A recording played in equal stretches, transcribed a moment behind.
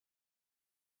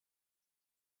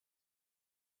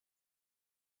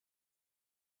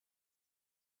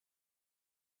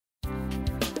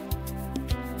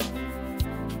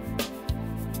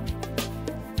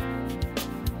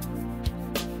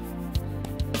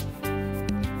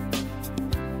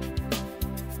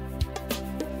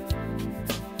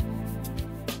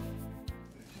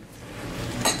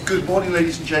Good morning,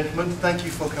 ladies and gentlemen. Thank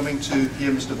you for coming to hear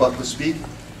Mr. Butler speak.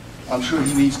 I'm sure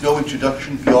he needs no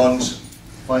introduction beyond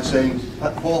by saying,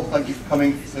 Paul, thank you for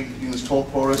coming, thank you for doing this talk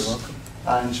for us,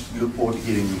 and we look forward to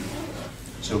hearing you.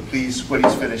 So please, when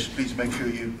he's finished, please make sure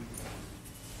you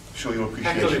show your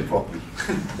appreciation properly.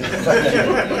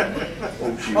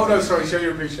 Oh no, sorry, show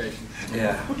your appreciation.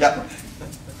 Yeah. Yeah.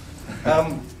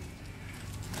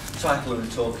 Title of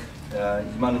the talk,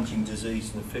 Managing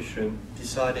Disease in the Fish Room.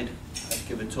 Decided I'd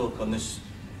give a talk on this.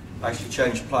 I actually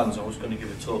changed plans. I was going to give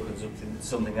a talk on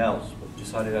something else, but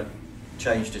decided I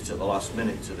changed it at the last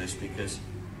minute to this because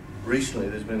recently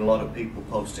there's been a lot of people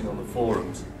posting on the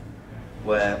forums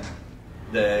where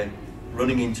they're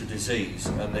running into disease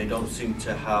and they don't seem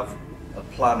to have a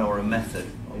plan or a method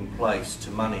in place to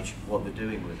manage what they're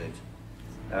doing with it.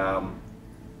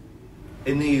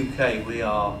 In the UK we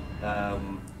are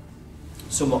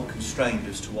somewhat constrained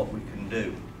as to what we can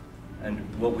do, and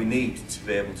what we need to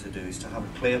be able to do is to have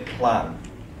a clear plan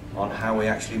on how we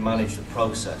actually manage the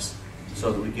process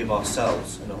so that we give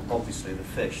ourselves, and obviously the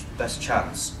fish, the best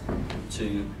chance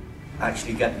to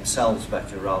actually get themselves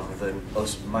better rather than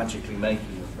us magically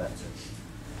making them better.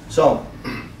 So,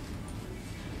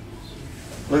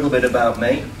 a little bit about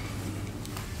me.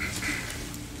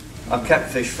 I've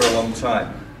kept fish for a long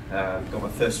time. Got my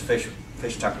first fish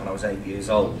tank when I was 8 years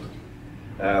old.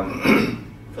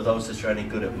 For those that are any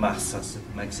good at maths,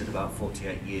 that makes it about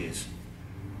 48 years.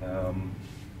 I'm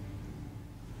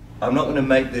not going to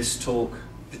make this talk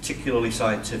particularly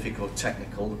scientific or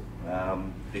technical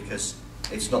because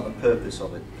it's not the purpose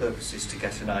of it. The purpose is to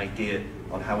get an idea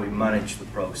on how we manage the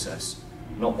process.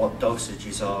 Not what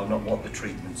dosages are, not what the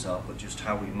treatments are, but just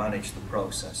how we manage the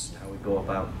process and how we go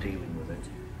about dealing with it.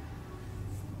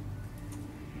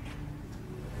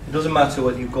 It doesn't matter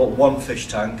whether you've got one fish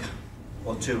tank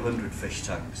or 200 fish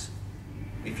tanks.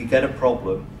 If you get a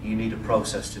problem, you need a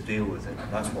process to deal with it.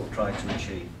 That's what we're trying to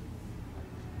achieve.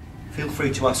 Feel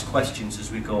free to ask questions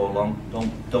as we go along.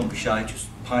 Don't be shy, just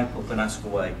pipe up and ask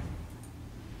away.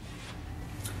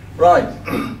 Right,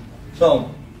 so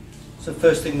it's the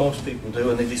first thing most people do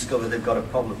when they discover they've got a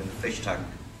problem in the fish tank.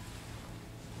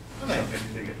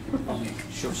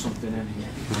 Shove something in here.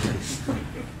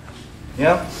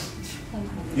 Yeah?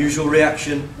 Usual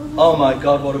reaction, oh my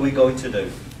God, what are we going to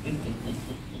do?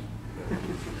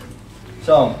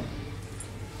 So,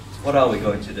 what are we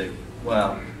going to do?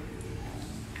 Well,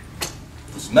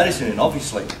 there's medicine in,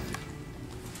 obviously.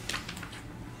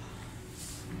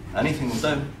 Anything will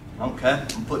do, I don't care,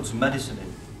 I'm putting some medicine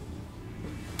in.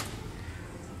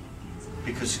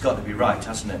 Because it's got to be right,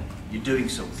 hasn't it? You're doing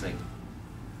something.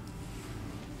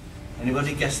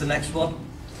 Anybody guess the next one?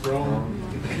 Wrong.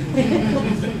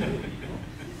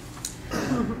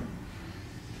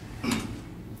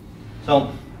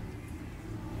 So,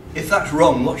 if that's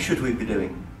wrong, what should we be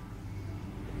doing?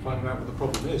 Finding out what the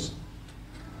problem is.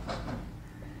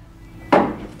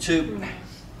 To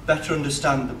better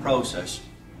understand the process,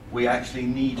 we actually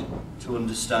need to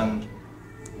understand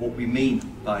what we mean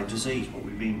by disease, what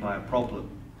we mean by a problem.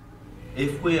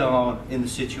 If we are in the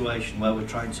situation where we're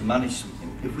trying to manage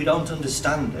something, if we don't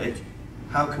understand it,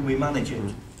 how can we manage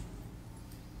it?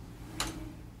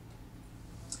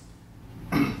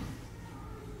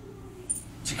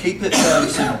 To keep it fairly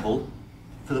simple,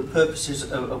 for the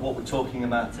purposes of what we're talking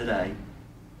about today,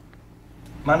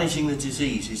 managing the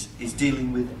disease is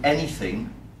dealing with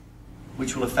anything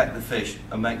which will affect the fish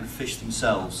and make the fish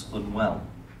themselves unwell.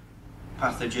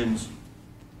 Pathogens,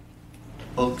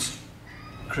 bugs,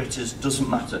 critters, doesn't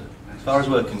matter. As far as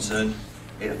we're concerned,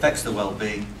 it affects the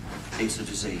well-being, it's a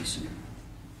disease.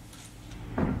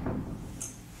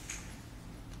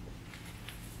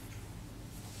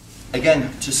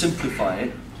 Again, to simplify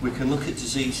it, we can look at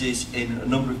diseases in a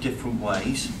number of different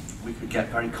ways. We could get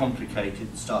very complicated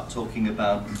and start talking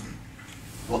about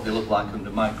what they look like under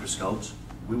microscopes.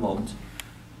 We won't.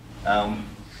 But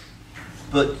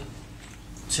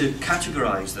to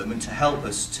categorise them and to help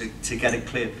us to get a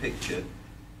clear picture,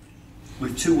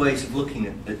 we've two ways of looking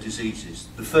at diseases.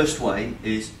 The first way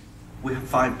is we have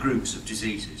 5 groups of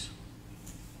diseases.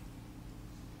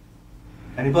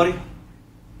 Anybody?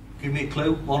 Give me a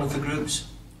clue, one of the groups.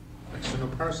 External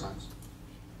parasites.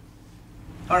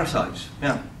 Parasites,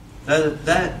 yeah.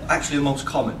 They're actually the most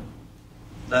common.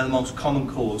 They're the most common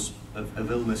cause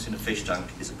of illness in a fish tank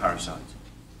is a parasite.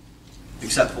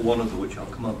 Except for one other, which I'll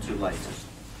come up to later.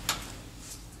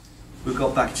 We've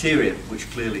got bacteria, which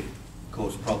clearly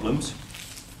cause problems.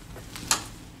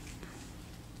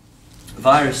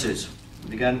 Viruses.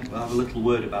 And again, we'll have a little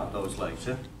word about those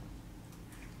later.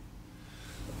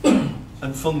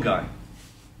 And fungi.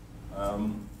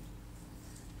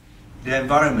 The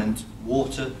environment,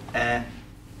 water, air,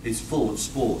 is full of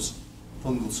spores,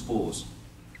 fungal spores.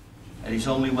 And it's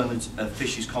only when a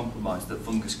fish is compromised that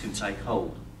fungus can take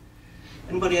hold.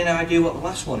 Anybody any idea what the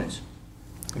last one is?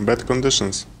 Bad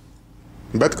conditions.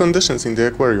 Bad conditions in the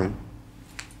aquarium.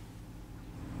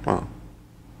 Ah.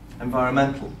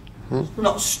 Environmental.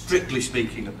 Not strictly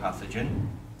speaking a pathogen,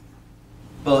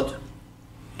 but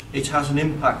it has an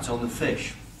impact on the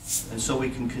fish, and so we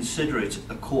can consider it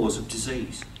a cause of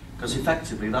disease, because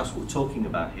effectively that's what we're talking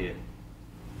about here.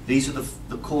 These are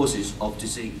the causes of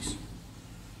disease.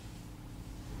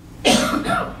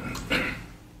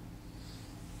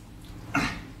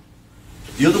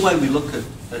 The other way we look at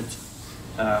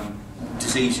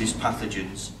diseases,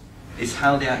 pathogens, is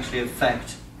how they actually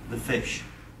affect the fish.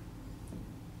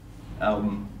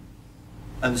 And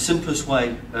the simplest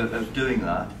way of doing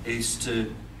that is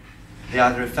they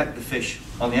either affect the fish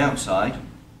on the outside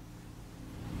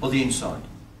or the inside.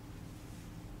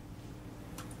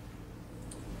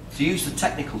 To use the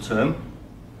technical term,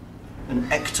 an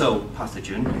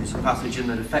ectopathogen is a pathogen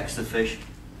that affects the fish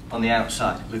on the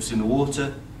outside. It lives in the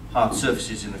water, hard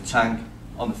surfaces in the tank,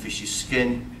 on the fish's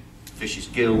skin, fish's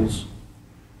gills,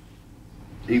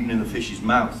 even in the fish's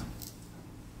mouth.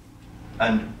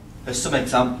 And there's some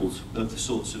examples of the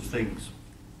sorts of things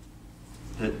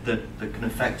that can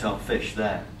affect our fish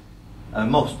there.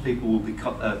 Most people will be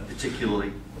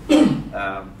particularly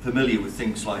familiar with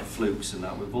things like flukes and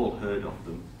that. We've all heard of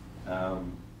them.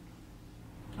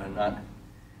 And that.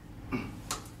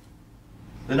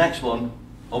 The next one,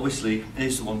 obviously,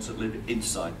 is the ones that live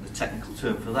inside. The technical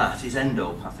term for that is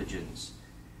endopathogens.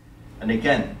 And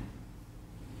again,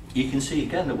 you can see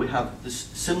again that we have this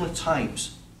similar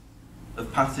types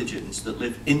of pathogens that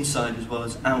live inside as well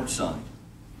as outside.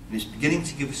 And it's beginning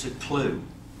to give us a clue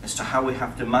as to how we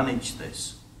have to manage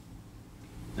this.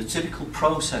 The typical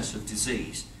process of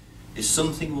disease is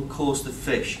something will cause the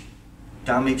fish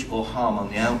damage or harm on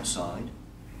the outside.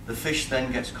 The fish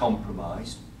then gets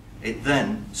compromised. It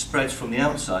then spreads from the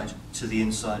outside to the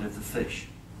inside of the fish.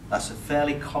 That's a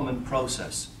fairly common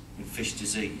process in fish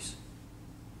disease.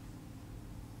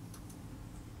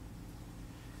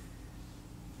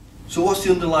 So what's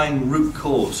the underlying root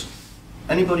cause?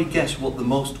 Anybody guess what the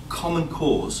most common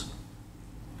cause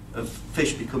of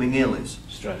fish becoming ill is?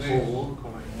 Stress.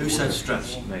 Who said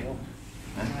stress? Me.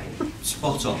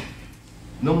 Spot on.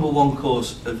 Number one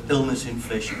cause of illness in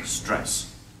fish is stress.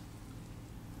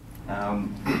 Do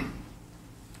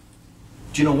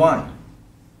you know why?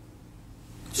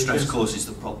 Stress causes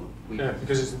the problem. Yeah,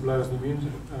 because it lowers the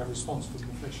immune response from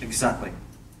the fish. Exactly.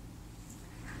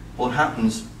 What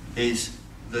happens is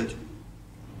that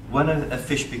when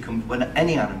when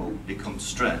any animal becomes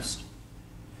stressed,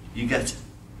 you get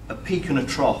a peak and a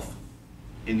trough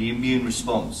in the immune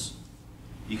response.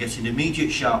 You get an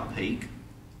immediate sharp peak,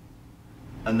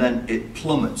 and then it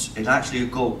plummets. It actually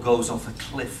goes off a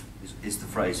cliff, is the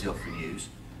phrase they often use,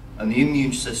 and the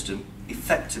immune system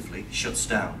effectively shuts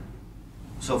down.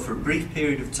 So for a brief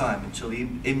period of time, until the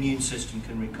immune system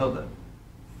can recover,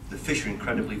 the fish are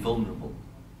incredibly vulnerable.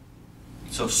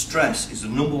 So stress is the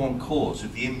number one cause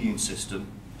of the immune system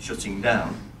shutting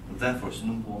down, and therefore it's the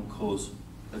number one cause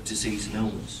of disease and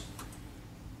illness.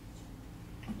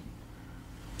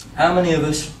 How many of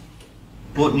us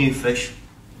bought new fish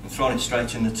and thrown it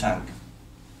straight in the tank?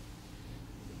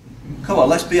 Come on,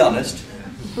 let's be honest.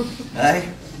 Eh?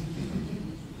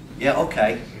 Yeah,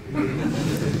 okay.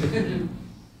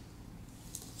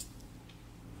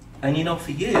 And you know,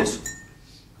 for years,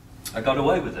 I got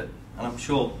away with it. And I'm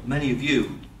sure many of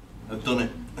you have done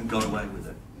it and got away with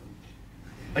it.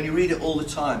 And you read it all the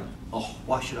time. Oh,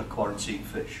 why should I quarantine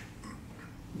fish?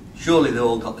 Surely they've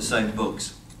all got the same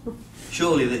bugs.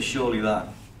 Surely this, surely that.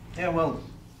 Yeah, well,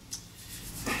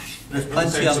 there's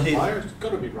plenty out here. It's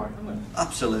got to be right, hasn't it?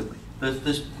 Absolutely.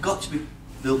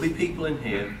 There'll be people in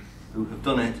here who have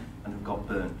done it and have got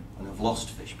burned and have lost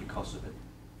fish because of it.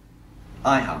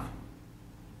 I have.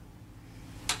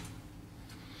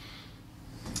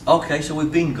 Okay, so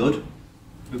we've been good.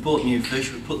 We bought new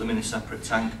fish, we put them in a separate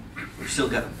tank, we still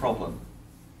get a problem.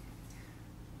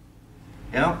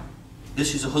 Yeah?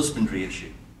 This is a husbandry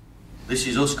issue. This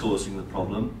is us causing the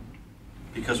problem,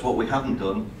 because what we haven't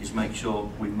done is make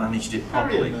sure we've managed it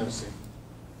properly. Barrier nursing.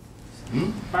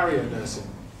 Hmm? Barrier nursing.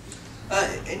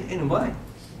 In a way.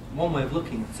 One way of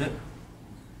looking at it.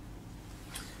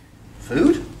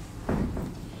 Food?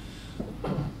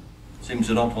 Seems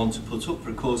an odd one to put up for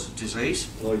a cause of disease.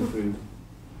 Live food.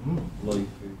 Mm. Live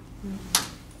food.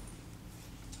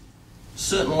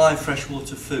 Certain live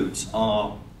freshwater foods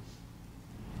are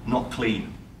not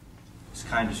clean. It's the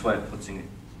kindest way of putting it.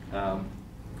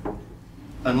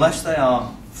 Unless they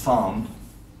are farmed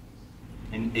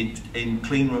in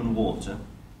clean run water,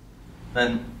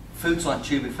 then foods like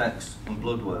tubifex and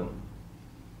bloodworm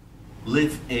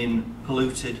live in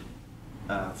polluted,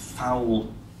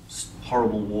 foul,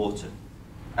 horrible water.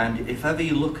 And if ever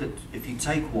you look at, if you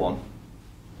take one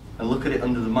and look at it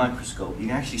under the microscope, you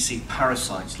can actually see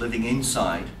parasites living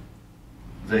inside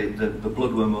the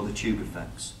bloodworm or the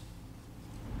tubifex.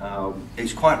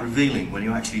 It's quite revealing when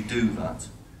you actually do that.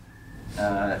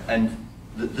 And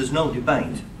there's no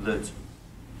debate that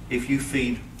if you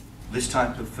feed this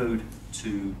type of food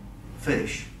to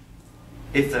fish,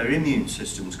 if their immune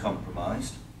system's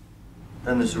compromised,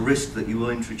 then there's a risk that you will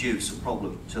introduce a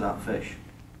problem to that fish.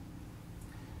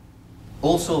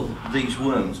 Also, these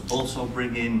worms also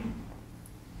bring in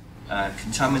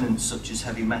contaminants such as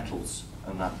heavy metals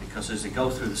and that, because as they go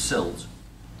through the silt,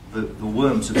 the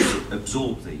worms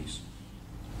absorb these,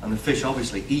 and the fish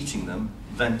obviously eating them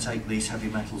then take these heavy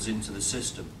metals into the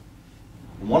system.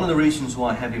 And one of the reasons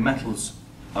why heavy metals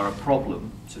are a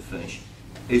problem to fish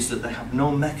is that they have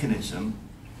no mechanism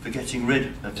for getting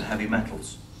rid of the heavy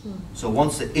metals. So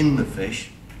once they're in the fish,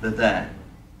 they're there.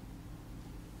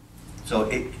 So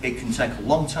it can take a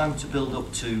long time to build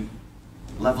up to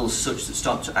levels such that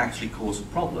start to actually cause a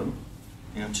problem,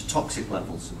 you know, to toxic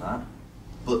levels and that.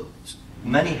 But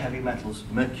many heavy metals,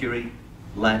 mercury,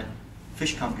 lead,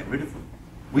 fish can't get rid of them.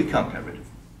 We can't get rid of them.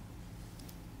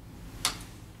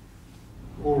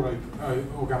 Or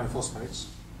organophosphates.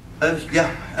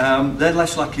 They're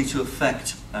less likely to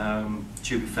affect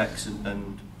tubifex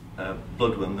and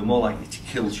bloodworm. They're more likely to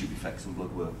kill tubifex and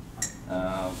bloodworm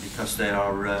because they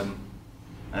are.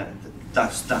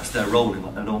 That's their role in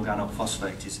an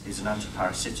organophosphate is an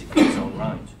antiparasitic in its own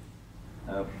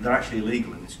right. They're actually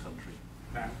illegal in this country.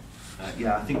 No.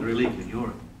 Yeah, I think they're illegal in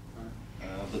Europe,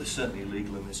 but they're certainly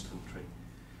illegal in this country.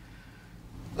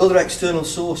 Other external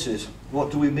sources. What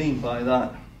do we mean by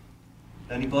that?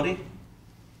 Anybody?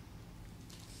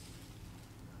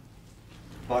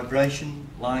 Vibration,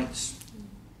 lights,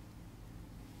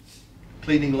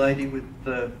 cleaning lady with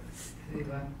a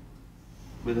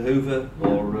hoover,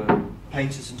 or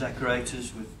painters and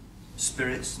decorators with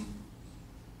spirits. And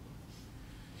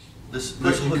there's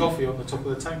Putting coffee on the top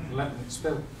of the tank and letting it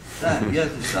spill. yeah,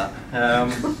 there's that.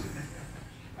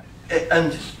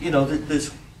 And you know,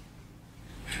 there's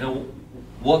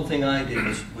one thing I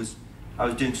did was I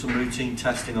was doing some routine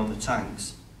testing on the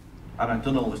tanks, and I'd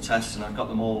done all the tests and I got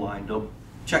them all lined up,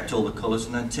 checked all the colours,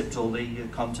 and then tipped all the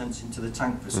contents into the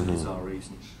tank for some bizarre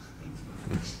reason.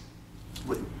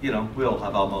 You know, we all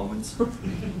have our moments.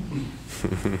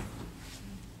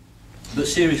 But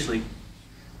seriously,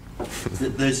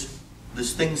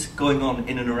 there's things going on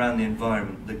in and around the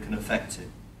environment that can affect it.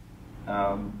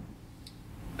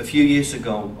 A few years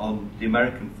ago on the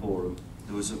American forum,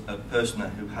 there was a person there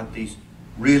who had these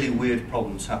really weird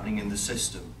problems happening in the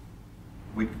system.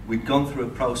 We'd gone through a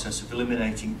process of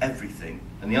eliminating everything,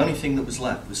 and the only thing that was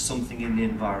left was something in the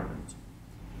environment.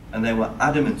 And they were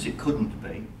adamant it couldn't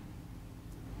be,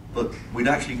 but we'd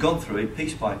actually gone through it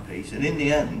piece by piece, and in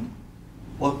the end,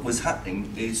 what was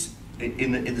happening is,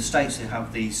 in the States they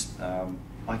have these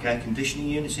like air conditioning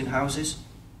units in houses,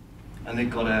 and they've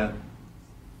got a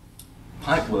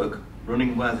pipework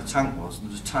running where the tank was, and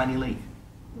there was a tiny leak.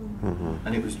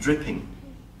 And it was dripping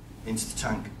into the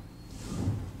tank.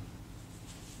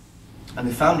 And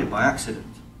they found it by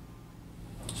accident.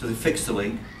 So they fixed the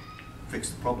leak,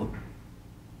 fixed the problem.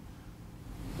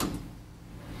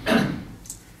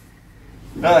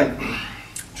 Right,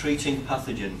 treating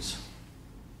pathogens.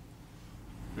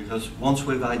 Because once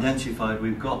we've identified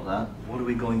we've got that, what are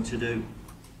we going to do?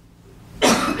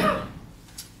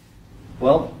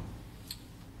 Well,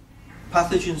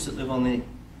 pathogens that live on the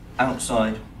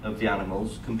outside of the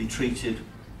animals can be treated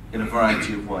in a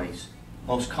variety of ways.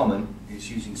 Most common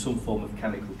is using some form of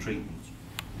chemical treatment,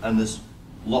 and there's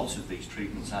lots of these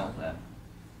treatments out there.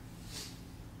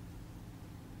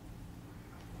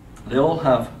 They all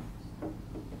have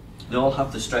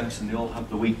the strengths and they all have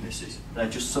the weaknesses. They're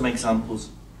just some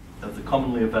examples of the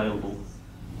commonly available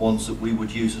ones that we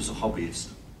would use as a hobbyist.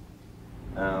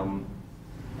 And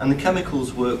the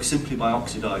chemicals work simply by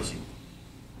oxidizing.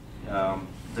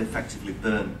 They effectively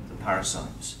burn the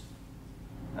parasites.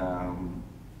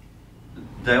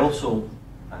 They also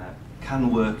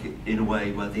can work in a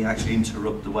way where they actually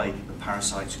interrupt the way that the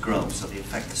parasites grow, so they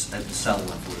affect at the cell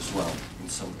level as well in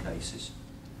some cases.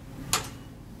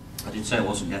 I did say I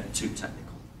wasn't getting too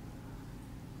technical.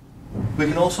 We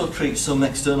can also treat some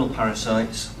external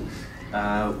parasites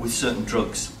with certain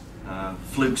drugs.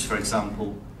 Flukes, for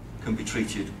example, can be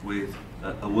treated with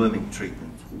a worming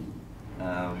treatment.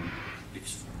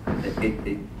 Because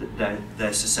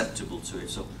they're susceptible to it.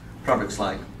 So products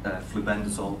like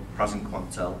flubendazole,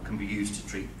 praziquantel can be used to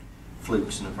treat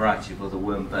flukes and a variety of other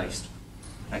worm-based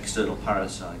external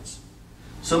parasites.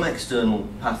 Some external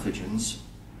pathogens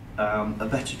are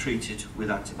better treated with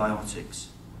antibiotics.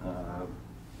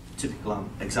 Typical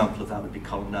example of that would be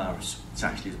columnaris. It's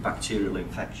actually a bacterial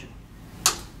infection.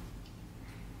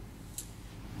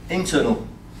 Internal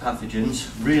pathogens,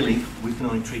 really, we can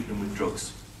only treat them with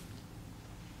drugs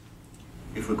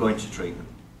if we're going to treat them.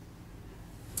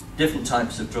 Different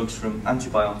types of drugs, from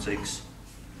antibiotics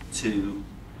to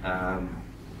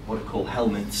what are called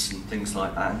helminths and things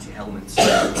like that, anti-helminths.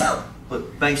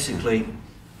 But basically,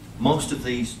 most of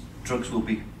these drugs will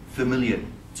be familiar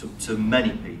to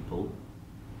many people.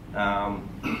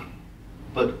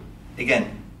 But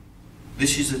again,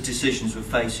 this is the decisions we're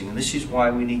facing, and this is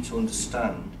why we need to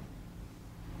understand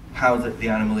how the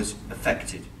animal is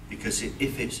affected. Because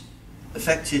if it's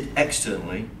affected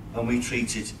externally and we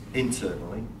treat it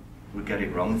internally, we get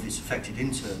it wrong. If it's affected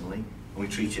internally and we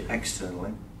treat it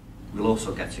externally, we'll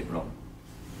also get it wrong.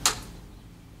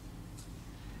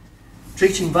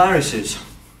 Treating viruses.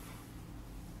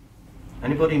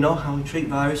 Anybody know how we treat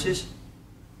viruses?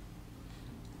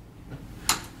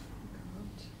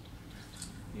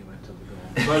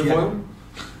 Yeah.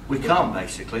 We can't,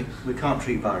 basically. We can't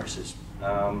treat viruses.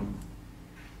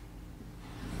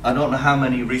 I don't know how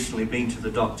many have recently been to the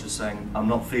doctor saying, I'm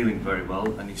not feeling very well,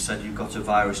 and he said, you've got a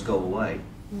virus, go away.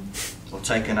 Or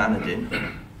take an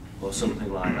anodine, or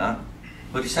something like that.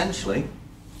 But essentially,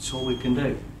 it's all we can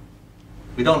do.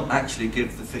 We don't actually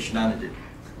give the fish an anodine.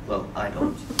 Well, I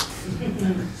don't.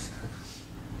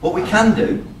 What we can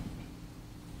do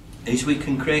is we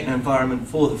can create an environment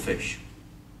for the fish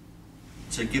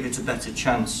to give it a better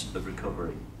chance of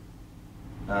recovery.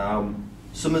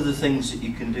 Some of the things that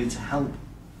you can do to help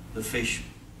the fish,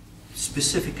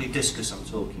 specifically discus I'm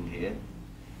talking here,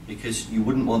 because you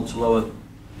wouldn't want to lower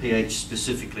pH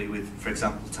specifically with, for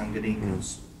example,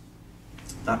 Tanganicus.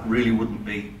 That really wouldn't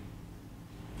be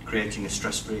creating a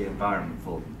stress-free environment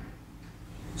for them.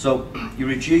 So you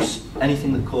reduce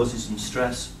anything that causes them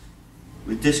stress.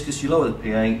 With discus you lower the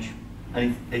pH,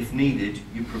 and if needed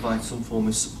you provide some form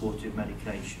of supportive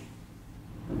medication.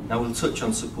 Now we'll touch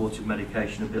on supportive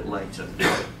medication a bit later.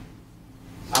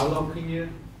 How low can you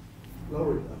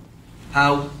lower it then?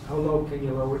 How low can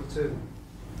you lower it to?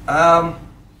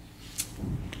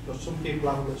 Because some people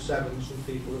have them at 7, some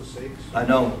people at 6. I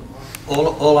know.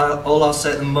 All I'll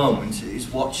say at the moment is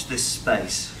watch this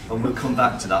space, and we'll come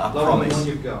back to that. I promise. The one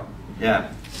you've got.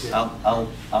 Yeah.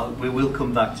 We will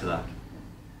come back to that.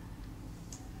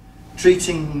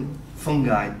 Treating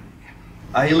fungi.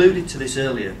 I alluded to this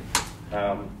earlier.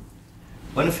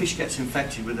 When a fish gets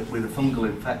infected with a fungal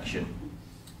infection,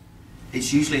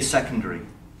 it's usually a secondary.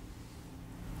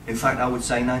 In fact, I would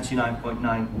say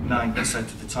 99.99%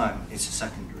 of the time, it's a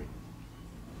secondary.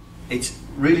 It's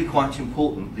really quite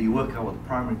important that you work out what the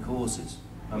primary cause is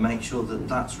and make sure that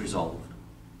that's resolved.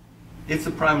 If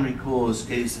the primary cause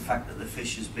is the fact that the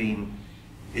fish is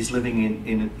living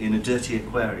in a dirty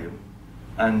aquarium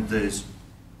and there's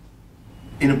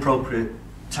inappropriate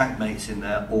tank mates in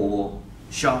there, or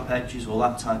sharp edges, or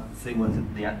that type of thing where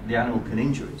the animal can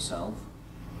injure itself,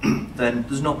 then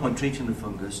there's no point treating the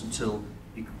fungus until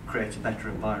you create a better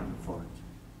environment for it.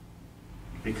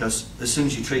 Because as soon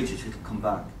as you treat it, it'll come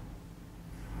back.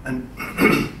 And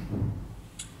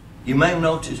you may have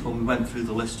noticed when we went through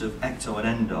the list of ecto and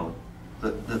endo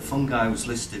that the fungi was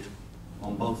listed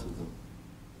on both of them.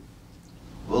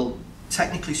 Well,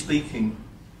 technically speaking,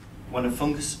 when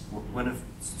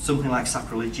something like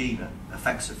Saprolegina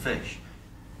affects a fish,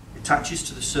 it attaches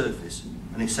to the surface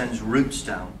and it sends roots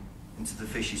down into the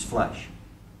fish's flesh.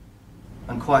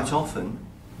 And quite often,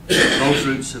 those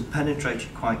roots have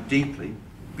penetrated quite deeply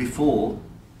before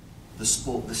the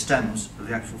stems of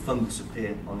the actual fungus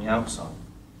appear on the outside.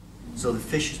 So the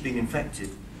fish has been infected,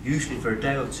 usually for a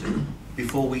day or two,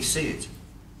 before we see it.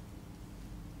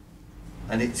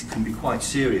 And it can be quite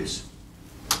serious.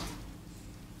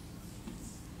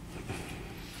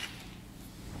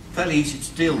 Fairly easy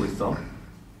to deal with though.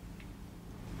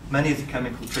 Many of the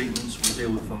chemical treatments will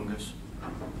deal with fungus,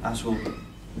 as will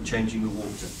changing the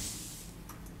water.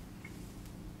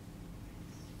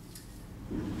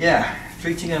 Yeah,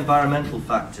 treating environmental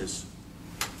factors.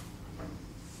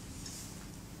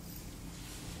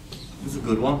 This is a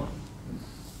good one.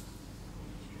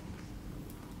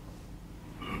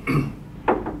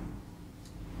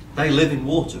 They live in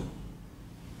water.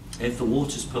 If the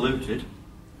water's polluted,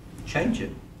 change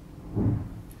it.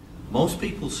 Most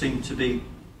people seem to be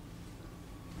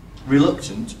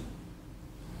reluctant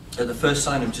at the first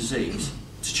sign of disease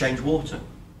to change water.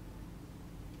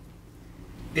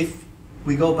 If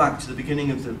we go back to the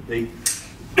beginning of the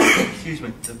excuse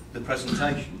me, the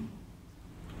presentation,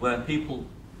 where people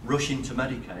rush in to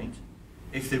medicate.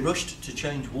 If they rushed to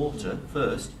change water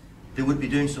first, they would be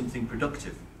doing something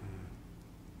productive.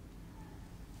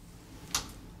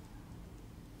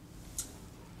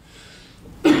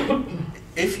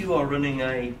 If you are running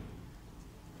a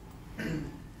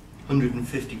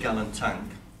 150-gallon tank,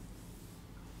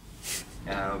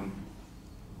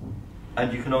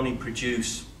 and you can only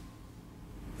produce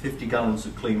 50 gallons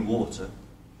of clean water,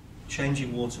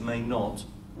 changing water may not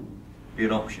be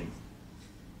an option.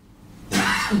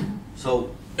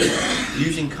 So,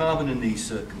 using carbon in these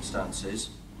circumstances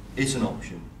is an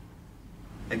option.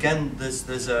 Again,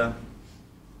 there's a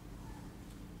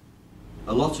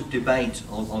lot of debate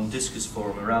on discus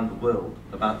forum around the world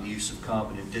about the use of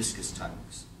carbon in discus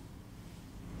tanks.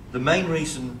 The main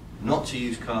reason not to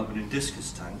use carbon in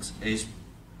discus tanks is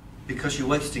because you're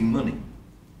wasting money.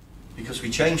 Because we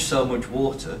change so much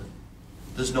water,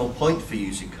 there's no point for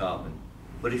using carbon.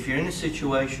 But if you're in a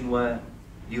situation where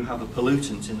you have a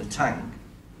pollutant in the tank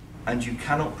and you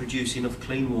cannot produce enough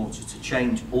clean water to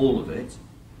change all of it,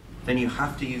 then you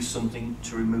have to use something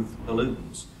to remove the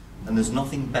pollutants. And there's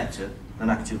nothing better than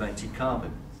activated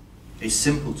carbon. It's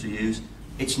simple to use,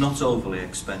 it's not overly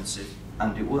expensive,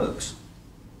 and it works.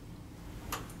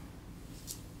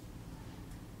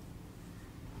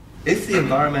 If the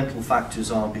environmental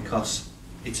factors are because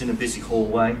it's in a busy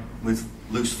hallway with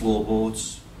loose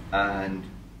floorboards and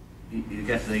you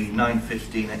get the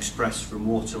 9:15 express from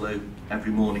Waterloo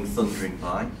every morning thundering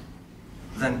by,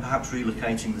 then perhaps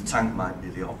relocating the tank might be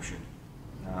the option.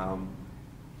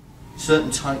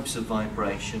 Certain types of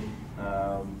vibration,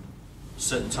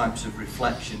 certain types of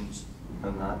reflections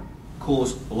and that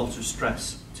cause a lot of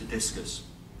stress to discus.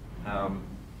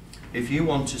 If you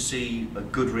want to see a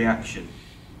good reaction,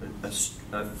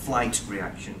 a flight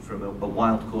reaction from a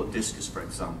wild-caught discus, for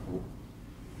example,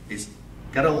 is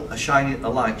get a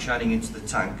light shining into the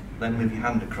tank, then move your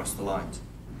hand across the light,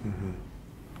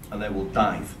 and they will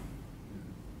dive.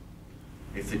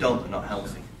 If they don't, they're not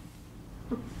healthy.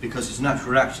 Because it's a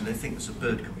natural reaction, they think there's a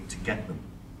bird coming to get them.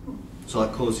 So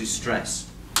that causes stress.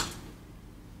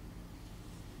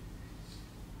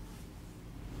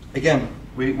 Again,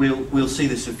 we'll see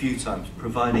this a few times,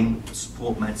 providing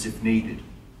support meds if needed.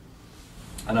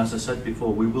 And as I said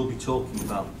before, we will be talking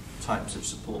about types of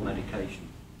support medication.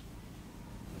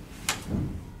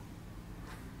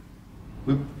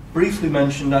 We briefly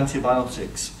mentioned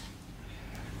antibiotics.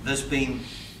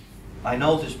 I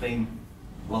know there's been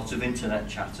lots of internet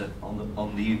chatter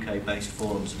on the UK-based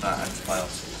forums about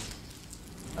antibiotics.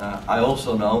 I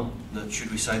also know that, should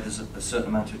we say, there's a certain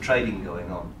amount of trading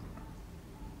going on.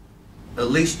 At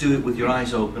least do it with your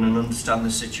eyes open and understand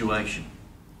the situation.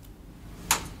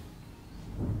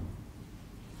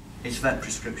 It's vet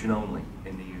prescription only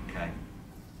in the UK.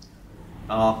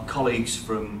 Our colleagues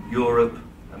from Europe,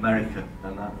 America,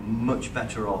 and that are much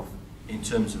better off in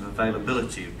terms of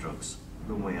availability of drugs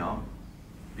than we are,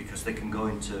 because they can go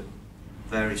into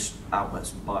various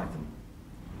outlets and buy them.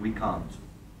 We can't.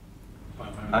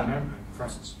 Buy them over the counter in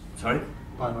France. Sorry?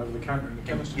 Buy them over the counter in the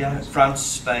chemist. Yeah, France,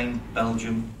 Spain,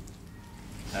 Belgium.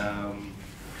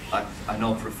 I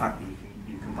know for a fact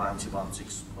that you can buy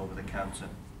antibiotics over the counter.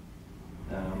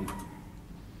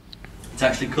 It's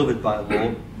actually covered by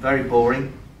law, very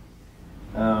boring,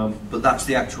 but that's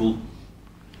the actual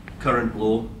current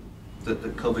law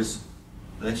that covers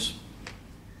this.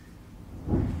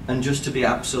 And just to be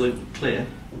absolutely clear,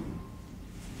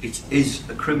 it is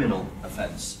a criminal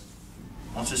offence,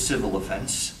 not a civil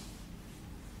offence.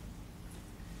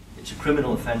 It's a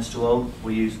criminal offence to own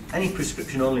or use any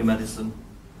prescription-only medicine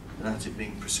without it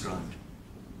being prescribed.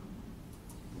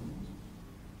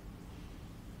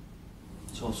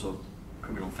 It's also a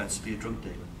criminal offence to be a drug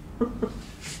dealer.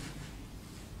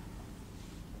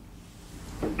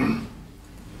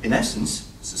 In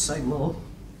essence, it's the same law.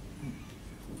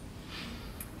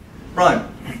 Right,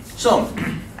 so,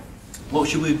 what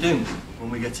should we do when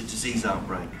we get a disease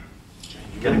outbreak?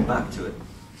 Getting back to it.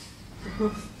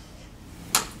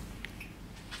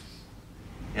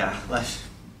 Yeah,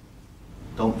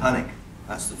 don't panic.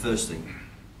 That's the first thing.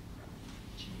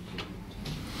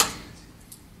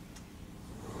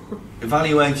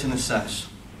 Evaluate and assess.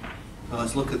 Well,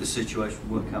 let's look at the situation,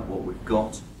 work out what we've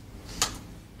got.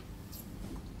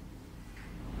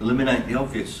 Eliminate the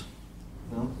obvious.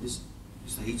 Well, is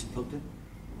the heater plugged in?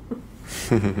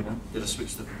 Yeah. Did I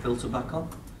switch the filter back on?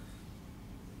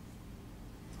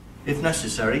 If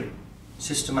necessary,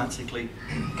 systematically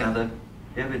gather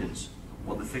the evidence.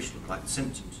 What the fish look like, the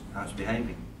symptoms, how it's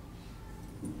behaving.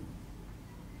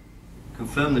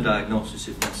 Confirm the diagnosis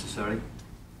if necessary.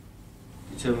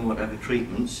 determine whatever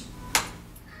treatments,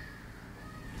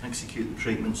 execute the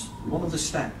treatments. One other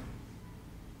step.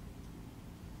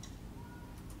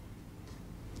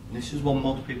 And this is one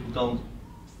most people don't.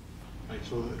 Make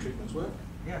sure that the treatments work.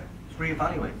 Yeah,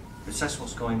 reevaluate, assess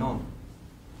what's going on.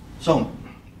 So,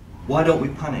 why don't we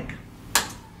panic?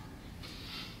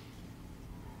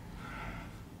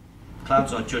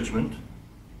 Clouds our judgment.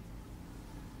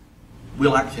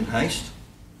 We'll act in haste.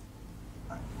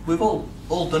 We've all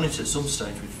done it at some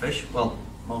stage with fish. Well,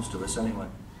 most of us anyway.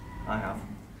 I have.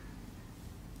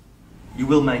 You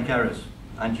will make errors,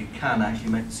 and you can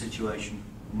actually make the situation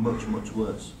much, much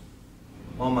worse.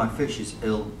 While my fish is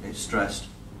ill, it's stressed,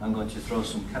 I'm going to throw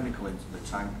some chemical into the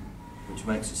tank, which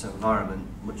makes its environment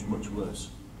much, much worse,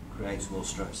 creates more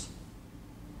stress.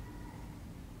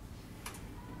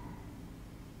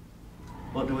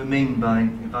 What do we mean by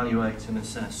evaluate and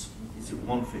assess? Is it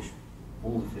one fish,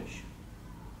 all the fish?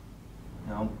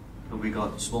 Now, have we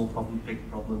got a small problem, big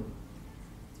problem?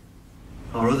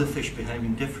 Are other fish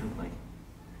behaving differently?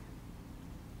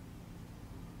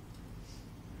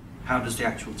 How does the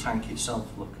actual tank itself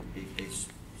look? Has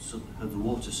the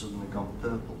water suddenly gone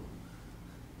purple?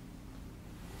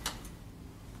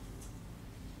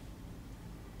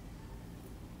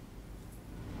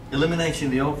 Eliminating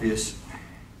the obvious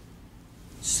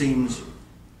seems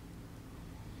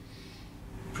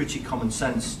pretty common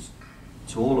sense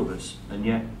to all of us, and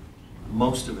yet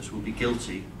most of us will be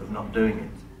guilty of not doing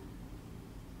it.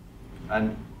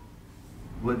 And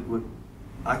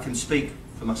I can speak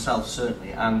for myself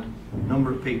certainly, and a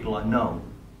number of people I know,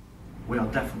 we are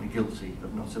definitely guilty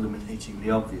of not eliminating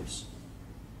the obvious.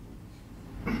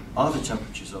 Are the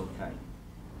temperatures okay?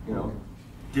 You know,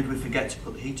 did we forget to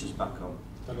put the heaters back on?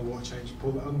 Done a water change,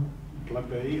 pull that on, plug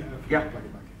the heater, Yeah. plug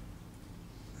it back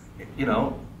in. You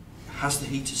know, has the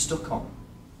heater stuck on?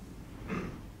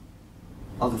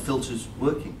 Are the filters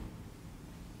working?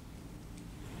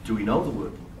 Do we know they're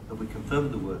working? Have we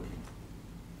confirmed they're working?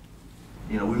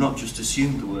 You know, we've not just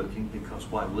assumed they're working, because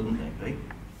why wouldn't they be?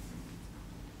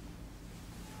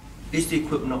 Is the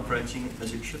equipment operating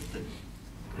as it should do?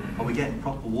 Are we getting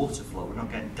proper water flow? We're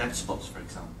not getting dead spots, for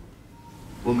example.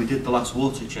 When we did the last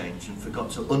water change and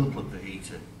forgot to unplug the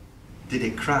heater, did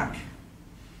it crack?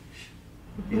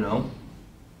 You know?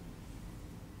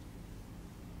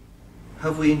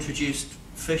 Have we introduced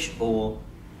fish, or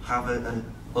have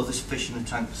other fish in the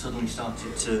tank suddenly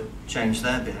started to change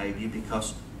their behaviour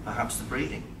because perhaps they're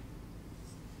breeding?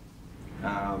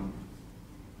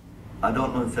 I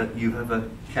don't know if you've ever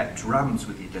kept rams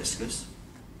with your discus,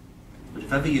 but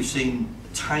if ever you've seen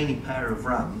a tiny pair of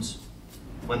rams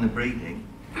when they're breeding,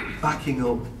 backing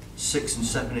up 6 and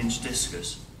 7 inch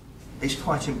discus, it's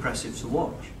quite impressive to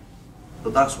watch.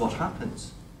 But that's what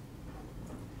happens.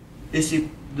 Is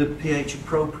the pH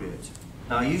appropriate?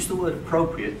 Now I use the word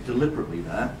appropriate deliberately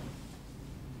there,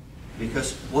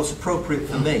 because what's appropriate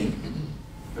for me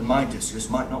and my discus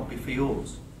might not be for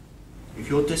yours. If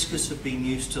your discus have been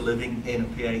used to living in a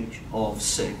pH of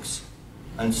 6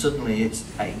 and suddenly it's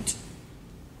 8,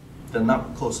 then that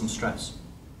will cause some stress.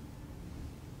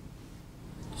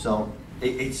 So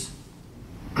it's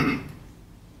you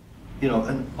know,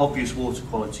 an obvious water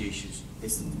quality issues.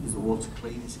 Is the water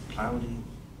clean? Is it cloudy?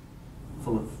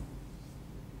 Full of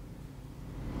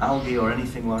algae or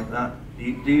anything like that?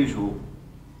 The usual.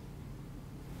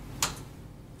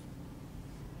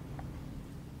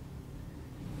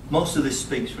 Most of this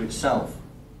speaks for itself.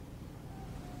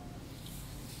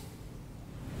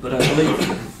 But I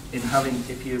believe in having,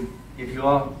 if you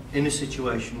are in a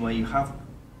situation where you have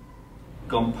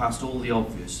gone past all the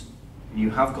obvious and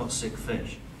you have got sick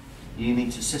fish, you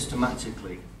need to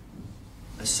systematically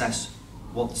assess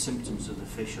what the symptoms of the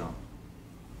fish are.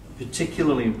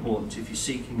 Particularly important if you're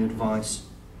seeking advice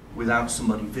without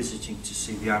somebody visiting to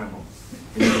see the animal.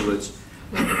 In other words,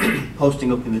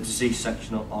 posting up in the disease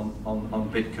section on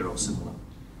Bidker or similar.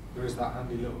 There is that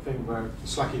handy little thing where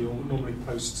Slacky normally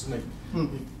posts, isn't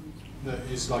it? That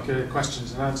is like a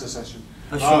questions and answer session.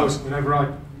 Whenever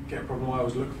I get a problem, I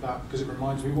always look for that because it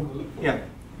reminds me what to look for. Yeah,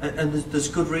 and there's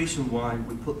good reason why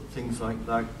we put things like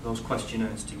those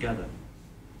questionnaires together.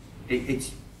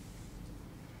 It's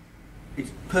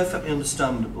perfectly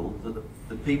understandable that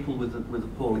the people with the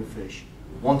poorly fish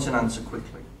want an answer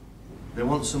quickly. They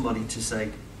want somebody to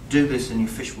say, do this and your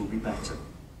fish will be better.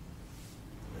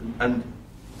 And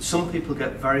some people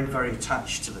get very, very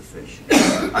attached to the fish.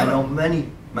 I know many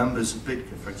members of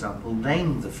Bidker, for example,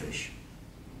 name the fish.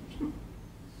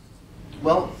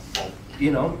 Well,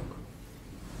 you know,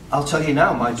 I'll tell you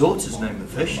now, my daughters name the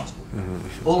fish.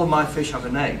 All of my fish have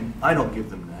a name. I don't give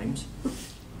them names,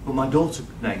 but my daughter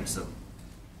names them.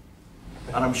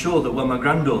 And I'm sure that when my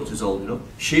granddaughter's old enough,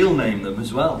 she'll name them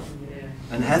as well.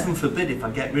 And heaven forbid if I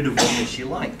get rid of one that she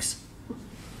likes.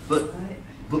 But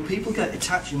people get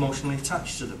attached, emotionally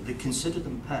attached to them. They consider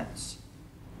them pets.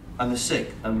 And they're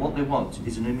sick. And what they want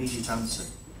is an immediate answer.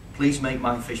 Please make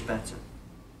my fish better.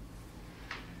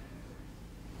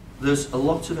 There's a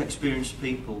lot of experienced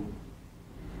people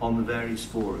on the various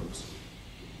forums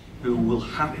who will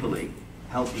happily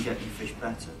help you get your fish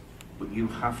better, but you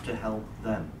have to help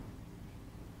them.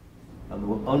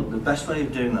 And the best way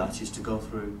of doing that is to go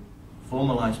through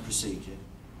formalised procedure,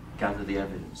 gather the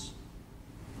evidence.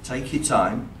 Take your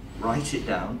time, write it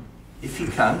down. If you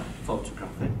can,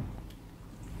 photograph it.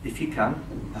 If you can,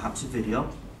 perhaps a video.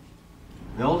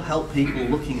 They all help people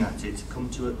looking at it to come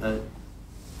to a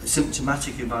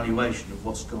symptomatic evaluation of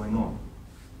what's going on.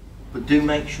 But do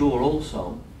make sure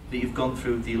also that you've gone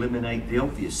through the eliminate the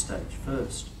obvious stage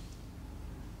first.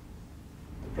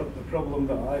 The problem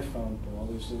that I found, Paul,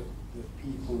 is that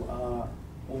people are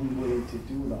unwilling to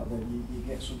do that. That you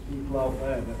get some people out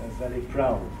there that are very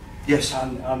proud. Yes.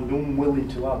 And unwilling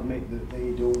to admit that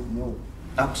they don't know.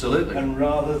 Absolutely. And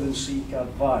rather than seek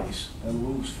advice and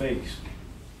lose face,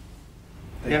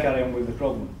 they carry on with the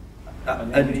problem.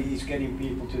 And it's getting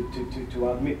people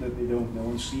to admit that they don't know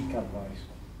and seek advice.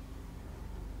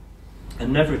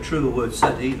 And never a truer word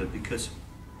said either, because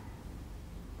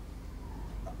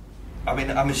I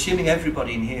mean, I'm assuming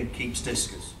everybody in here keeps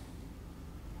discus.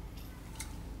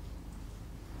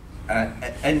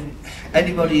 And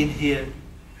anybody in here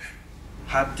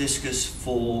had discus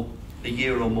for a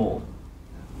year or more?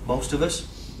 Most of us?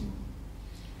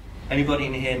 Anybody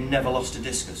in here never lost a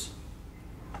discus?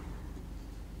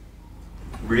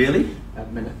 Really? A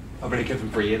minute. I've been given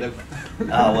for a year though.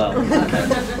 Ah, well. Okay.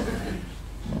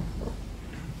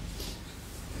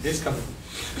 It is coming.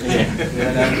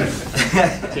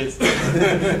 Cheers.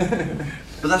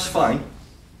 But that's fine.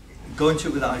 Go into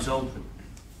it with eyes open.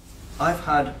 I've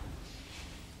had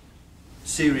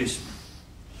serious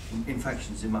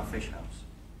infections in my fish house.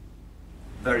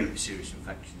 Very serious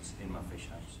infections in my fish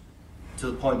house. To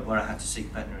the point where I had to seek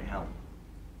veterinary help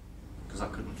because I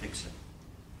couldn't fix it.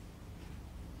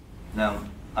 Now,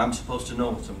 I'm supposed to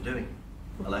know what I'm doing,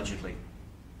 allegedly.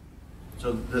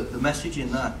 So the message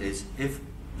in that is, if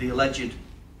the alleged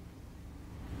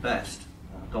best,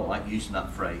 I don't like using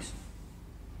that phrase,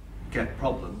 get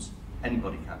problems,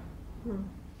 anybody can.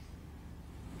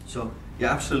 So you're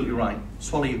absolutely right.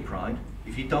 Swallow your pride.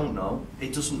 If you don't know,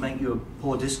 it doesn't make you a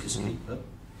poor discus keeper.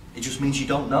 It just means you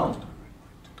don't know.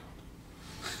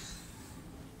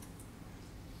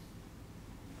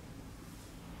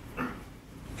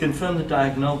 Confirm the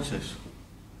diagnosis.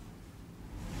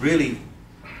 Really,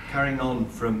 carrying on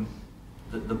from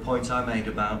the point I made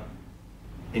about,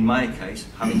 in my case,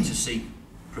 having to seek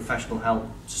professional help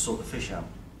to sort the fish out.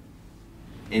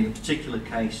 In the particular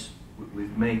case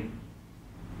with me,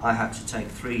 I had to take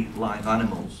 3 live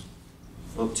animals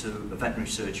up to a veterinary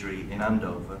surgery in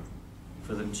Andover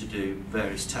for them to do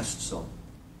various tests on.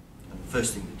 And the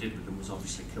first thing they did with them was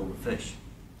obviously kill the fish,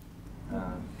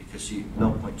 because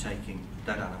no point taking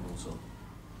dead animals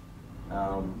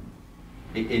up.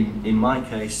 In my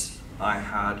case, I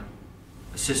had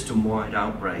a system-wide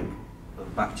outbreak of a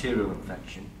bacterial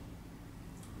infection,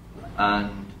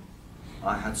 and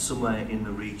I had somewhere in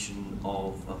the region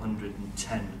of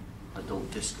 110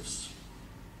 adult discus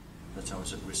that I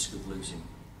was at risk of losing.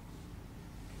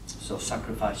 So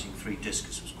sacrificing 3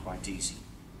 discus was quite easy,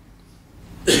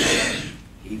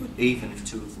 even if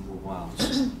 2 of them were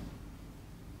wild.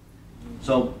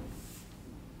 So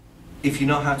if you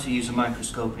know how to use a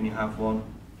microscope and you have one,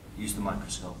 use the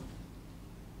microscope.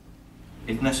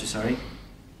 If necessary,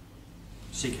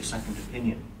 seek a second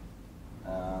opinion.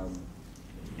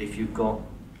 If you've got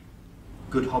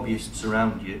good hobbyists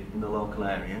around you in the local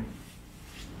area,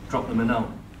 drop them a note,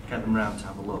 get them round to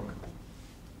have a look.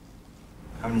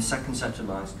 Having a second set of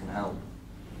eyes can help,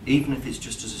 even if it's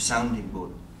just as a sounding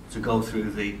board, to go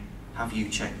through the, have you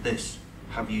checked this,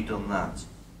 have you done that?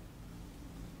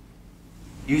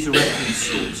 Use a reference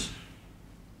source.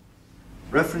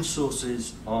 Reference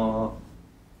sources are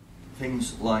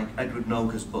things like Edward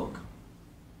Noga's book,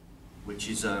 which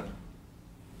is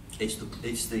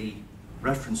it's the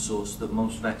reference source that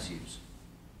most vets use,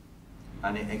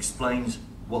 and it explains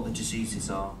what the diseases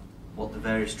are, what the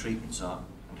various treatments are,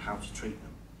 and how to treat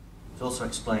them. It also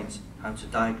explains how to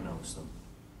diagnose them.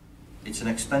 It's an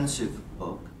expensive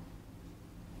book,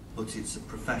 but it's a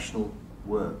professional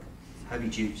work. It's heavy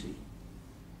duty.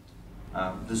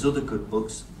 There's other good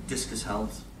books, Discus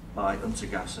Health by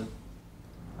Untergasser.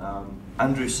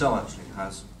 Andrew So actually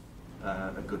has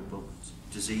a good book,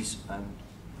 Disease and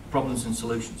Problems and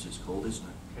Solutions it's called, isn't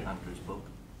it? Andrew's book.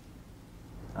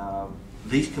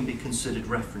 These can be considered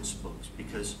reference books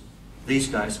because these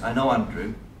guys, I know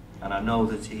Andrew, and I know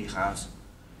that he has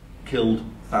killed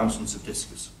thousands of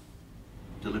discus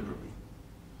deliberately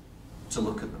to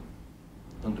look at them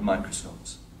under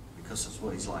microscopes because that's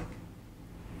what he's like.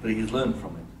 But he has learned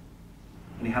from it.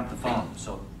 And he had the farm,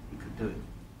 so he could do it.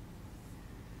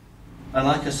 And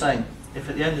like I say, if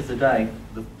at the end of the day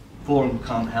the forum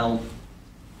can't help,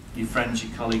 your friends,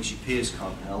 your colleagues, your peers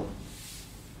can't help,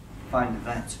 find a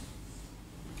vet.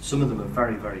 Some of them are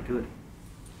very, very good.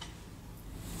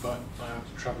 But I have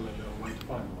to travel a little way to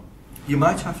find one. You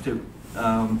might have to.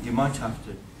 You might have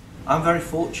to. I'm very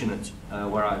fortunate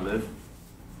where I live.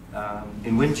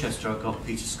 In Winchester, I've got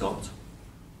Peter Scott,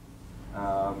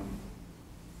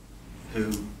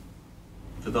 who,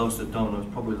 for those that don't know,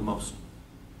 is probably the most.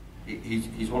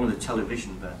 He's one of the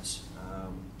television vets,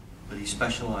 but he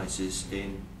specialises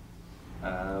in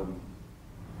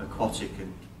aquatic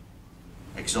and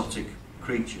exotic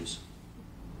creatures,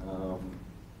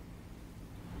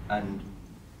 and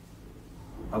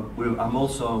I'm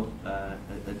also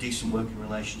a decent working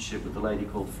relationship with a lady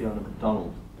called Fiona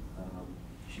MacDonald.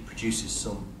 She produces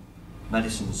some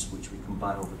medicines which we can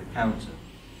buy over the counter,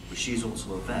 but she's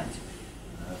also a vet,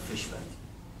 a fish vet.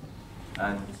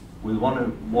 And with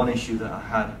one issue that I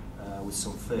had with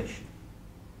some fish,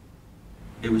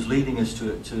 it was leading us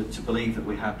to believe that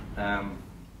we had a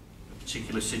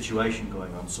particular situation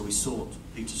going on, so we sought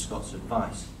Peter Scott's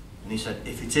advice. And he said,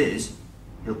 if it is,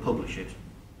 he'll publish it,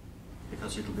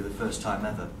 because it'll be the first time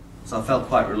ever. So I felt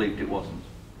quite relieved it wasn't.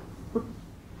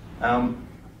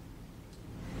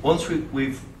 Once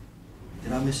we've...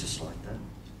 Did I miss a slide there?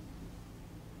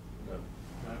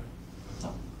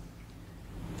 No.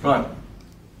 Right.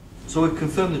 So we've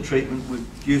confirmed the treatment,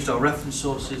 we've used our reference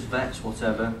sources, vets,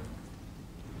 whatever.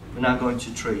 We're now going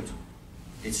to treat.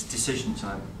 It's decision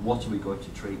time. What are we going to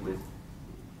treat with?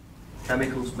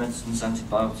 Chemicals, medicines,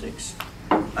 antibiotics.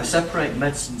 I separate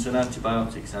medicines and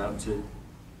antibiotics out to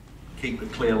keep a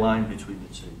clear line between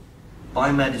the two.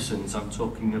 By medicines, I'm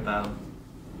talking about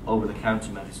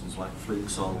over-the-counter medicines like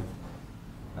Fluxol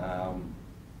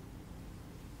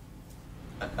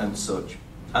and such.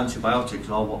 Antibiotics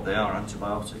are what they are,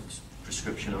 antibiotics,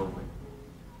 prescription only.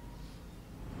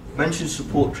 I mentioned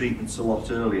support treatments a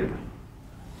lot earlier.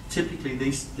 Typically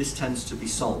this tends to be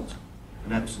salt,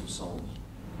 an Epsom salt.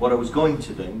 What I was going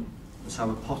to do was have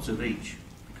a pot of each,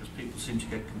 because people seem to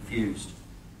get confused,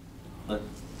 and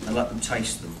let them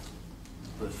taste them.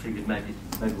 But I figured maybe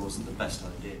it wasn't the best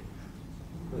idea.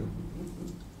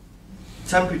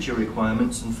 Temperature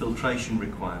requirements and filtration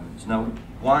requirements. Now,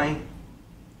 why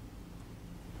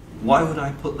would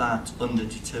I put that under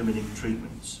determining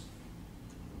treatments?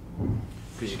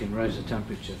 Because you can raise the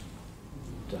temperature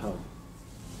to help.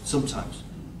 Sometimes,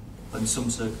 in some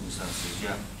circumstances,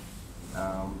 yeah.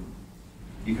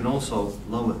 You can also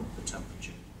lower the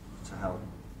temperature to help.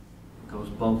 It goes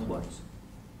both ways.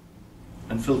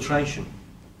 And filtration.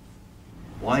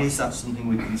 Why is that something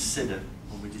we consider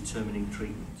when we're determining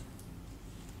treatment?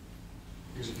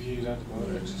 Because if you use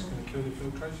antibiotics, it's going to kill the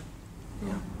filtration.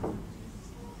 Yeah.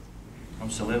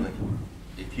 Absolutely.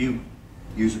 If you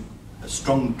use a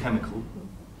strong chemical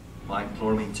like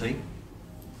chloramine T,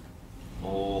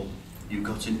 or you've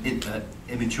got an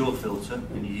immature filter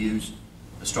and you use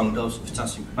a strong dose of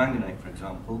potassium permanganate, for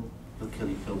example, it'll kill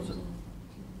your filter.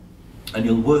 And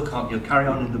you'll carry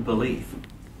on in the belief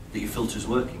that your filter's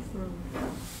working.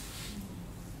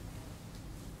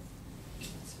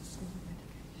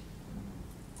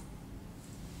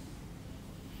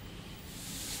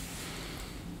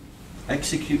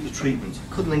 Execute the treatment.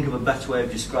 I couldn't think of a better way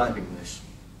of describing this.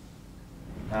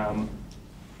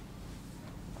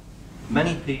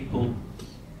 Many people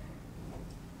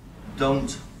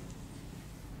don't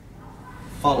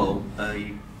follow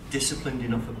a disciplined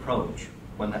enough approach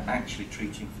when they're actually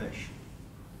treating fish.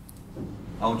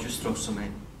 I'll just throw some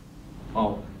in.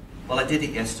 Oh, well, I did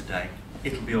it yesterday.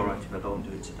 It'll be all right if I don't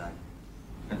do it today.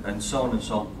 And so on and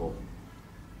so forth.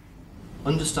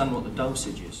 Understand what the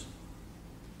dosage is.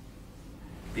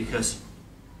 Because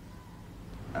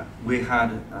we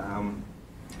had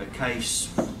a case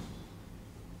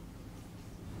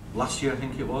last year, I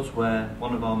think it was, where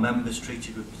one of our members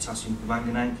treated with potassium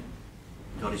permanganate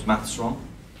got his maths wrong.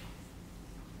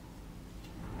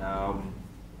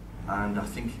 And I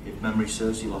think, if memory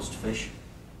serves, he lost fish.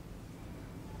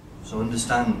 So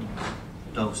understand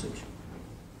the dosage.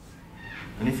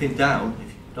 And if in doubt, if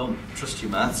you don't trust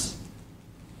your maths,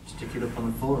 stick it up on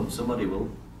the forum, somebody will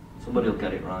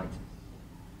get it right.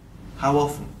 How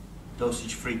often?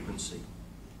 Dosage frequency.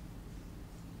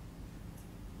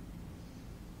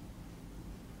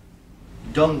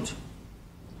 don't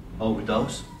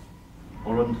overdose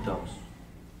or underdose,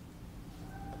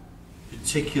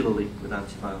 particularly with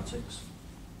antibiotics.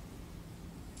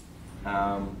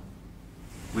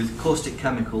 With caustic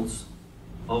chemicals,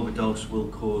 overdose will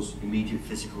cause immediate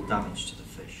physical damage to the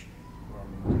fish.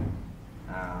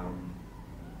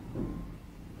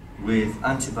 With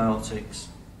antibiotics,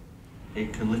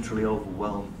 it can literally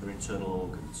overwhelm their internal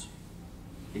organs.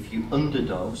 If you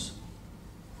underdose,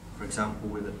 for example,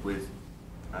 with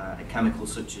a chemical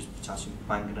such as potassium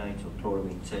permanganate or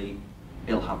chloramine T,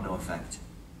 it'll have no effect.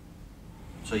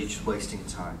 So you're just wasting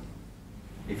time.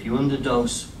 If you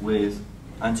underdose with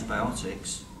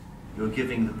antibiotics, you're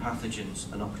giving the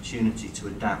pathogens an opportunity to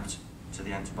adapt to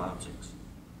the antibiotics.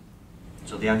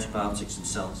 So the antibiotics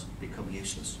themselves become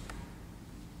useless.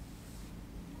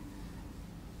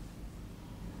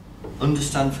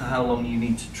 Understand for how long you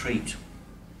need to treat.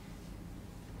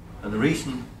 And the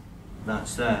reason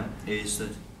that's there is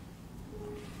that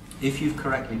if you've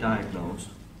correctly diagnosed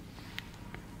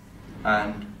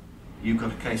and you've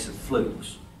got a case of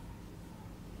flukes,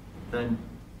 then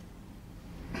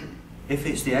if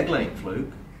it's the egg-laying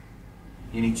fluke,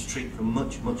 you need to treat for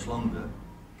much, much longer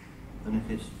than if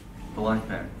it's the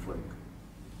live-bearing fluke.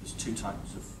 There's two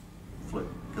types of fluke: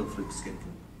 gill fluke, skin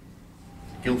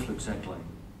fluke. Gill fluke's egg-laying.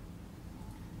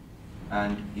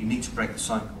 And you need to break the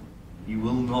cycle. You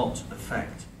will not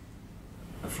affect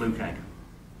a fluke egg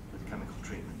with chemical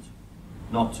treatment.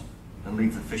 Not and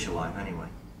leave the fish alive anyway.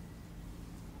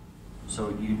 So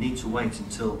you need to wait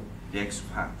until the eggs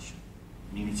have hatched.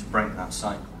 And you need to break that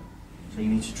cycle. So you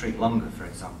need to treat longer, for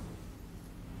example.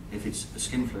 If it's a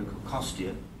skin fluke or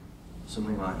costia,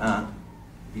 something like that,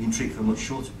 you can treat for much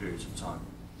shorter periods of time.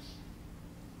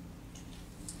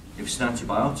 If it's an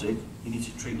antibiotic, you need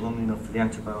to treat long enough for the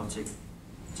antibiotic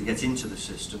to get into the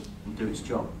system and do its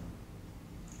job.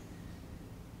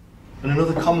 And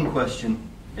another common question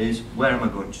is, where am I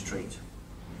going to treat?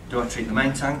 Do I treat the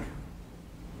main tank,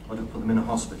 or do I put them in a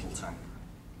hospital tank?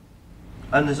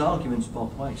 And there's arguments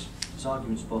both ways. There's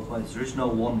arguments both ways. There is no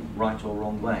one right or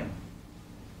wrong way.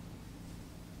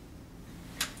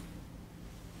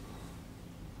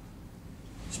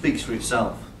 It speaks for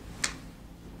itself.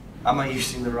 Am I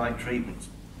using the right treatment?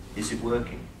 Is it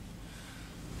working?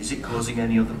 Is it causing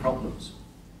any other problems?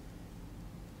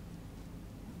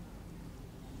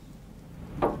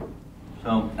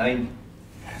 So, I mean,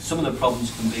 some of the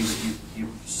problems can be that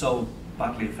you've so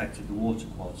badly affected the water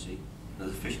quality that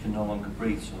the fish can no longer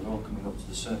breathe, so they're all coming up to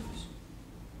the surface.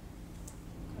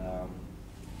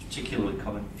 Particularly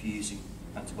common if you're using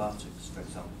antibiotics, for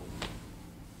example.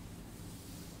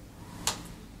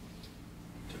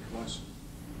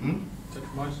 Tetromycin.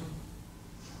 Tetromycin.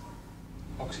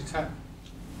 Oxytet.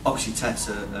 Oxytet's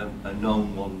a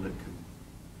known one that can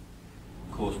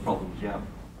cause problems, yeah.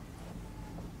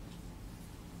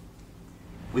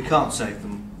 We can't save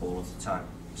them all of the time.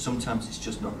 Sometimes it's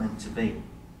just not meant to be.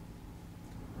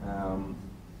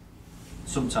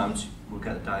 Sometimes we'll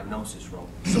get the diagnosis wrong.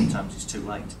 Sometimes it's too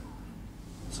late.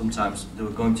 Sometimes they were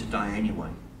going to die anyway.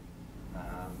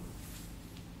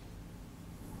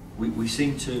 We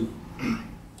seem to,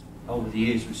 over the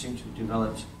years, we seem to have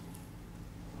developed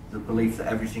the belief that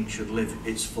everything should live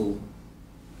its full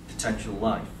potential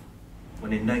life,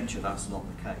 when in nature that's not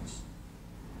the case.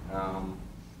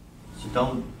 So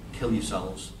don't kill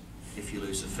yourselves if you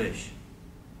lose a fish.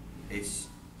 It's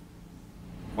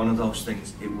one of those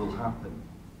things, it will happen.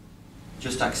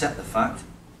 Just accept the fact,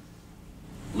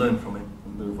 learn from it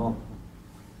and move on.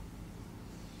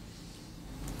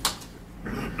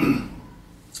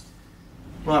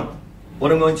 Right,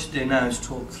 what I'm going to do now is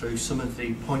talk through some of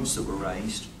the points that were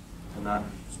raised, and that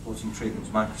supporting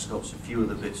treatments, microscopes, a few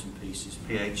other bits and pieces,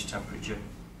 pH, temperature,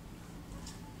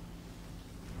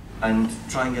 and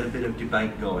try and get a bit of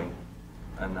debate going.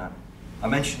 And I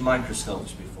mentioned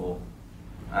microscopes before,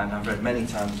 and I've read many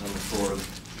times on the forum,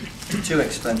 too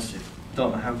expensive,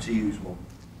 don't know how to use one.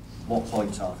 What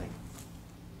point are they?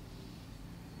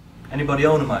 Anybody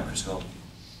own a microscope?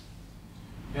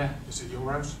 Yeah, is it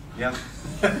your house? Yeah.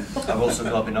 I've also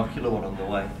got a binocular one on the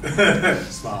way.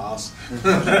 Smart ass.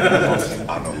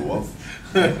 I know who of.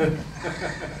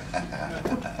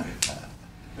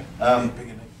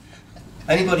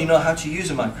 Anybody know how to use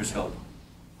a microscope?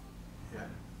 Yeah.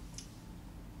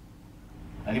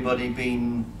 Anybody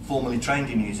been formally trained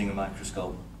in using a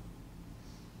microscope?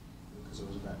 Because I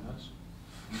was a vet nurse.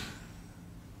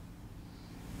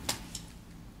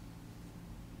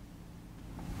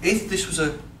 If this was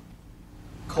a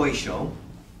koi show,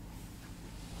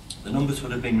 the numbers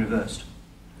would have been reversed.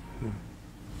 And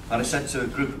I said to a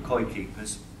group of koi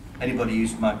keepers, anybody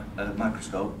use a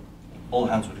microscope, all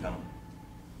hands would have gone up.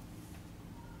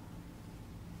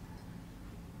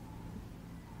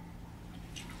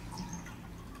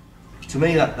 To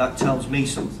me, that tells me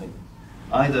something.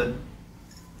 Either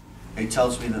it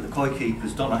tells me that the koi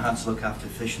keepers don't know how to look after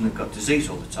fish and they've got disease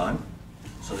all the time,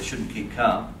 so they shouldn't keep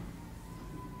carp,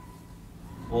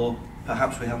 or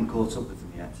perhaps we haven't caught up with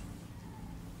them yet.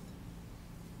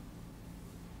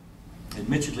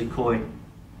 Admittedly, koi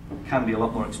can be a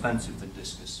lot more expensive than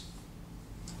discus,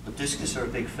 but discus are a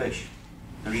big fish.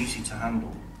 They're easy to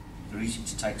handle, they're easy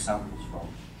to take samples from.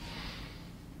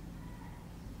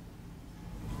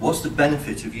 What's the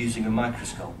benefit of using a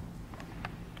microscope?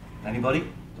 Anybody?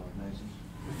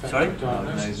 Sorry?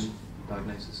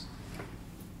 Diagnosis.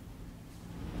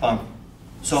 Fine.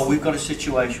 So we've got a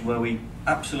situation where we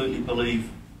absolutely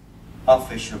believe our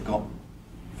fish have got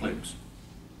flukes.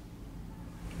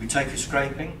 We take a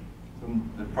scraping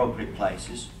from the appropriate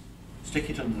places, stick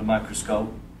it under the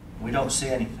microscope, and we don't see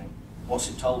anything. What's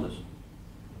it told us?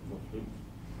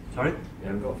 Sorry? You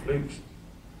haven't got flukes.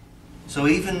 So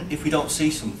even if we don't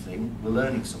see something, we're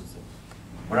learning something.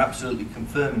 We're absolutely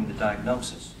confirming the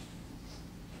diagnosis.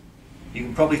 You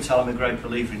can probably tell I'm a great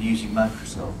believer in using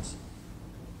microscopes.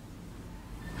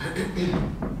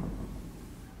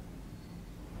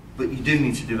 But you do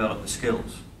need to develop the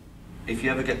skills. If you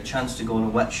ever get the chance to go on a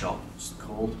wet shop, it's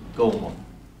called, go on one.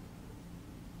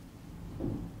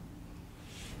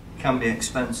 Can be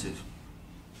expensive.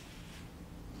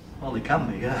 Well, they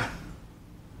can be, yeah.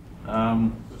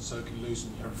 But so can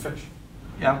loosen your fish.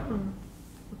 Yeah.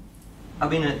 I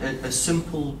mean, a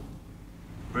simple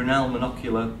Brunel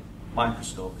monocular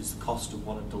microscope is the cost of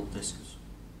one adult discus.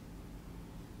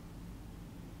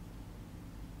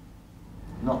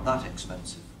 Not that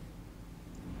expensive.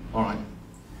 All right.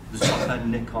 The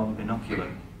top-end Nikon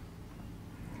binocular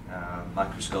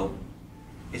microscope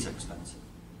is expensive.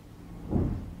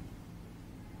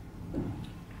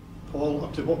 Paul,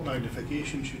 up to what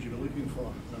magnification should you be looking for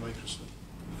in a microscope?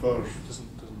 For It doesn't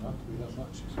have to be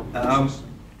that much.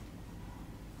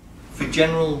 For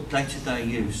general day-to-day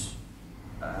use,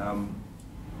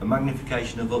 a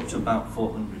magnification of up to about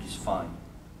 400 is fine.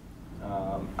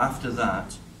 After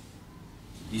that,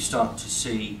 you start to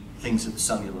see things at the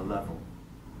cellular level.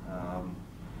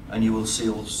 And you will see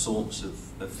all sorts of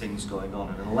things going on.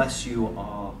 And unless you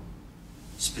are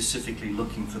specifically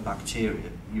looking for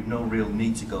bacteria, you've no real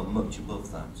need to go much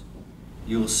above that.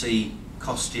 You'll see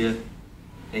Costia,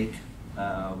 ick,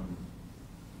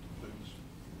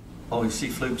 you see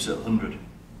flukes at 100.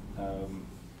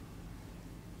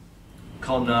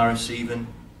 Colnaris even.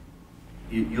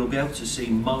 You'll be able to see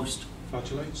most...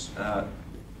 Flagellates?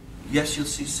 Yes, you'll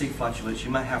see flagellates.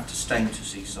 You may have to stain to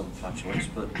see some flagellates,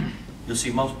 but you'll see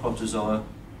most protozoa,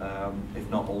 if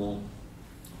not all.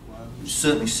 You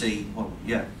certainly see, well,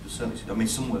 yeah, you'll certainly see. I mean,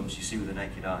 some worms you see with the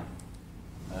naked eye.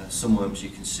 Some worms you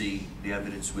can see the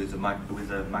evidence with a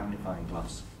magnifying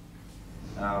glass.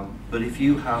 But if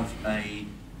you have a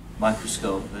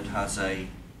microscope that has a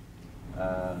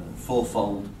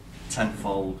 4-fold,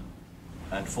 10-fold,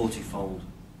 and 40-fold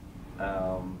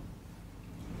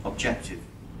objective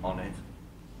on it,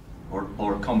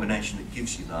 or a combination that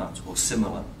gives you that, or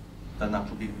similar, then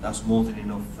that's more than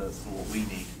enough for what we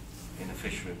need in a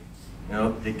fish room. You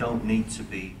know, they don't need to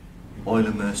be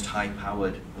oil-immersed,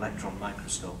 high-powered electron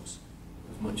microscopes,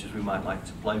 as much as we might like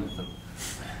to play with them.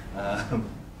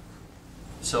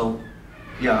 So,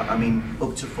 yeah, I mean,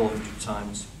 up to 400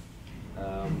 times.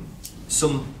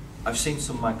 I've seen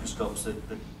some microscopes that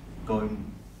go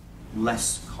in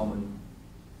less common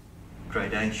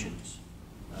gradations,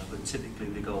 but typically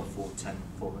they go 410,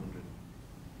 400.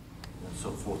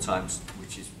 So 4 times,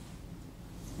 which is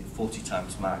 40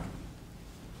 times mag,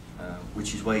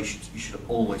 which is where you should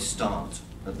always start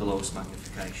at the lowest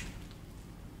magnification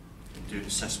and do an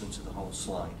assessment of the whole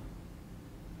slide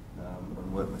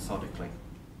and work methodically.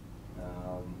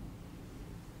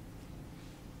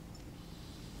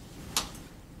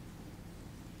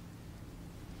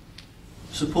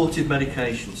 Supportive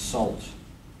medication, salt.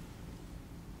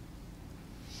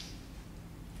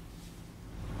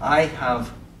 I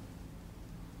have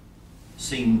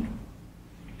seen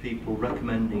people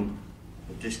recommending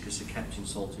that discus are kept in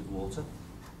salted water.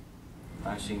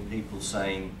 I've seen people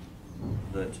saying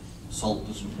that salt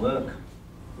doesn't work.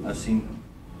 I've seen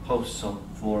posts on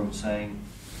forums saying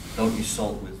don't use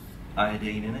salt with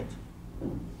iodine in it.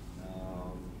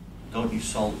 Don't use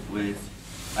salt with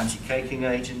anti-caking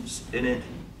agents in it.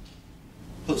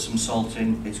 Put some salt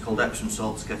in, it's called Epsom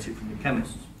salts, get it from the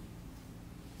chemist.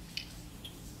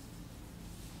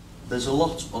 There's a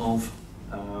lot of,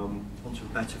 want a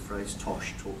better phrase,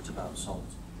 Tosh talked about salt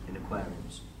in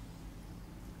aquariums.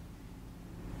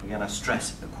 Again, I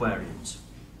stress aquariums.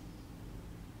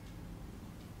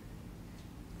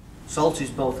 Salt is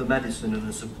both a medicine and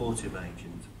a supportive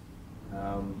agent.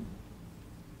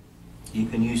 You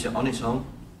can use it on its own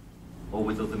or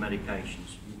with other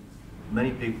medications.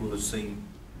 Many people have seen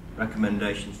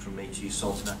recommendations from me to use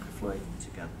salt and acrofloratin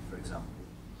together, for example.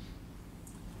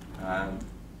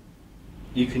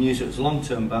 You can use it as a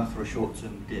long-term bath or a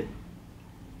short-term dip.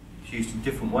 It's used in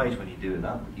different ways when you do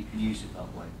that, but you can use it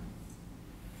that way.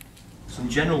 Some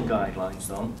general guidelines,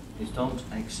 though, is don't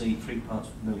exceed 3 parts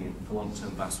per million for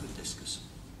long-term baths with discus.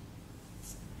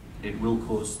 It will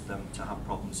cause them to have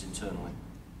problems internally.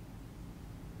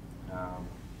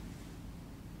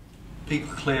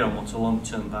 People are clear on what a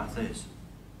long-term bath is.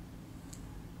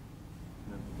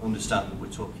 Understand that we're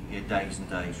talking here days and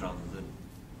days rather than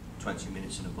 20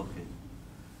 minutes in a bucket.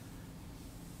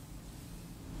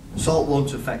 Salt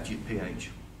won't affect your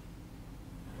pH.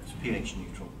 It's pH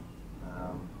neutral.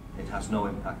 It has no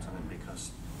impact on it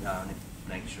because the ionic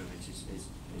nature of it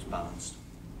is balanced.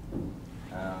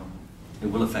 It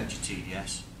will affect your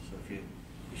TDS. So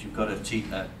if you've got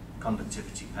a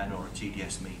conductivity pen or a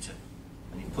TDS meter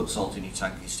and you put salt in your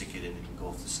tank and you stick it in, it'll go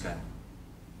off the scale.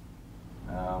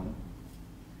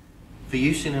 For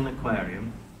use in an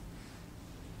aquarium,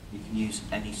 you can use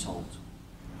any salt.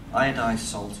 Iodized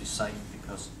salt is safe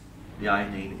because the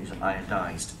iodine is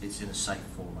iodized. It's in a safe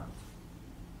format.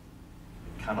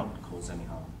 It cannot cause any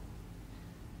harm.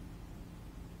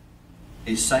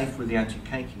 It's safe with the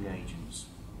anti-caking agents.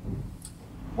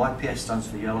 YPS stands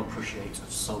for yellow prussiate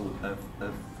of soda.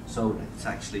 It's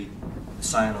actually the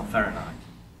cyanoferronite.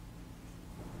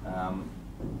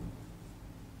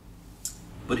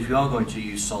 But if you are going to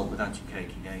use salt with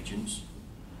anti-caking agents,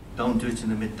 don't do it in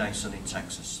the midday sun in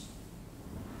Texas,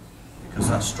 because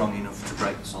that's strong enough to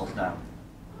break the salt down.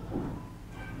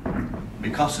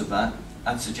 Because of that,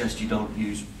 I'd suggest you don't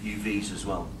use UVs as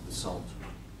well with salt.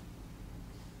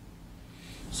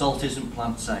 Salt isn't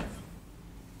plant safe.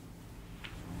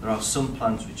 There are some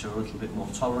plants which are a little bit more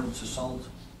tolerant to salt,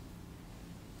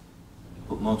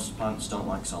 but most plants don't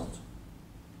like salt.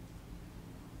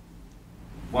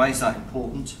 Why is that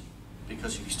important?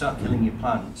 Because if you start killing your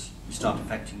plants, you start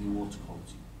affecting your water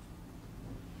quality.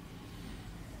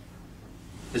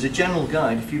 As a general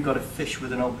guide, if you've got a fish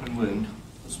with an open wound,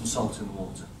 put some salt in the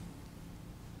water.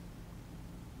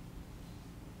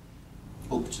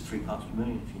 Up to 3 parts per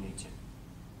million if you need to.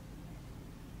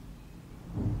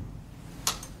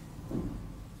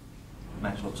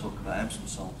 Might as well talk about Epsom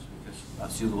salts because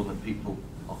that's the other one that people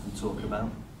often talk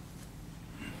about.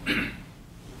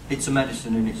 It's a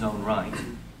medicine in its own right.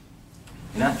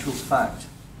 In actual fact,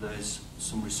 there's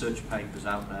some research papers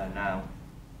out there now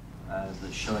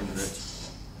that's showing that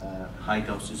high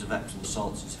doses of Epsom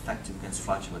salts is effective against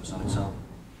flagellates on its own.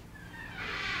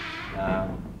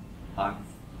 I've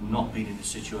not been in a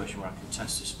situation where I can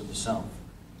test this for myself,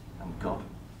 thank God.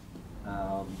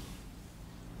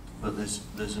 But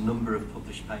there's a number of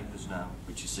published papers now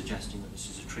which is suggesting that this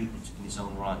is a treatment in its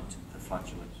own right for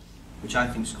flagellates, which I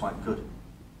think is quite good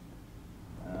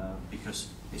because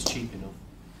it's cheap enough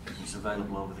and it's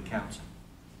available over the counter.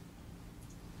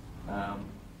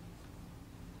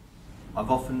 I've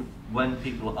often, when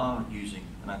people are using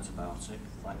an antibiotic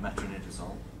like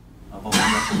metronidazole, I've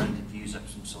often recommended to use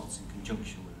Epsom salts in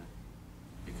conjunction with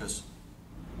it because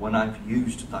when I've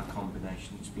used that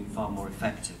combination, it's been far more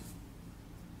effective.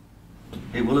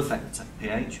 It will affect the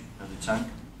pH of the tank,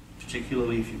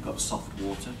 particularly if you've got soft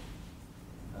water.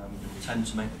 It will tend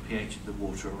to make the pH of the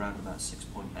water around about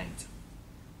 6.8.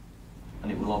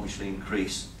 And it will obviously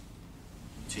increase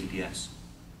TDS.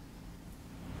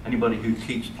 Anybody who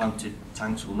keeps planted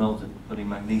tanks will know that putting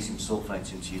magnesium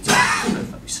sulfate into your tank is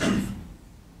perfectly safe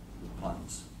with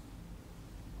plants.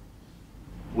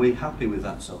 We're happy with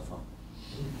that so far.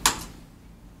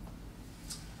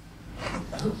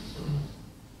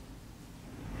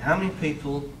 How many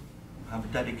people have a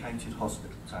dedicated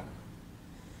hospital tank?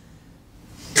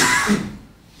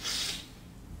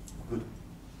 Good.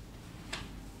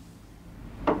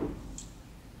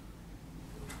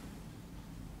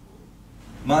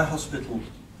 My hospital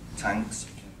tanks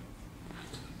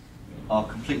are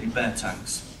completely bare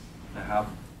tanks. They have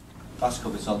glass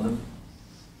covers on them.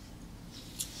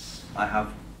 I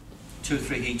have 2 or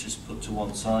 3 heaters put to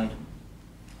one side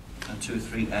and 2 or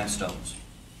 3 air stones.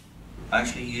 I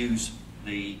actually use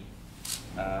the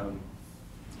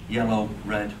yellow,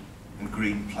 red and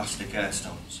green plastic air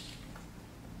stones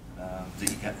that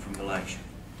you get from Malaysia.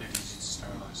 They're easy to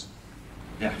sterilise.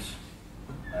 Yes.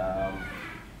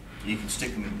 You can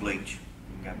stick them in bleach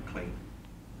and get them clean.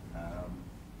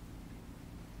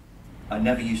 I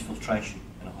never use filtration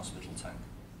in a hospital tank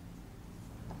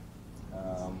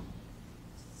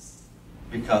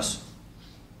because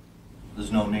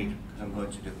there's no need, because I'm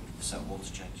going to do 100% water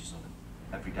changes on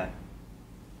it every day.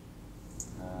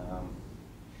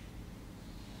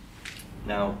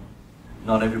 Now,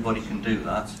 not everybody can do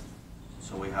that,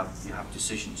 so you have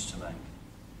decisions to make.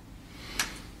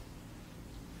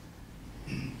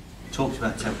 Talked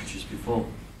about temperatures before.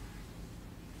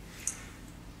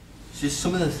 So there's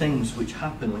some of the things which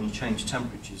happen when you change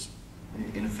temperatures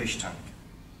in a fish tank.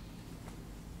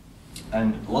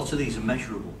 And lots of these are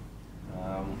measurable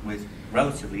with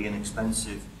relatively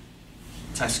inexpensive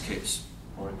test kits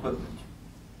or equipment.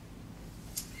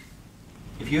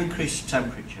 If you increase the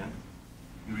temperature,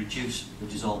 you reduce the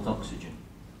dissolved oxygen.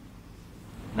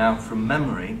 Now, from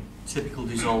memory, typical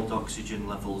dissolved oxygen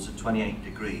levels at 28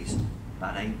 degrees,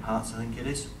 about 8 parts I think it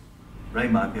is. Ray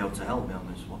might be able to help me on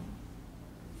this one.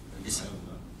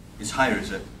 It's higher,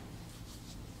 is it?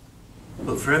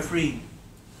 But for every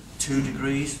 2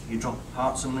 degrees, you drop a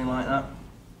part, something like that.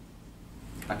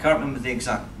 I can't remember the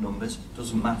exact numbers, it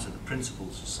doesn't matter, the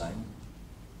principle's the same.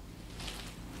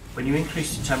 When you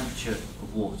increase the temperature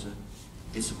of water,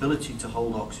 its ability to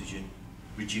hold oxygen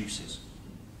reduces.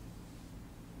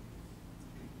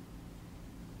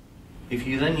 If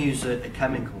you then use a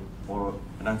chemical or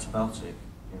an antibiotic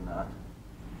in that,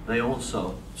 they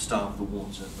also starve the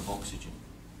water of oxygen.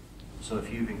 So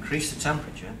if you've increased the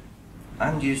temperature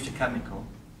and used a chemical,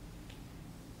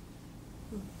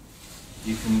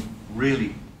 you can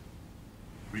really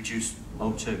reduce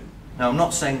O2. Now, I'm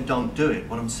not saying don't do it.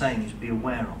 What I'm saying is be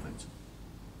aware of it.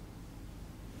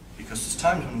 Because there's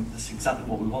times when that's exactly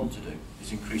what we want to do,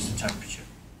 is increase the temperature.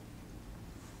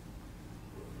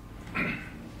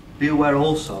 Be aware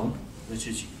also that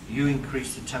as you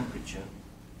increase the temperature,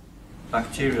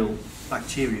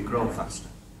 bacteria grow faster.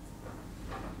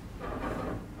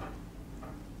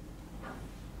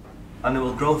 And they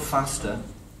will grow faster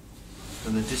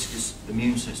than the discus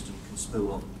immune system can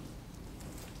spool up.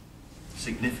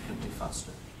 Significantly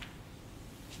faster.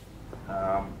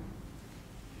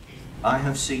 I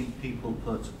have seen people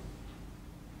put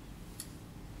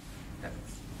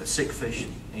a sick fish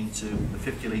into a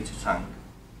 50-litre tank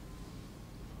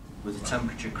with the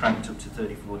temperature cranked up to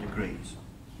 34 degrees.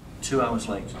 2 hours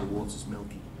later, the water's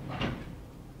milky.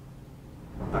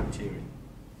 Bacteria.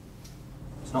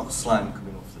 It's not slime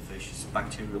coming off the fish, it's a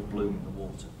bacterial bloom in the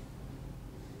water.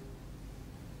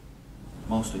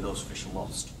 Mostly those fish are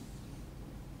lost.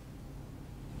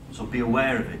 So be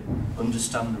aware of it,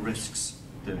 understand the risks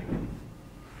of doing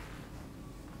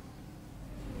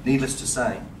it. Needless to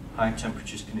say, high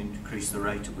temperatures can increase the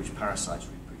rate at which parasites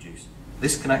reproduce.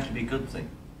 This can actually be a good thing,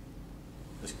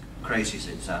 as crazy as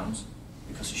it sounds,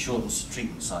 because it shortens the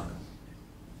treatment cycle,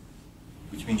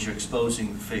 which means you're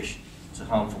exposing the fish to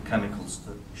harmful chemicals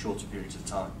for shorter periods of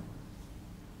time.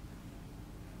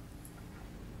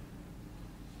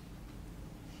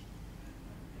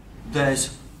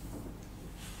 There's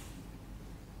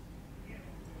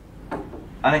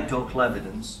anecdotal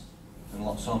evidence, and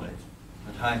lots of it,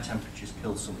 that higher temperatures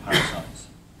kill some parasites.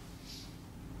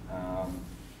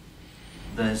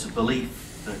 There's a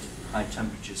belief that high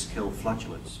temperatures kill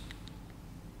flagellates.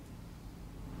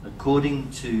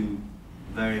 According to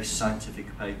various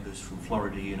scientific papers from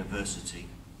Florida University,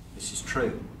 this is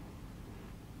true.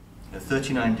 At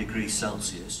 39 degrees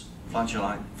Celsius,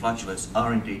 flagellates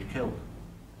are indeed killed.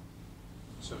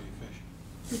 So you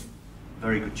fish.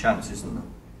 Very good chance, isn't there?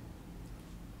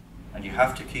 And you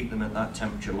have to keep them at that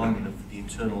temperature long enough for the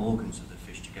internal organs of the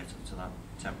fish to get up to that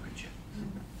temperature.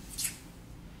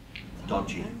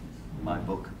 Dodgy, my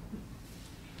book.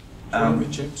 You want them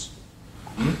with chips?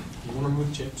 You want them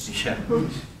with chips?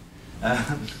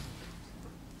 Yeah.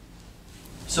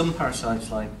 Some parasites,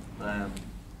 like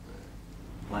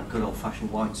good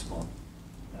old-fashioned white spot,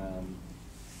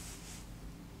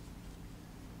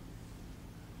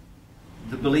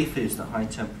 the belief is that high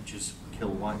temperatures kill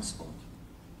white spot.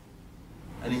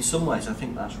 And in some ways I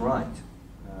think that's right,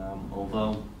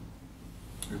 although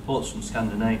reports from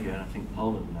Scandinavia and I think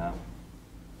Poland now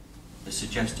are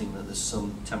suggesting that there's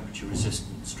some temperature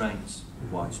resistant strains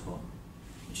of white spot,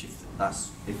 which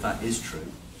if that is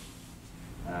true,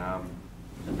 a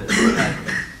bit of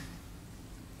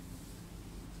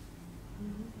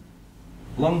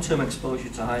a long-term exposure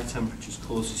to high temperatures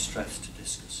causes stress to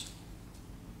discus.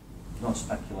 Not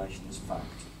speculation, it's fact.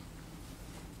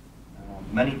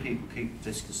 Many people keep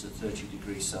discus at 30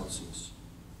 degrees Celsius.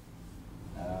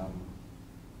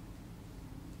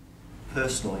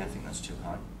 Personally, I think that's too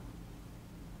high.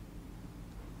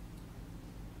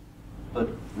 But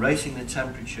raising the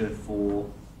temperature for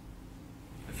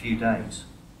a few days,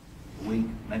 a week,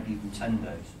 maybe even 10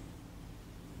 days,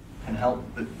 can help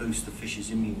boost the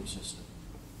fish's immune system.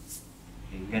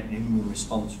 You can get an immune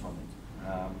response from it.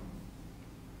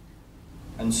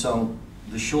 And so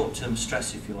the short-term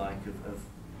stress, if you like, of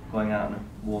going out on a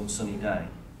warm sunny day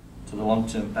to the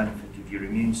long-term benefit of your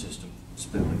immune system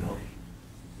spooling up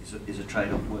is a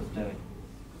trade-off worth doing.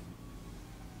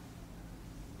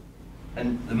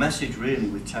 And the message really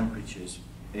with temperatures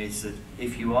is that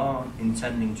if you are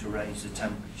intending to raise the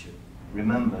temperature,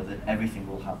 remember that everything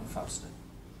will happen faster.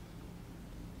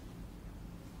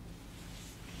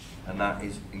 And that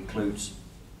includes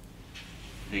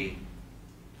the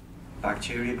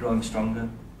bacteria growing stronger,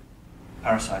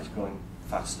 parasites growing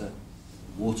faster,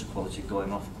 water quality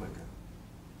going off quicker.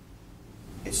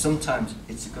 Sometimes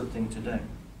it's a good thing to do,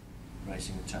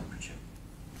 raising the temperature.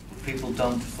 But people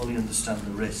don't fully understand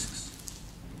the risks,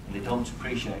 and they don't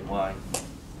appreciate why.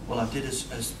 Well, I did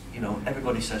as you know,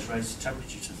 everybody says raise the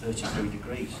temperature to 33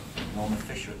 degrees, and all the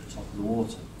fish are at the top of the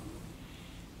water.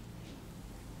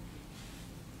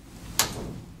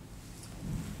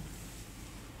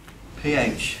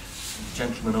 pH. The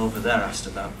gentleman over there asked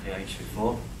about pH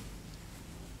before.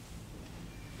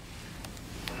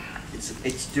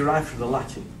 It's derived from the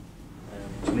Latin,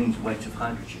 which means weight of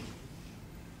hydrogen.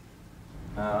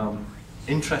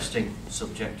 Interesting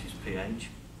subject is pH.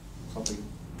 Probably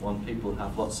one people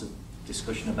have lots of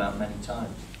discussion about many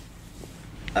times.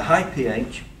 A high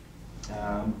pH,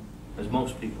 as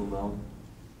most people know,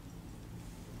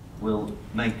 will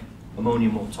make ammonia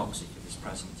more toxic if it's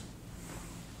present.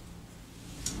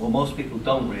 What most people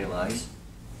don't realise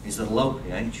is that a low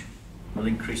pH will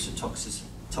increase the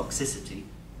toxicity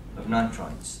of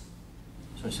nitrites.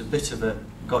 So it's a bit of a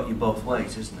got you both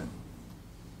ways, isn't it?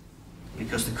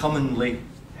 Because the commonly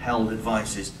held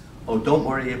advice is, oh, don't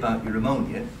worry about your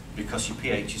ammonia because your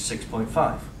pH is 6.5.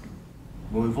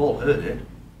 Well, we've all heard it.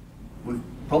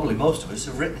 Probably most of us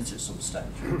have written it at some stage.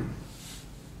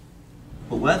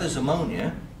 But where there's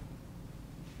ammonia,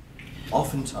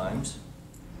 oftentimes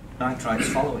nitrites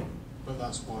following. But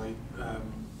that's why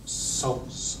salt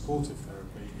supportive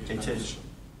therapy is beneficial.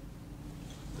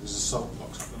 Because the salt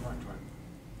blocks up the nitrite.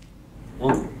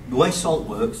 Well, the way salt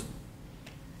works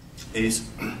is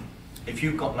if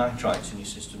you've got nitrites in your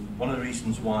system, one of the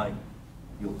reasons why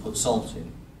you'll put salt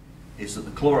in is that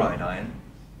the chloride ion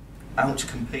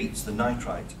outcompetes the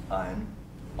nitrite ion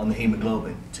on the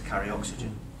hemoglobin to carry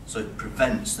oxygen. So it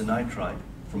prevents the nitrite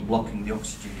from blocking the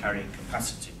oxygen carrying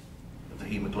capacity of the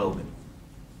hemoglobin.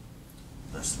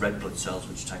 That's the red blood cells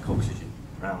which take oxygen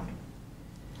around it.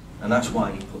 And that's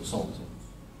why you put salt in.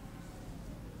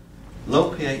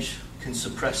 Low pH can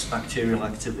suppress bacterial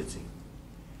activity.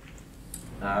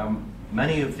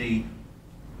 Many of the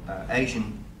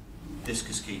Asian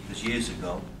discus keepers years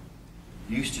ago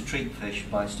used to treat fish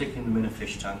by sticking them in a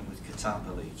fish tank with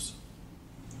catapa leaves,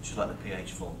 which is like the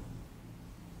pH fall.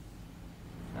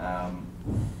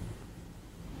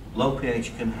 Low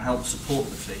pH can help support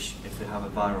the fish if they have a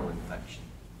viral infection.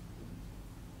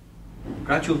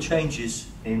 Gradual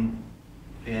changes in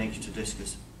pH to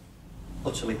discus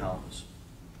utterly harmless.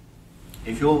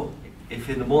 If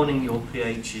in the morning your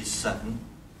pH is 7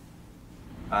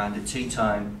 and at tea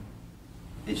time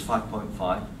it's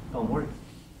 5.5, don't worry.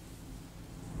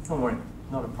 Don't worry,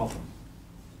 not a problem.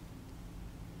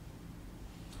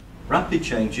 Rapid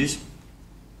changes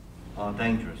are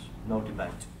dangerous, no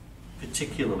debate,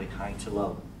 particularly high to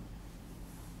low.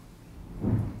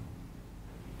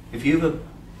 If you have a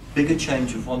bigger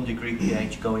change of 1 degree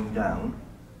pH going down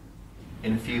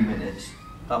in a few minutes,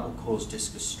 that will cause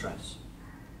discus stress.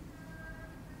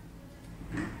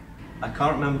 I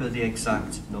can't remember the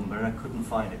exact number, and I couldn't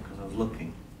find it because I was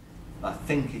looking. I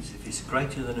think if it's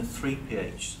greater than a 3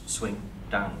 pH swing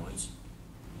downwards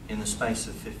in the space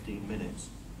of 15 minutes,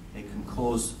 it can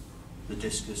cause the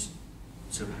discus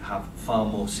to have far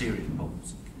more serious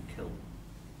problems and can kill.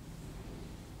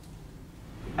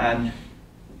 And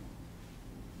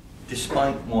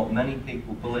despite what many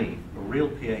people believe, a real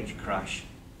pH crash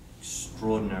is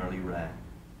extraordinarily rare.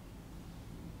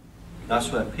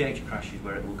 That's where pH crash is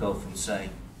where it will go from,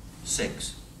 say,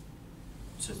 6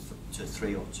 to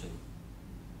 3 or 2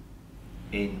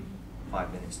 in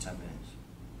 5 minutes, 10 minutes.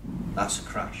 That's a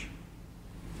crash.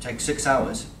 It takes 6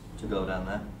 hours to go down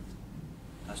there.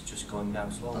 That's just going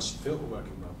down slowly. That's your filter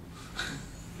working well.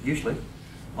 Usually.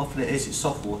 Often it is. It's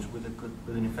soft water with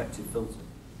an effective filter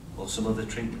or some other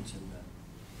treatment in there.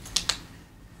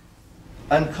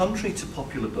 And contrary to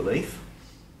popular belief,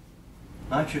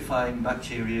 nitrifying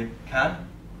bacteria can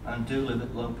and do live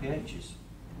at low pHs.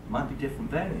 There might be different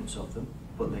variants of them,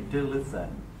 but they do live there.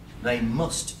 They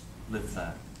must live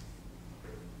there.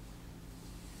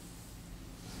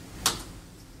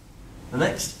 The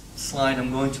next slide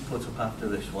I'm going to put up after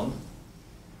this one,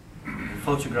 a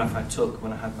photograph I took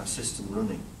when I had my system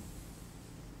running.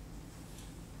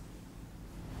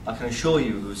 I can assure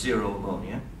you there was zero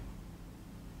ammonia.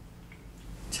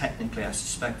 technically, I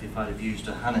suspect if I'd have used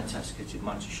a Hannah test kit, it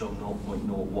might have shown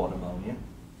 0.01 ammonia.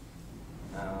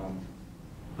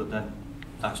 But then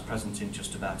that's present in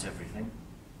just about everything.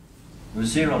 There were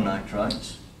 0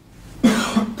 nitrites.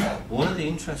 One of the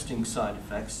interesting side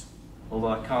effects, although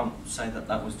I can't say that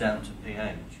that was down to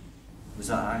pH, was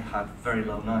that I had very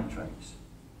low nitrates.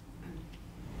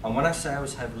 And when I say I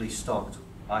was heavily stocked,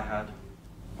 I had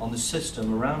on the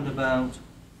system around about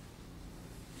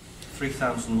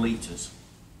 3,000 litres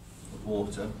of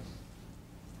water,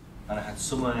 and I had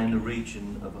somewhere in the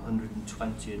region of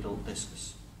 120 adult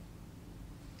discus,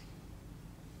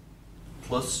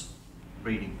 plus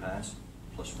breeding pairs,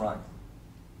 plus fry.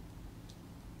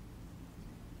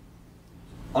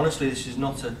 Honestly, this is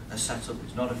not a setup,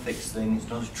 it's not a fixed thing, it's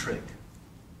not a trick.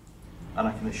 And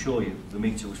I can assure you the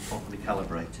meter was properly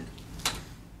calibrated.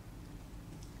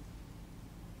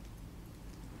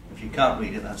 If you can't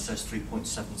read it, that says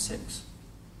 3.76.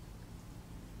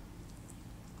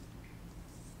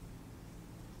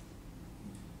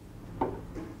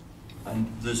 And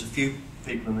there's a few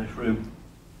people in this room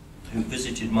who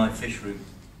visited my fish room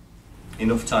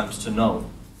enough times to know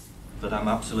that I'm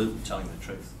absolutely telling the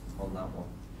truth on that one.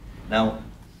 Now,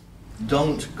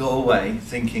 don't go away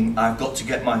thinking I've got to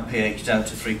get my pH down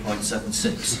to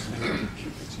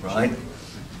 3.76, right?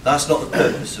 That's not the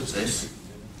purpose of this.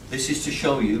 This is to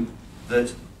show you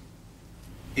that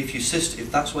if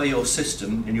that's where your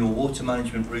system and your water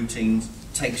management routine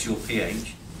takes your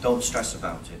pH, don't stress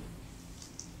about it.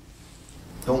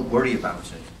 Don't worry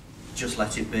about it. Just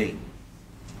let it be.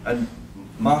 And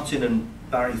Martin and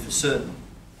Barry for certain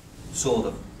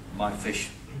saw my fish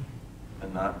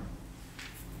and that.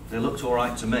 They looked all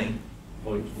right to me.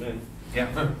 Point to me.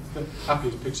 Yeah. Happy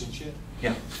as pigs in shit.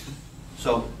 Yeah.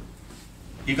 So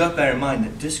you've got to bear in mind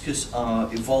that discus are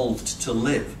evolved to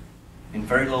live in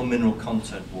very low mineral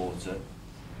content water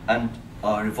and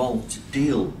are evolved to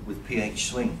deal with pH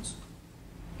swings,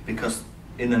 because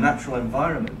in the natural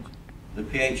environment the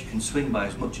pH can swing by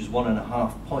as much as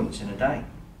 1.5 points in a day.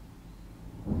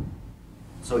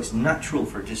 So it's natural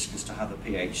for a discus to have a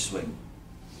pH swing.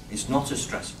 It's not as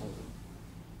stressful.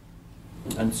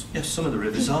 And yes, some of the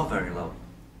rivers are very low.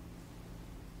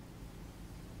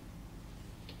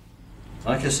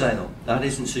 Like I say though, that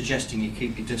isn't suggesting you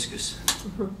keep your discus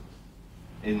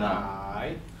in that.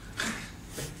 Aye.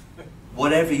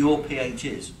 Whatever your pH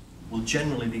is, will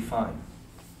generally be fine.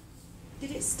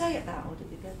 Did it stay at that or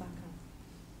did it go back up?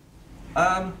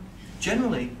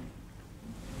 Generally,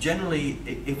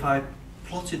 if I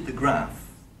plotted the graph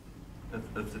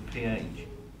of the pH,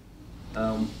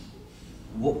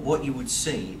 what you would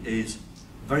see is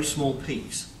very small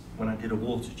peaks when I did a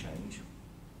water change,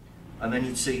 and then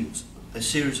you'd see a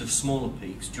series of smaller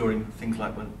peaks during things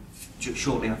like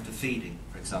shortly after feeding,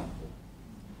 for example.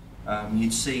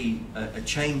 You'd see a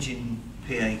change in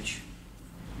pH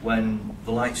when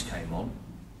the lights came on,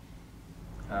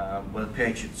 where the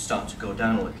pH would start to go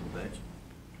down a little bit.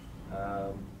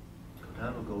 Go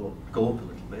down or go up a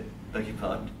little bit, beg your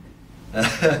pardon.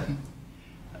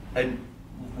 And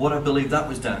what I believe that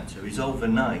was down to is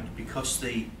overnight, because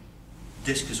the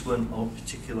discus weren't all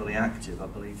particularly active, I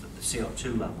believe that the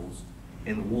CO2 levels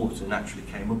in the water naturally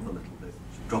came up a little bit,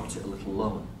 dropped it a little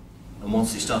lower. And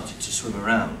once they started to swim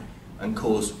around and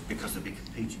cause, because they'd be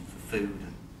competing for food,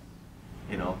 and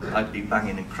you know, I'd be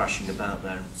banging and crashing about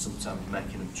there and sometimes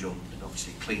making them jump, and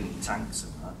obviously cleaning tanks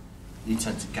and that, you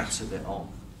tend to gas a bit off.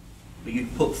 But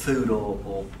you'd put food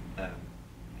or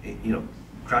you know,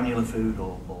 granular food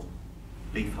or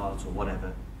beef heart or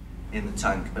whatever in the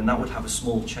tank, and that would have a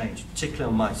small change,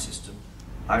 particularly on my system.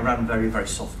 I ran very, very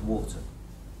soft water.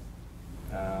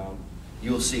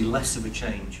 You'll see less of a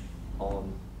change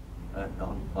on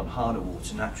harder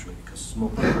water naturally, because it's more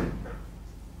chlorine.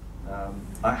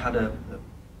 I had a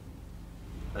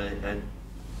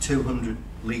 200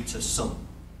 litre sump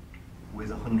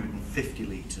with 150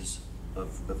 litres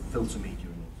of filter media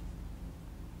in it.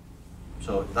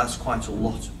 So that's quite a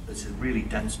lot. It's a really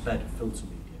dense bed of filter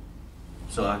media.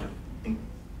 So I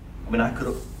mean, I could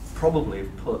have probably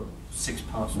put 6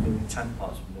 parts per million, 10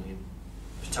 parts per million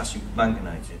potassium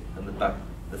permanganate in, and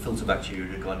the filter bacteria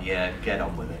would have gone, yeah, get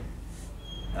on with it.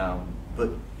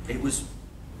 But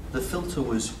the filter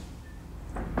was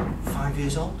 5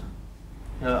 years old.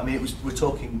 You know, I mean, we're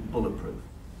talking bulletproof.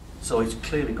 So it's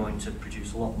clearly going to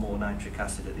produce a lot more nitric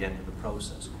acid at the end of the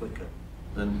process quicker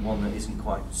than one that isn't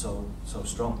quite so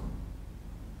strong.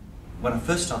 When I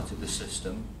first started the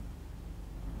system,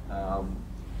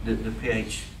 the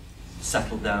pH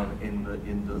settled down in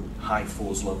the high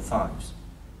 4s, low 5s.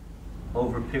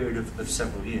 Over a period of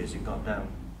several years, it got down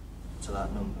to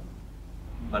that number.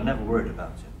 I never worried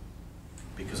about it.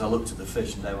 because I looked at the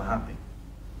fish and they were happy.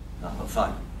 And I thought,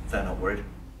 fine, they're not worried.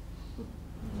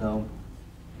 So,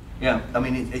 yeah, I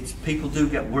mean, it's people do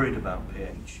get worried about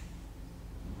pH,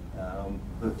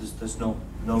 but there's no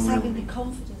It's real... having the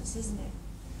confidence, isn't it?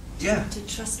 Yeah. To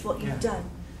trust what you've Yeah. done.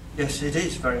 Yes, it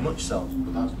is, very much so.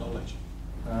 But that's knowledge.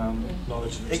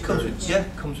 Knowledge and It comes with, experience. yeah,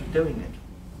 comes with doing it.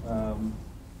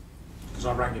 Because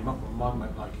I rang him up when mine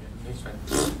went like it, and he went...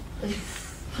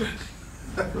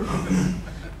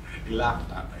 he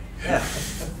laughed at me. Yeah,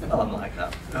 well, I'm like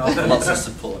that. Lots of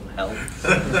support and help.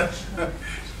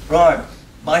 Right,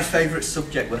 my favourite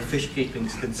subject where fish keeping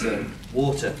is concerned,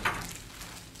 water.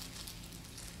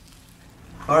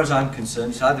 As far as I'm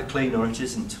concerned, it's either clean or it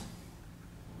isn't.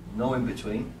 No in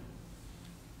between.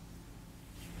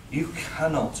 You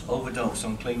cannot overdose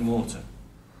on clean water.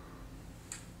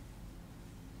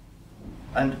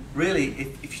 And really,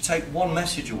 if you take one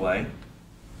message away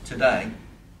today,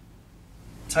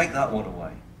 take that one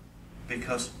away.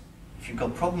 Because if you've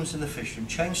got problems in the fish room,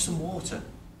 change some water.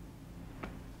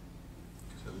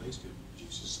 Because at least it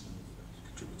reduces some of the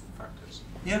contributing factors.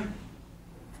 Yeah.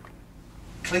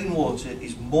 Clean water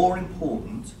is more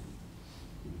important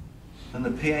than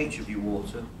the pH of your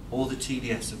water or the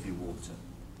TDS of your water.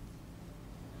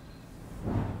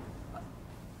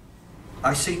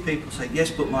 I see people say,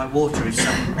 yes, but my water is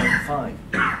 7.5.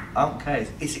 I don't care.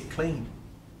 Is it clean?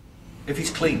 If it's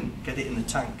clean, get it in the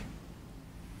tank.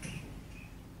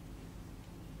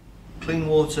 Clean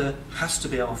water has to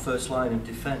be our first line of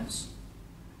defence.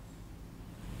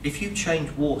 If you change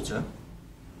water,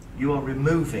 you are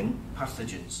removing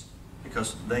pathogens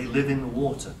because they live in the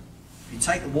water. If you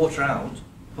take the water out,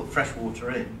 put fresh water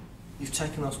in, you've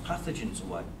taken those pathogens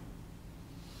away.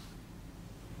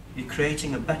 You're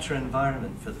creating a better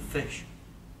environment for the fish.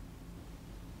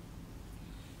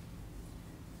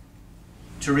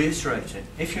 To reiterate it,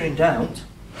 if you're in doubt,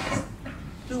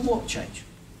 do a water change.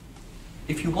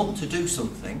 If you want to do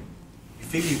something, you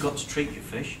feel you've got to treat your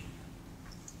fish,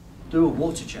 do a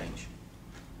water change.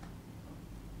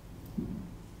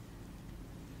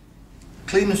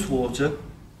 Cleanest water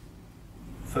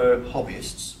for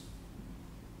hobbyists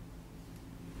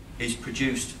is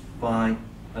produced by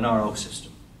an RO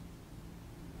system.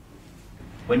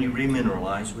 When you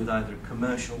remineralise with either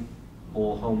commercial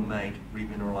or homemade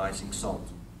remineralising salt.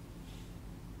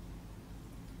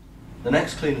 The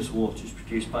next cleanest water is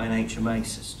produced by an HMA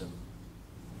system.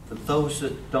 For those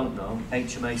that don't know,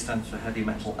 HMA stands for heavy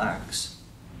metal axe,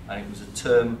 and it was a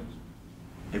term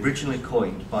originally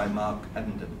coined by Mark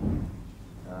Edenden.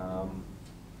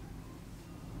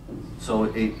 So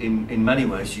in many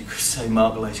ways you could say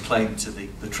Mark lays claim to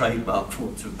the trademark, for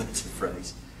want of a better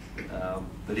phrase,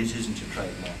 but it isn't a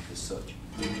trademark as such.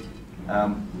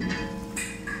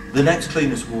 The next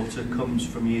cleanest water comes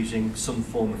from using some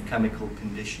form of chemical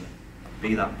conditioner,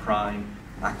 be that Prime,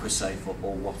 Aquasafe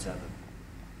or whatever.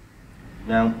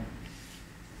 Now,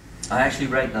 I actually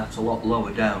rate that a lot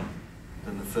lower down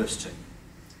than the first two,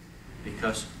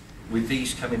 because with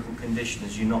these chemical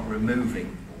conditioners you're not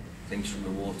removing things from the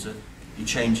water, you're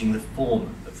changing the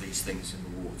form of these things in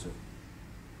the water.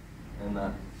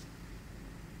 And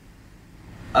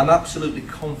I'm absolutely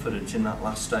confident in that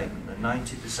last statement that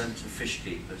 90% of fish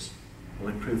keepers will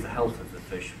improve the health of the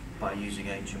fish by using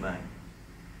HMA.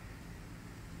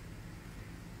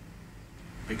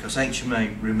 Because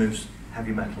HMA removes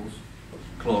heavy metals,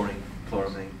 chlorine,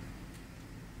 chloramine,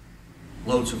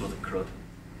 loads of other crud,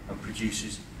 and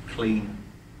produces clean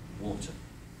water.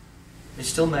 It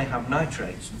still may have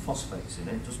nitrates and phosphates in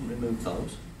it, it doesn't remove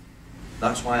those.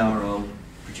 That's why RO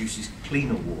produces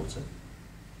cleaner water.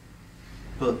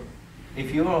 But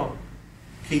if you're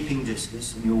keeping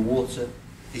distance and your water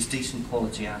is decent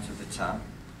quality out of the tap,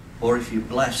 or if you're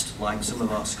blessed, like some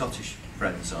of our Scottish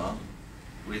friends are,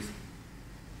 with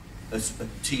a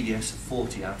TDS of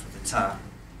 40 out of the tap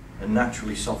and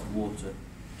naturally soft water,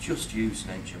 just use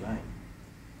an HMA.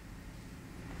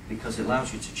 Because it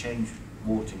allows you to change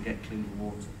water and get clean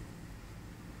water.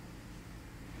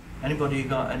 Anybody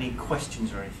got any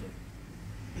questions or anything?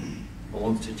 Or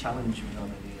want to challenge me on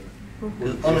any?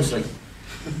 Honestly,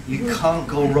 you can't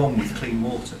go wrong with clean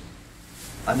water.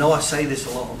 I know I say this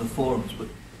a lot on the forums, but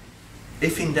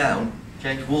if in doubt,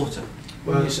 change water.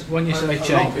 When you say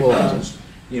change water,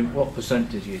 what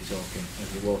percentage are you talking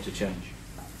of your water change?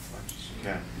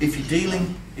 Yeah. If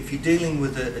you're dealing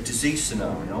with a disease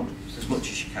scenario, as much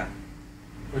as you can.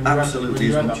 When Absolutely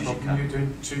you as had much that as you problem, can. you were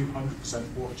doing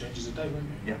 200% water changes a day, weren't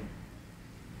you? Yeah.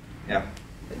 Yeah.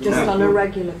 Just on a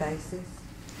regular basis.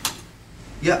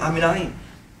 Yeah, I mean,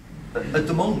 at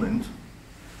the moment,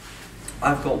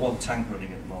 I've got one tank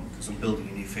running at the moment because I'm building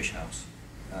a new fish house.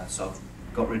 So I've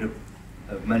got rid of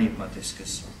of many of my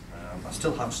discus. I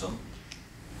still have some.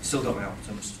 Still got my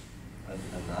optimist and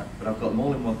that, but I've got them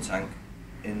all in one tank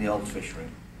in the old fish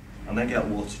room, and they get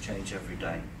water change every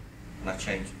day. And I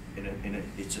change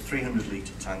it's a 300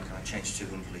 litre tank, and I change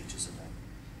 200 litres a day,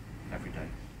 every day.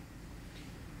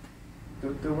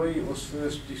 The way it was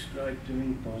first described to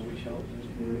me, Paul, which helps me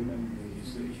remember,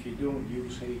 is that if you don't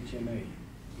use HMA,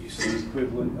 it's the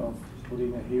equivalent of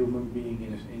putting a human being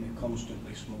in a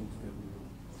constantly smoke-filled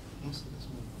room.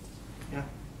 Yeah,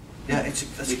 yeah, it's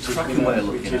a cracking way of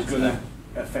looking at it. Which is going to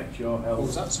affect your health. What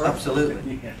was that, sorry?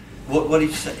 Absolutely. Yeah. What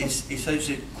he says is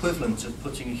the equivalent of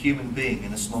putting a human being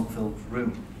in a smoke-filled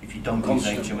room if you don't use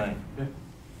HMA. Yeah.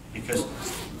 Because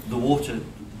the water,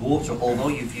 although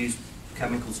you've used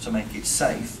chemicals to make it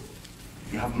safe,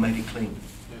 you haven't made it clean.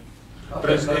 Yeah. But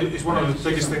it's one of the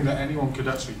biggest things that anyone could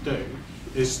actually do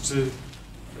is to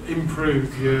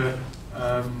improve your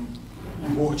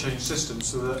water change system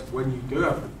so that when you do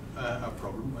have a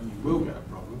problem, and you will get a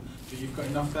problem, that you've got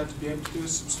enough there to be able to do a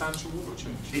substantial water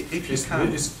change. If you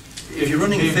can. If you're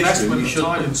running a the fish room, investment you of should.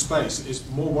 time and space is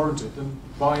more warranted than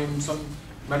buying some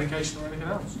medication or anything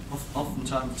else.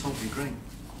 Oftentimes, I totally agree.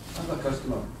 As a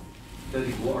customer,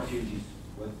 doing water changes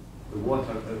with the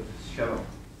water out of the shower,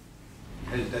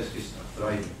 his discus are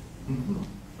dry.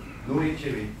 No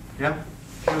HMA, Yeah,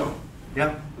 shower,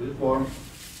 yeah, with it warm,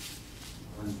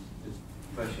 and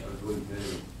the fish are going very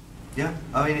well. yeah.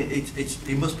 I mean,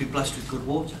 he must be blessed with good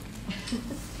water.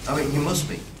 I mean, you must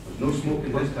be. There's no smoke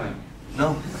in this tank.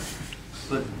 No,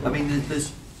 but I mean,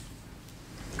 there's.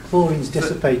 Chlorines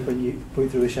dissipate when you put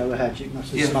it through a shower head. You can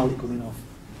actually smell it coming off.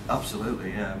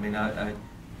 Absolutely, yeah. I mean, I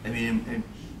mean,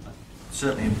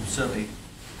 certainly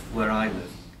where I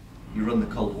live, you run the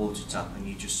cold water tap and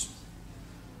you just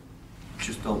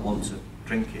don't want to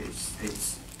drink it.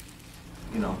 It's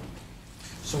you know.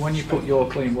 So when you put your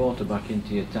clean water back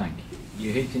into your tank,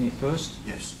 you're heating it first?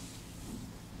 Yes.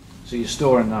 So you're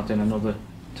storing that in another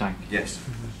tank? Yes.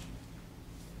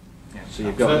 Yeah. So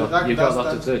you've got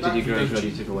that at 30 degrees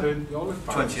ready to go in? The olive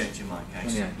barrels. 28 in my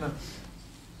case. 28. No.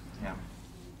 Yeah.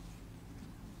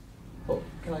 Well,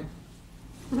 can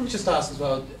I just ask as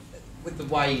well, with the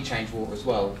way you change water as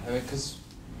well, because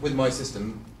with my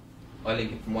system, I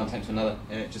link it from one tank to another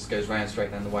and it just goes round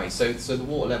straight down the way. So the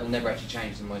water level never actually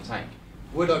changes in my tank.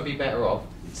 Would I be better off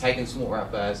taking some water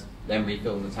out first, then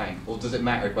refilling the tank? Or does it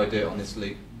matter if I do it on this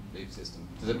loop system?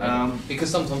 Does it matter? Because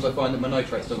sometimes I find that my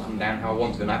nitrates don't come down how I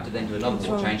want to, and I have to then do another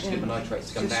water change to get my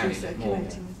nitrates to come down a bit more.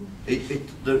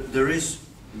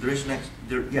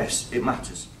 Yes, it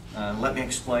matters. Let me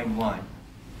explain why.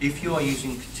 If you are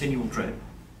using continual drip,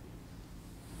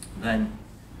 then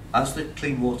as the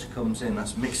clean water comes in,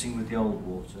 that's mixing with the old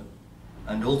water,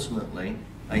 and ultimately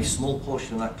a small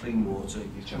portion of that clean water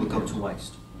will go to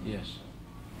waste. Yes.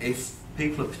 If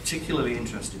people are particularly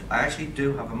interested, I actually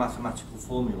do have a mathematical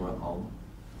formula at home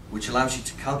which allows you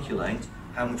to calculate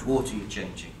how much water you're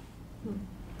changing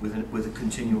with a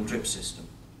continual drip system.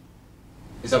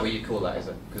 Is that what you call that, is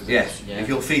it? Yes. Yeah. If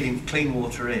you're feeding clean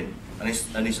water in and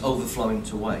it's overflowing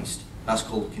to waste, that's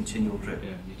called continual drip. Yeah,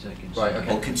 you're taking right,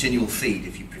 okay. Or continual feed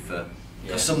if you prefer.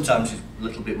 Because Yeah. sometimes it's a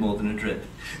little bit more than a drip.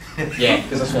 Yeah,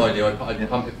 because that's what I do. I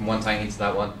pump it from one tank into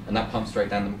that one, and that pumps straight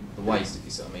down the waste, if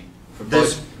you see what I mean.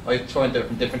 I try and do it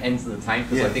from different ends of the tank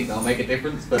because I think that'll make a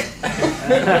difference. But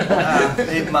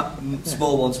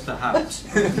small ones perhaps.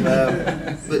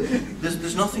 But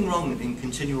there's nothing wrong in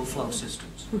continual flow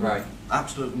systems. Right.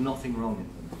 Absolutely nothing wrong in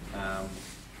them.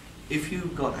 If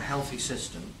you've got a healthy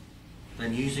system,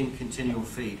 then using continual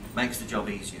feed makes the job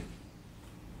easier.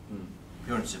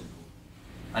 Pure and simple.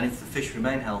 And if the fish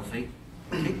remain healthy,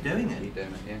 keep doing it. Keep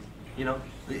doing it, yeah. You know,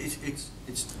 it's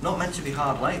not meant to be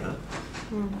hard labour,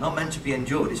 not meant to be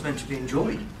endured. It's meant to be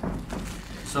enjoyed.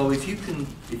 So if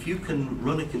you can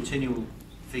run a continual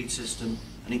feed system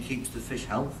and it keeps the fish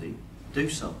healthy, do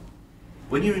so.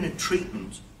 When you're in a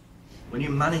treatment, when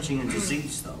you're managing a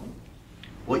disease, though,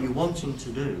 what you're wanting to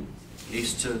do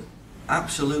is to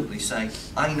absolutely say,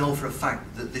 I know for a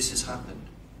fact that this has happened.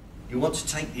 You want to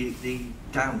take the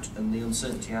doubt and the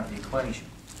uncertainty out of the equation.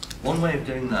 One way of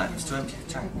doing that is to empty the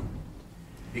tank,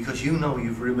 because you know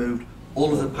you've removed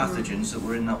all of the pathogens that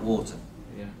were in that water.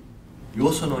 Yeah. You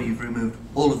also know you've removed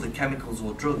all of the chemicals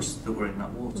or drugs that were in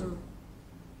that water.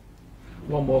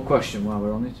 One more question while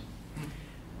we're on it.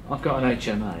 I've got an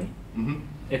HMA.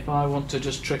 If I want to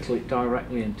just trickle it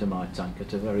directly into my tank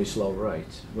at a very slow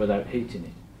rate without heating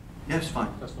it, yes,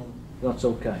 fine. That's normal. that's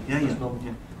okay. Yeah, yeah.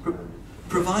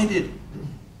 Provided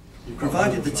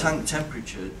the tank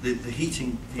temperature, the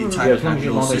heating, the tank Yeah, as long as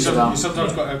you monitor that. You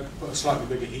sometimes got to put a slightly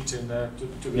bigger heat in there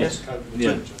to be able to cope with the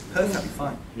temperature. Perfectly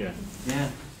fine. Yeah. Yeah.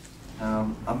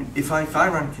 I mean, if I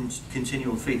ran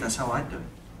continual feed, that's how I'd do it.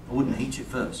 I wouldn't heat it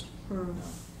first.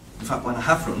 In fact, when I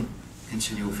have run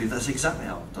continual feed, that's exactly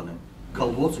how I've done it.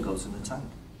 Cold water goes in the tank.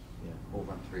 Yeah, all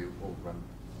run.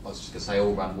 I was just going to say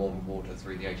all run warm water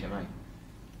through the HMA.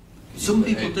 Some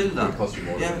people do that. It costs you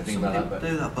more. Yeah, Think some about people that,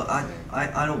 do that, but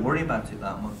I don't worry about it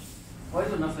that much. Why is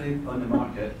there nothing on the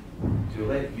market to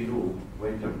let you know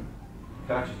when your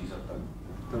cartridges are done?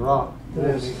 There are.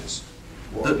 There is.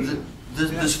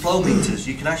 There's flow meters.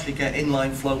 You can actually get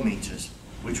inline flow meters,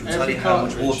 which will tell you how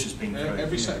much water's been through.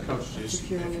 Every set of cartridges, if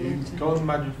you go on the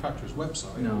manufacturer's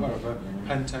website, or wherever,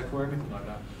 Pentec or anything like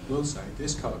that, will say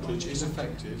this cartridge is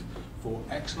effective for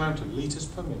X amount of litres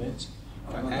per minute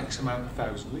for X amount of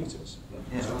 1,000 litres.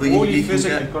 Yeah, So but all you you can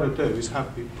physically get- got to do is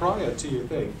have, prior to your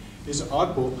thing, is I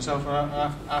bought myself an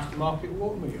aftermarket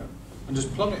water meter and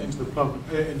just plug it into the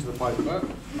pipe work,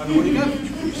 and away you go.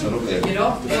 You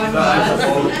know, that's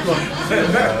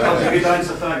a good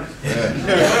answer, thanks.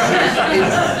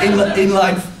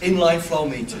 Inline flow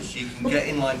meters. You can get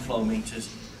inline flow meters.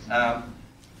 Do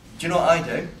you know what I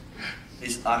do?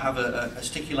 Is I have a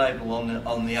sticky label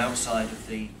on the outside of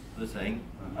the thing,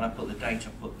 and I put the date. I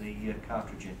put the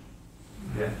cartridge in.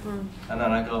 Yeah. And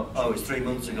then I go, oh, it's 3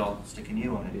 months ago. Stick a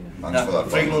new on it. Thanks Now, for that,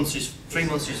 3 Bob. months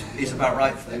is about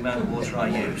right for the amount of water I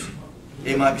use.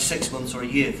 It might be 6 months or a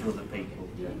year for other people.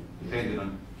 Depending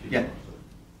on. Yeah.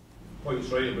 Point's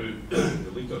right about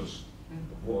the litres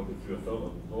of water going through a filter,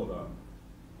 we've got that.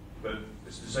 But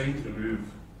it's designed to remove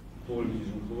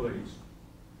chlorines and chlorides.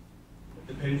 It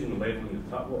depends on the level in the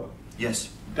tap water. Yes.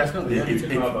 Definitely, yeah. You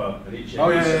could have an HMA Oh,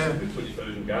 yeah, system yeah. with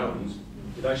 20,000 gallons,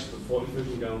 you'd actually put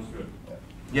 40,000 gallons through it.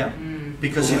 Yeah.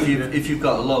 Because if you've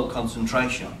got a low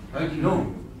concentration, How do you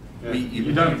know? Yeah. you You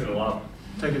Take it don't. to the lab.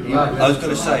 Take it to the You- lab. I was going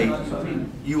to say,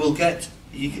 you will get,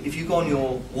 if you go on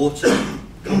your water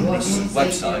company's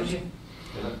website,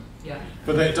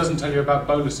 But it doesn't tell you about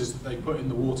boluses that they put in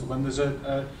the water when there's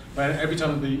when every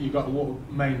time that you've got a water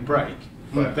main break.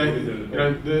 Right.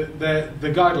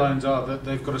 The guidelines are that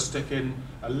they've got to stick in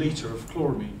a litre of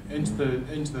chloramine into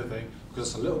the thing, because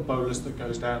it's a little bolus that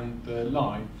goes down the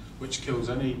line, which kills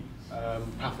any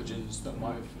pathogens that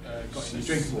might have got in your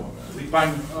drinking water.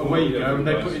 Bang, away you go, and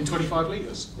they put in 25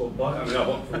 litres. But I mean, I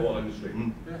work for the water industry,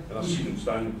 Yeah. and I've seen them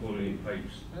standing chlorine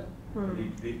pipes. Yeah.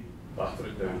 They batter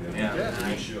it down there. Yeah. To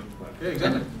make sure. Yeah,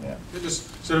 exactly. Yeah. They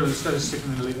just sort of, instead of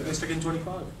sticking in a litre, they stick in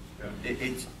 25. Yeah.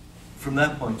 it's from their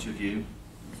point of view,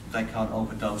 they can't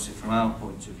overdose it. From our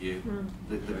point of view,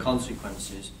 the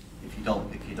consequences, if you don't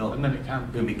pick it up, And then it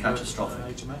can be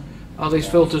catastrophic. HMA. Are these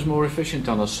filters more efficient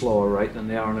on a slower rate than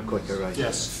they are on a quicker rate?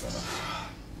 Yes.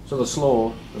 So the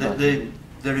slower, the better.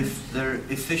 They're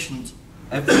efficient.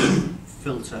 Every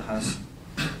filter has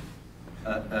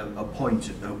a point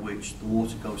at which the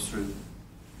water goes through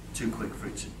too quick for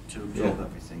it to absorb Yeah.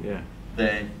 everything.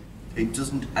 Yeah. It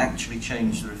doesn't actually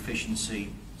change their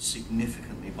efficiency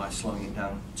significantly by slowing it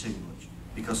down too much,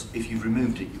 because if you've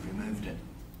removed it, you've removed it.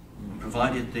 And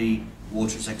provided the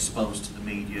water is exposed to the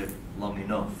media long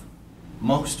enough,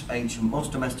 most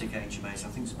domestic HMAs, I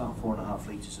think it's about 4.5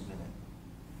 litres a minute,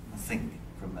 I think,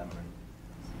 from memory.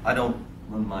 I don't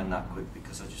run mine that quick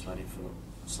because I just let it fill up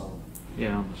slowly.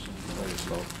 Yeah, I'm very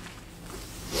slow.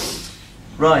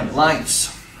 Right,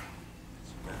 lights.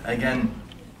 Again,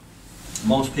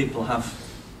 most people have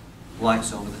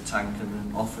lights over the tank, and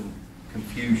then often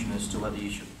confusion as to whether you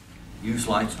should use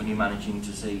lights when you're managing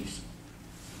disease.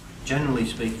 Generally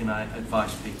speaking, I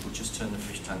advise people just turn the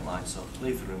fish tank lights off,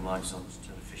 leave the room lights on, just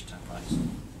turn the fish tank lights on.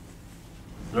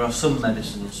 There are some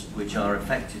medicines which are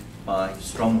affected by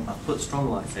strong, I've put strong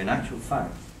lights in. In actual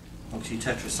fact,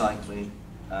 oxytetracycline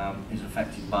is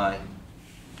affected by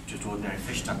just ordinary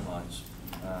fish tank lights.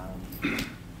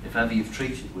 If ever you've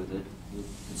treated with it, you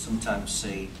can sometimes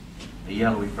see a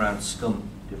yellowy brown scum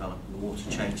develop and the water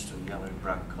change to a yellowy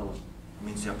brown colour. It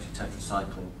means the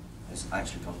oxytetracycline has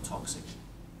actually gone toxic.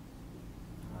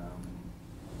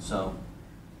 So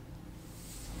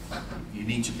you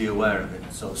need to be aware of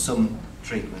it. So some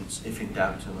treatments, if in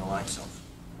doubt, turn the lights off.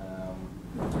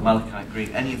 Malachite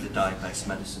green, any of the dye-based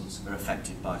medicines are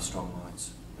affected by strong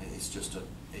lights. It's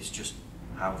just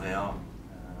how they are.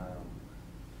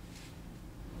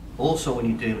 Also, when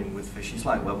you're dealing with fish, it's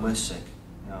like when we're sick.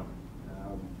 You know,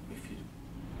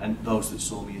 and those that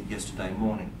saw me yesterday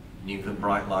morning knew that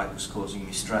bright light was causing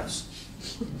me stress.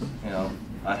 You know,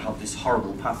 I had this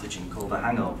horrible pathogen called a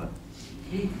hangover.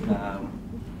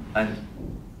 And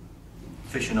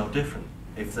fish are no different.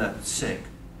 If they're sick,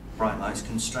 bright lights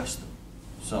can stress them.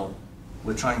 So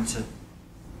we're trying to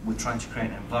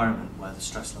create an environment where the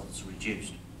stress levels are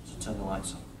reduced. So turn the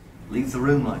lights on. Leave the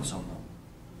room lights on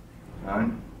though.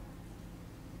 Right?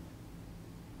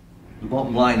 The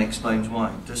bottom line explains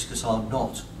why. Discus are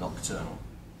not nocturnal.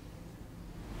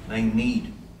 They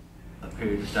need a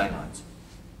period of daylight.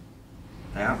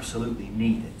 They absolutely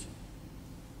need it.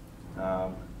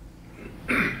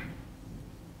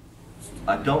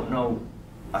 I don't know,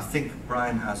 I think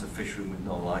Brian has a fish room with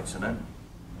no lights in it.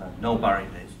 No, Barry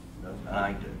does, and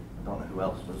I do. I don't know who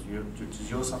else does. Does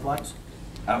yours have lights?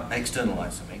 External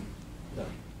lights, I mean. No.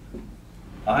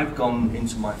 I've gone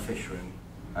into my fish room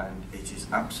and it is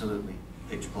absolutely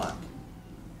pitch black.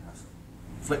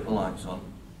 Flick the lights on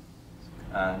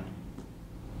and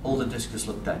all the discus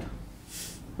look dead.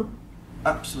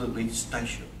 Absolutely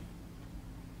stationary.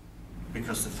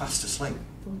 Because they're fast asleep.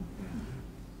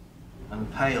 And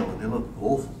they're pale and they look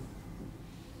awful.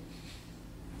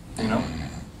 You know?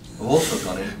 I've also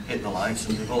gone in, hit the lights,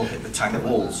 and they've all hit the tank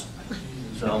walls.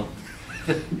 So,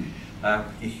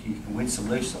 you can win some,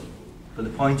 lose some. But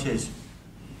the point is,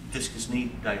 discus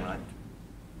need daylight.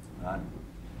 Right?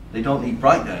 They don't need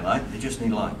bright daylight, they just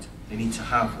need light. They need to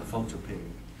have a photo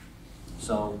period.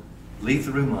 So, leave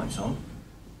the room lights on,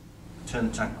 turn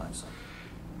the tank lights on.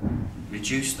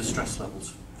 Reduce the stress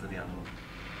levels for the animal.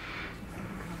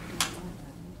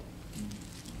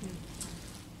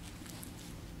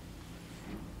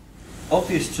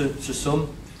 Obvious to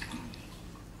some,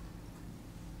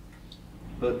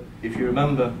 but if you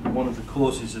remember, one of the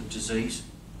causes of disease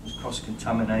was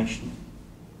cross-contamination.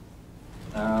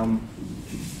 Then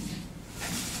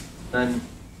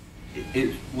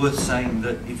it's worth saying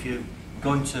that if you're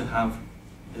going to have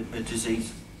a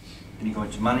disease and you're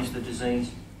going to manage the disease,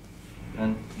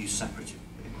 then use separate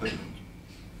equipment.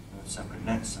 Separate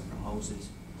nets, separate hoses,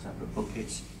 separate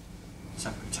buckets,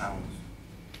 separate towels.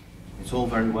 It's all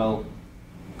very well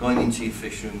going into your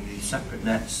fish room with your separate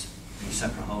nets, your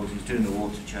separate hoses, doing the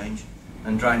water change,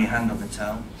 then drying your hand on the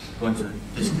towel, going to the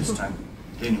discus tank,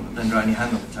 then drying your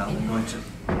hand on the towel, then going to...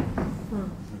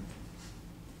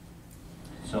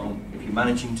 So if you're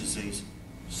managing disease,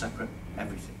 separate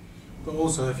everything. But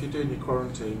also, if you're doing your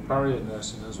quarantine, barrier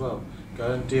nursing as well,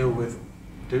 go and deal with,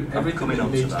 do everything that you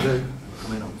need to do.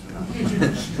 Coming on to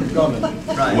that. Go on then.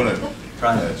 Right. You want it?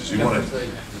 Right. Do you want it?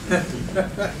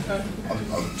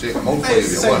 I'll take them all for you It's the if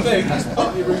you same want. thing, it's part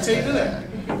of your routine, isn't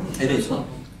it? It is.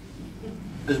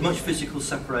 As much physical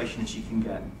separation as you can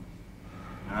get.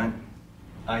 Right?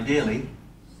 Ideally,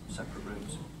 separate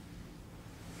rooms.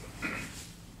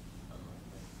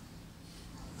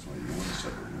 So you want a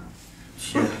separate room?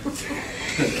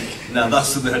 Yeah. Now that's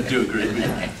something I do agree with.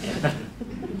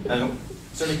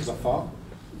 It's only because I fart.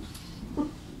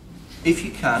 If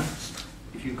you can,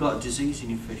 if you've got a disease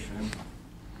in your fish room,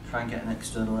 try and get an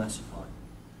external air supply.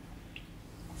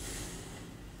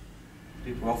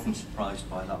 People are often surprised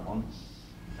by that one,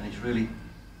 and it's really,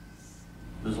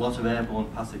 there's a lot of airborne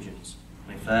pathogens,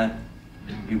 and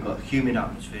if you've got a humid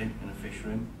atmosphere in a fish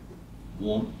room,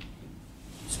 warm,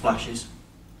 splashes,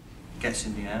 gets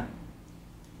in the air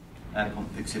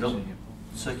pump picks it up,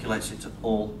 circulates it to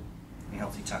all the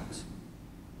healthy tanks.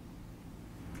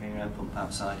 Get your air pump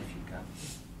outside if you can,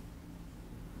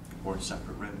 or in a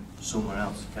separate room, somewhere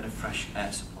else. Get a fresh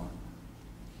air supply.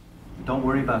 Don't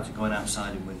worry about it going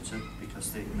outside in winter,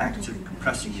 because the act of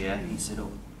compressing the air heats it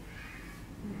up.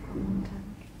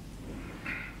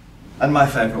 And my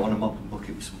favourite one, a mop and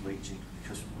bucket with some bleaching,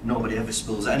 because nobody ever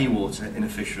spills any water in a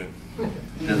fish room,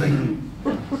 do they?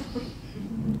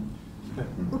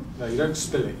 No, you don't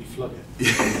spill it, you flood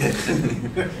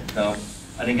it. No.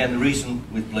 And again, the reason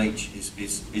with bleach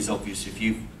is obvious. If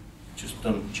you've just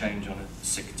done a change on a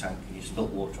sick tank and you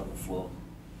spilt water on the floor,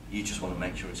 you just want to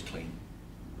make sure it's clean.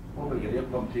 What about your air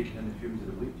pump taking in the fumes of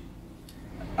the bleach?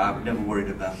 I've never worried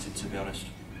about it, to be honest.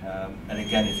 And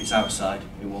again, if it's outside,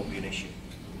 it won't be an issue.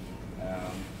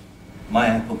 My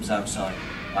air pump's outside.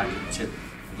 I can tip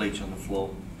bleach on the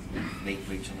floor, neat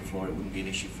bleach on the floor, it wouldn't be an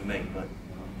issue for me. But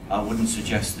I wouldn't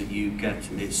suggest that you get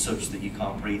it such that you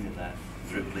can't breathe in there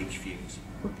through bleach fumes.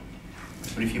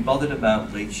 But if you're bothered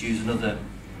about bleach, use another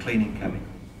cleaning chemical.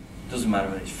 Doesn't matter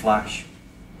whether it's Flash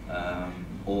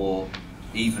or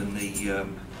even the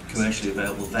commercially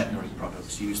available veterinary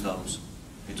products, use those.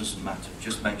 It doesn't matter.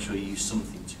 Just make sure you use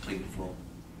something to clean the floor.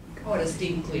 Or a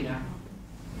steam cleaner.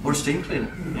 Or a steam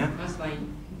cleaner, yeah. That's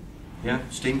fine. Yeah,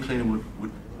 steam cleaner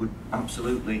would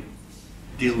absolutely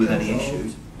deal with any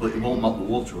issues, but it won't mop the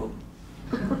water up.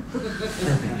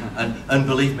 and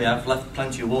believe me, I've left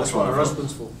plenty of water. That's what our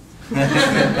husband's for.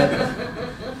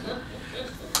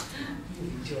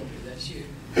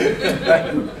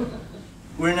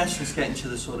 We're in essence getting to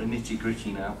the sort of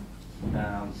nitty-gritty now.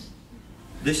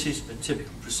 This is a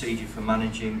typical procedure for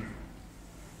managing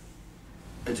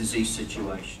a disease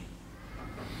situation.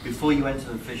 Before you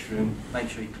enter the fish room, make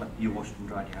sure you washed and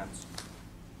dried your hands.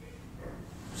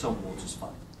 Salt water's fine.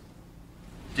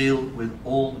 Deal with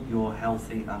all your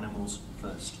healthy animals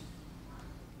first.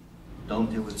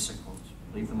 Don't deal with the sick ones.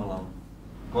 Leave them alone.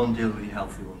 Go and deal with your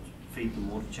healthy ones. Feed them,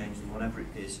 water, change them, whatever it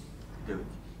is, do it.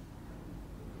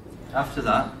 After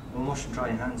that, we'll wash and dry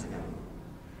your hands again.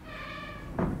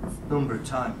 A number of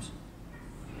times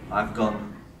I've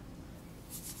gone,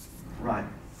 right,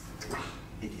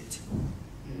 idiot.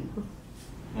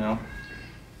 You know?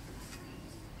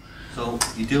 So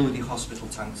you deal with your hospital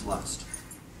tanks last.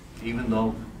 Even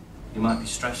though you might be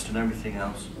stressed and everything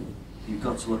else, you've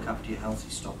got to look after your healthy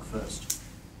stock first.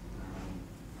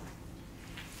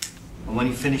 And when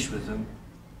you finish with them,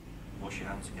 wash your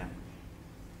hands again.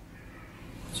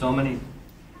 So many,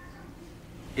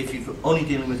 if you're only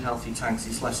dealing with healthy tanks,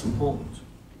 it's less important.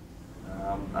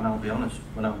 And I'll be honest,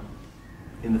 when I'm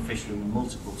in the fish room with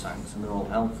multiple tanks and they're all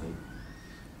healthy,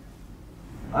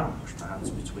 I don't wash my hands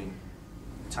between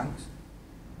tanks.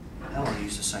 Hell, I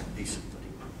use the same piece of bloody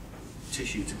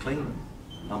tissue to clean them.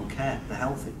 I don't care, they're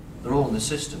healthy. They're all in the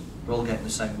system, they're all getting the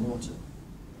same water.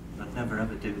 But I'd never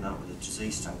ever do that with a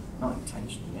disease tank, not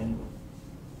intentionally anyway.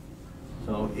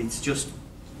 So it's just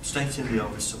stating the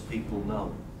obvious so people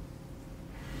know.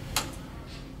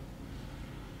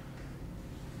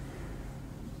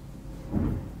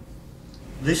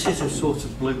 This is a sort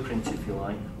of blueprint, if you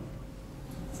like,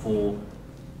 for,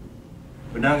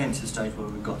 we're now getting to the stage where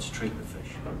we've got to treat the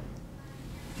fish.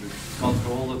 We've gone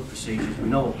through all the procedures, we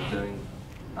know what we're doing,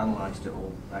 analysed it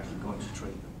all, actually going to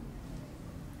treat them.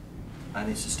 And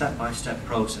it's a step-by-step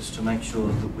process to make sure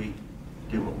that we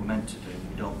do what we're meant to do and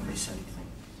we don't miss anything.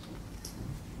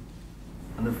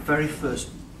 And the very first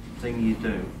thing you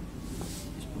do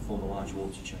is perform a large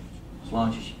water change, as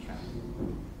large as you can.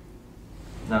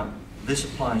 Now, this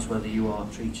applies whether you are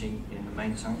treating in the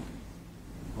main tank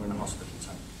or in a hospital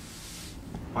tank.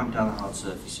 Wipe down the hard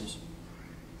surfaces.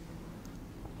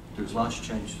 Do as large a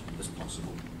change as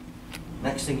possible.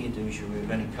 Next thing you do is you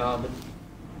remove any carbon,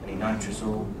 any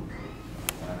nitrazole,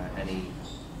 any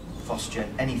phosgen,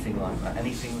 anything like that,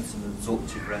 anything that's an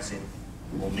absorptive resin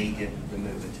or media,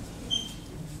 remove it.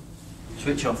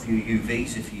 Switch off your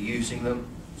UVs if you're using them,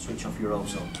 switch off your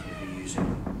ozone if you're using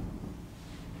them.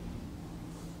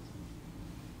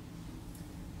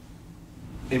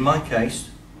 In my case,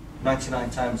 99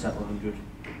 times out of 100,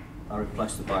 I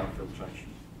replace the biofiltration.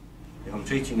 If I'm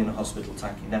treating in a hospital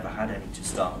tank, you never had any to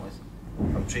start with.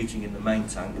 If I'm treating in the main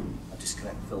tank, I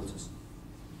disconnect the filters.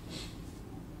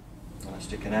 And I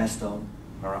stick an air stone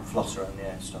or a floss around the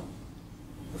air stone.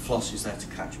 The floss is there to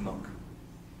catch muck.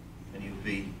 And you'll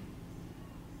be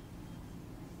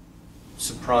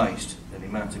surprised at the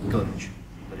amount of gunge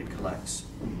that it collects.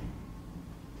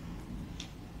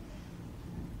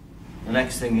 The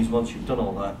next thing is, once you've done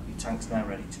all that, your tank's now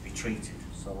ready to be treated.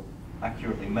 So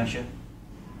accurately measure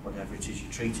whatever it is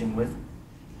you're treating with,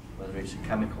 whether it's a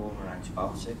chemical or an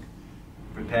antibiotic.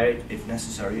 Prepare it, if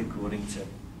necessary, according to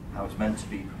how it's meant to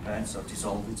be prepared. So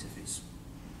dissolve it if it's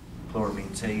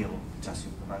chloramine T or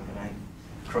potassium permanganate.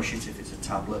 Crush it if it's a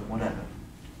tablet, whatever.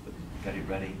 But get it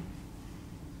ready.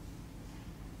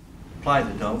 Apply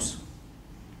the dose.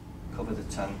 Cover the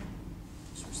tank.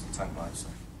 Switch the tank by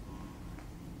itself.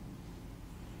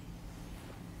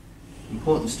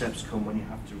 Important steps come when you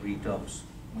have to redose.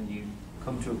 When you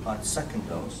come to apply the second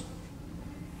dose,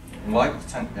 wipe the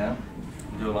tank down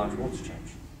and do a large water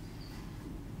change.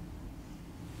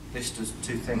 This does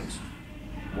two things.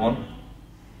 One,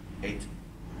 it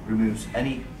removes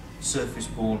any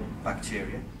surface-borne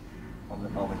bacteria on the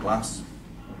glass,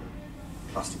 on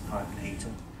the plastic pipe and heater.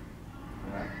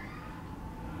 Right.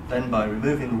 Then by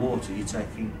removing the water, you're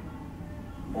taking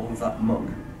all of that muck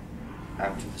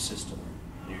out of the system.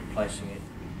 You're replacing it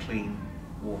with clean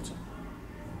water.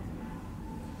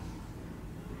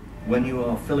 When you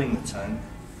are filling the tank,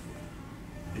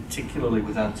 particularly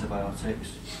with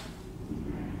antibiotics,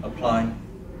 apply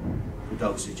the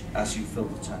dosage as you fill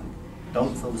the tank.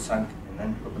 Don't fill the tank and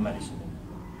then put the medicine in.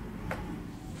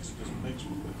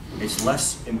 It's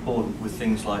less important with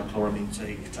things like chloramine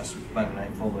T, potassium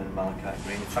permanganate, formalin and malachite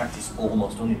green. In fact, it's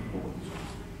almost unimportant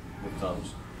with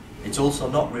those. It's also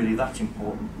not really that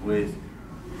important with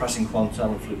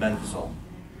prasinquantel and flubendazole,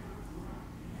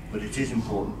 but it is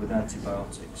important with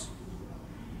antibiotics.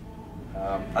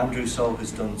 Andrew Soule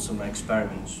has done some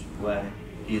experiments where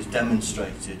he has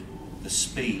demonstrated the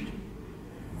speed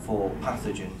for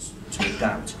pathogens to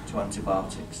adapt to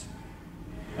antibiotics,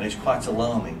 and it's quite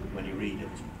alarming when you read it.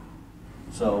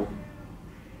 So,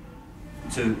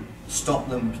 to stop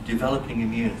them developing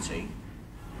immunity,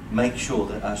 make sure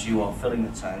that as you are filling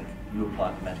the tank, you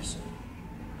apply the medicine.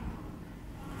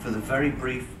 for the very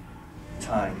brief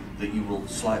time that you will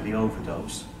slightly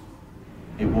overdose,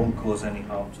 it won't cause any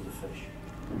harm to the fish.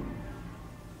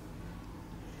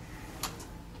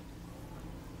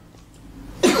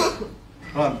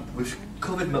 Right, we've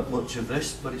covered much of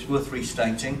this, but it's worth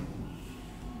restating.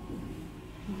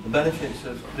 The benefits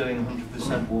of doing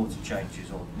 100% water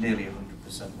changes, or nearly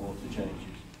 100% water changes.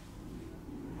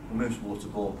 Removes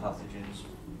waterborne pathogens,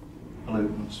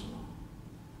 pollutants.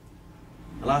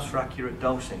 Allows for accurate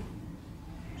dosing.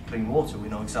 It's clean water, we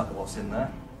know exactly what's in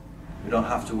there. We don't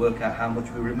have to work out how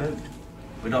much we removed.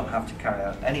 We don't have to carry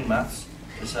out any maths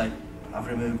to say,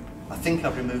 I think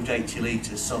I've removed 80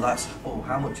 litres, so that's, oh,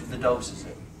 how much of the dose is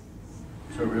it?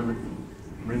 So it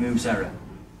removes error.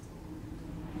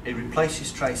 It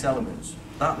replaces trace elements.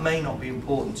 That may not be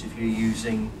important if you're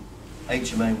using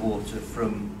HMA water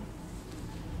from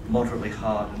moderately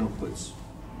hard and upwards.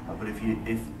 But if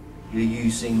you're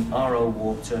using RO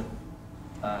water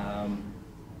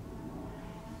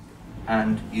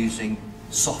and using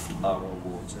soft RO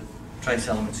water, trace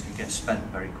elements can get spent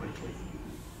very quickly.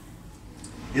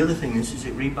 The other thing is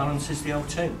it rebalances the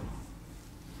O2,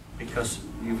 because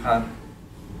you have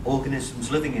organisms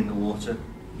living in the water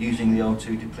using the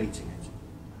O2, depleting it.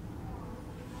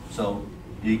 So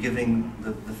you're giving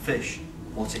the fish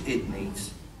what it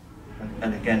needs,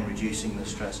 and again reducing the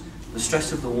stress. The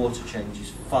stress of the water change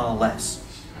is far less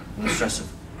than the stress of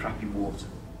crappy water.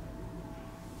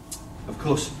 Of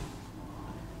course,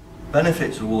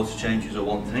 benefits of water changes are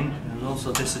one thing, and there's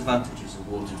also disadvantages of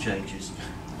water changes.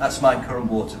 That's my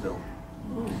current water bill.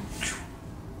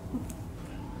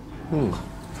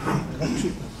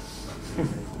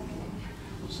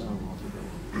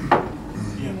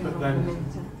 Yeah, but then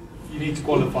you need to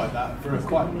qualify that. For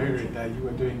quite a period there, you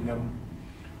were doing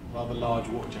rather large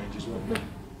water changes, weren't you?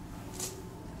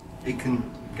 It can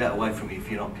get away from you if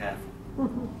you're not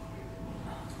careful.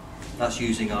 That's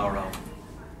using RO.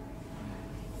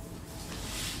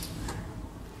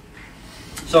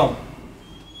 So,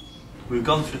 we've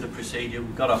gone through the procedure,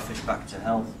 we've got our fish back to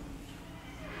health.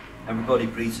 Everybody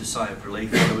breathes a sigh of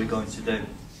relief. What are we going to do?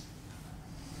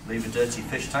 Leave a dirty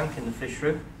fish tank in the fish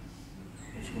room,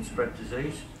 which can spread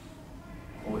disease?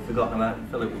 Or we've forgotten about it and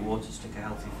fill it with water, stick a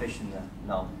healthy fish in there?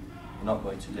 No, we're not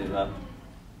going to do that.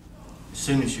 As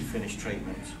soon as you finish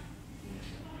treatment,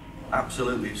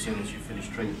 absolutely as soon as you finish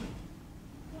treatment,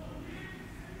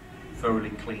 thoroughly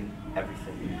clean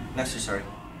everything necessary.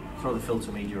 Throw the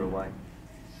filter media away.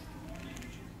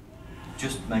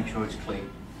 Just make sure it's clean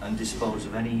and dispose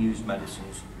of any used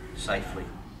medicines safely.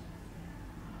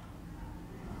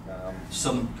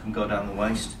 Some can go down the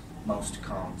waste, most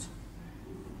can't.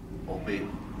 Albeit,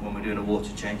 when we're doing a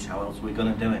water change, how else are we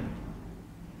going to do it?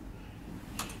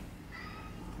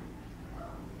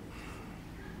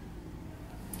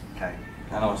 Okay,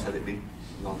 I know I said it'd be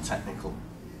non-technical.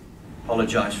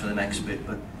 Apologise for the next bit,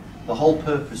 but the whole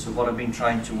purpose of what I've been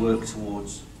trying to work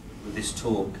towards with this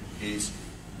talk is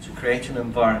to create an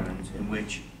environment in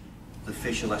which the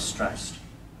fish are less stressed,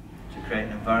 to create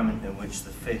an environment in which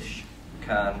the fish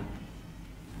can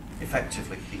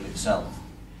effectively heal itself.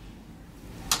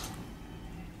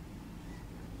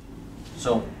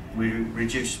 So we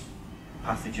reduce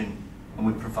pathogen and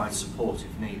we provide support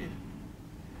if needed.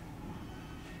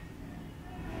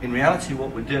 In reality,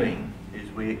 what we're doing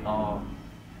is we are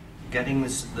getting the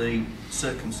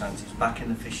circumstances back in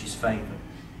the fish's favour.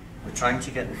 We're trying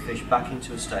to get the fish back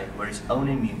into a state where its own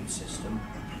immune system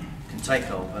can take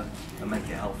over and make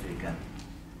it healthy again.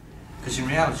 Because in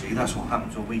reality, that's what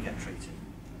happens when we get treated.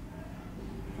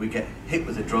 We get hit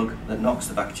with a drug that knocks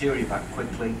the bacteria back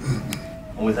quickly,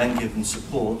 and we're then given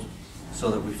support so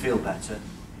that we feel better,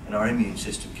 and our immune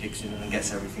system kicks in and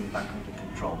gets everything back under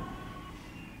control.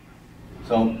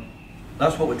 So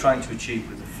that's what we're trying to achieve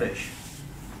with the fish.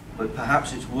 But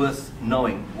perhaps it's worth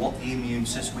knowing what the immune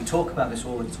system, we talk about this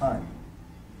all the time,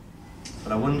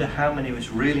 but I wonder how many of us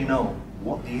really know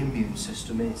what the immune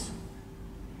system is.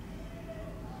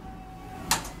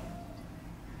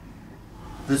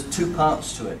 There's two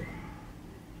parts to it,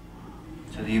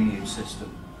 to the immune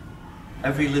system.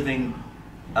 Every living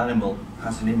animal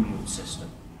has an immune system.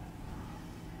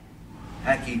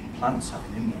 Heck, even plants have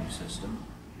an immune system.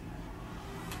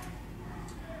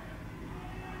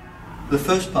 The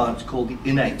first part is called the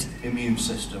innate immune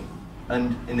system,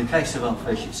 and in the case of our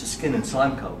fish, it's a skin and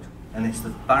slime coat, and it's the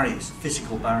barrier, it's a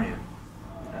physical barrier.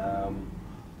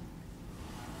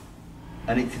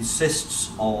 And it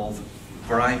consists of a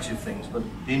variety of things, but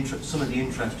some of the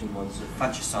interesting ones are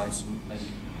phagocytes and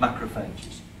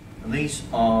macrophages. And these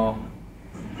are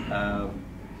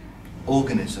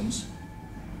organisms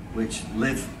which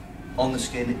live on the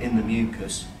skin in the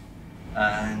mucus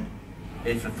and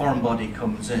if a foreign body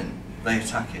comes in, they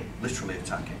attack it, literally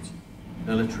attack it.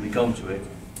 They literally go to it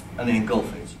and they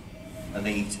engulf it and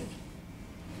they eat it.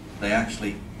 They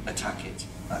actually attack it.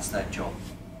 That's their job.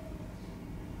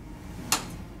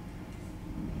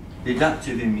 The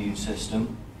adaptive immune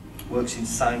system works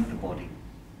inside the body,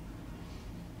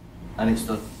 and it's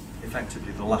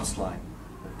effectively the last line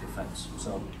of defence.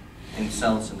 So in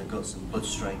cells in the guts and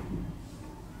bloodstream.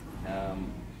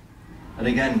 And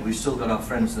again, we've still got our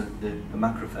friends, the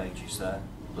macrophages there,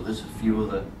 but there's a few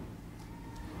other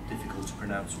difficult to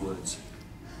pronounce words.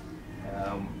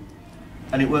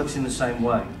 And it works in the same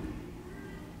way,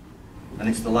 and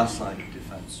it's the last line of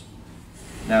defence.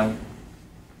 Now,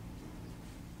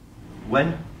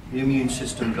 when the immune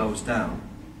system goes down,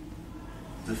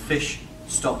 the fish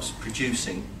stops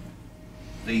producing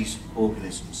these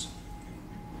organisms.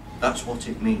 That's what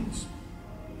it means.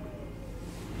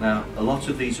 Now, a lot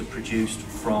of these are produced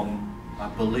from, I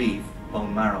believe,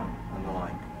 bone marrow and the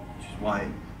like, which is why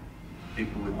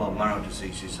people with bone marrow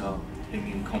diseases are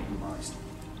immune compromised.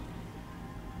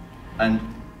 And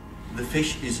the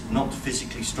fish is not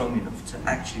physically strong enough to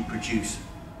actually produce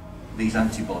these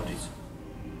antibodies.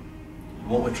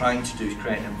 What we're trying to do is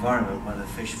create an environment where the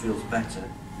fish feels better,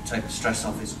 take the stress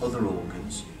off its other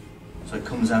organs, so it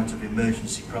comes out of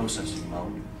emergency processing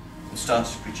mode and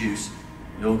starts to produce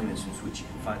the organisms which you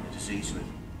can fight the disease with.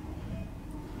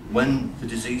 When the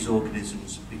disease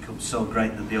organisms become so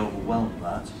great that they overwhelm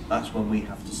that, that's when we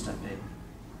have to step in.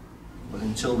 But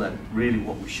until then, really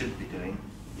what we should be doing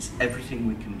is everything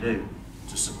we can do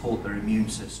to support their immune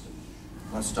system.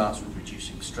 That starts with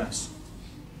reducing stress.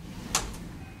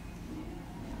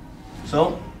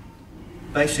 So,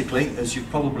 basically, as you've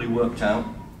probably worked out,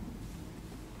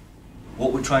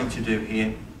 what we're trying to do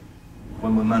here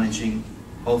when we're managing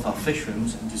both our fish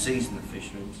rooms and disease in the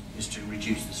fish rooms is to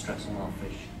reduce the stress on our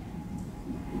fish.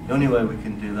 The only way we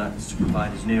can do that is to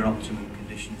provide as near optimum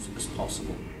conditions as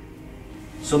possible.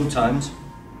 Sometimes,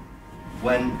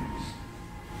 when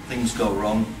things go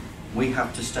wrong, we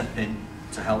have to step in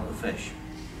to help the fish.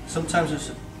 Sometimes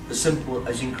it's as simple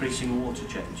as increasing water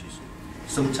changes.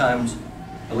 Sometimes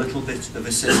a little bit of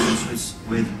assistance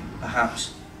with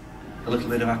perhaps a little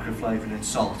bit of acroflavin and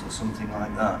salt or something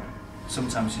like that.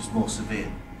 Sometimes it's more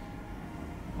severe.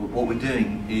 But what we're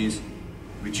doing is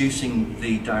reducing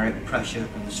the direct pressure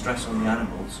and the stress on the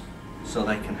animals so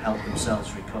they can help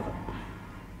themselves recover.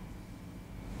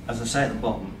 As I say at the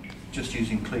bottom, just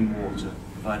using clean water,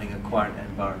 providing a quiet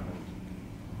environment,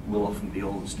 will often be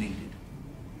all that's needed.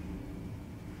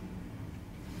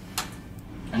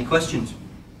 Any questions?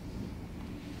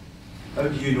 How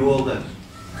do you know all this?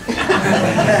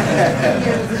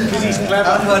 Because he's clever.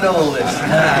 How do I know all this?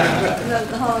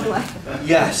 The hard way.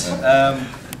 Yes.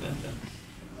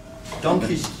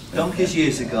 Donkeys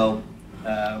years ago,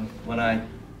 when I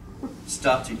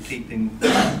started keeping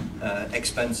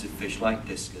expensive fish like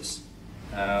discus,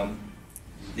 the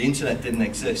internet didn't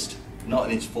exist, not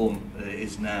in its form that it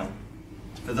is now.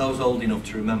 For those old enough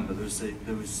to remember,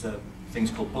 there was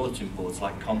things called bulletin boards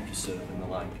like CompuServe and the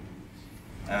like.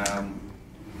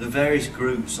 The various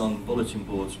groups on bulletin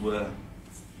boards were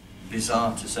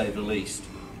bizarre to say the least.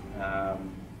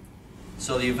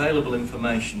 So the available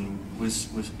information was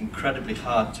incredibly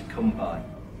hard to come by.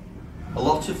 A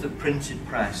lot of the printed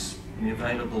press and the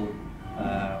available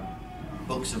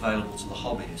books available to the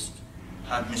hobbyist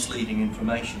had misleading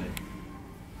information in.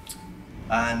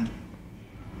 And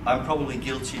I'm probably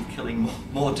guilty of killing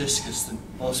more discus than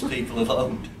most people have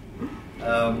owned.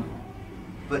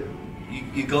 But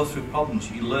you go through problems,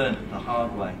 you learn the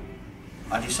hard way.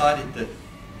 I decided that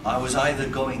I was either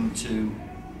going to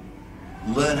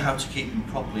learn how to keep them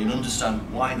properly and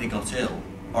understand why they got ill,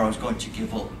 or I was going to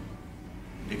give up.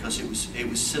 Because it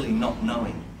was silly not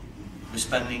knowing. We're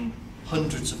spending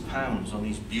hundreds of pounds on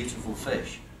these beautiful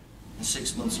fish, and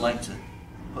 6 months later,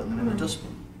 putting them in the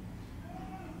dustbin.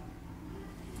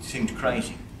 It seemed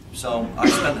crazy. So I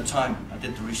spent the time, I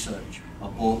did the research. I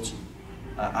bought,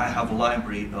 I have a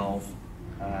library of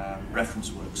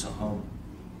reference works at home.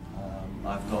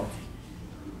 I've got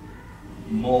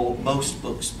most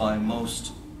books by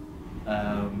most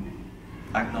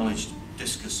acknowledged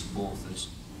discus authors.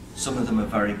 Some of them are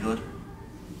very good,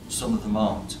 some of them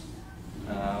aren't.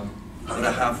 But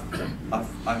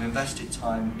I've invested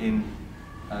time in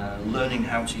learning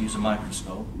how to use a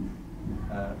microscope.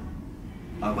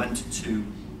 I went to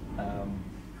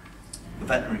the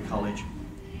veterinary college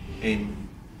in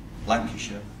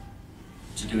Lancashire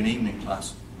to do an evening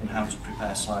class in how to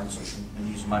prepare slides and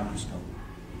use a microscope.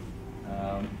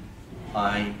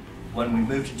 When we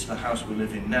moved into the house we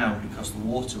live in now, because the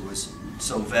water was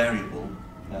so variable,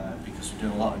 because we're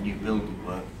doing a lot of new building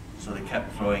work, So they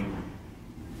kept throwing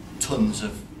tons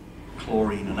of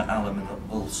chlorine and alum and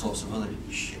all sorts of other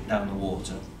shit down the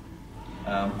water.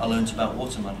 I learnt about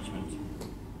water management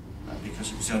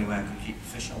because it was the only way I could keep the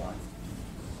fish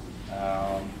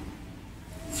alive.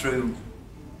 Through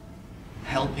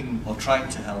helping or trying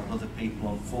to help other people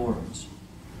on forums,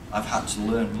 I've had to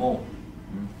learn more.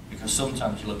 Because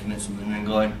sometimes you're looking at something and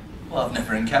going, well, I've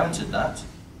never encountered that.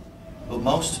 But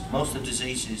most of the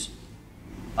diseases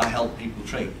I help people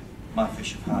treat, my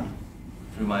fish have had,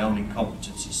 through my own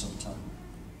incompetency sometimes.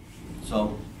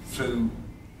 So through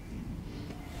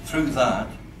that,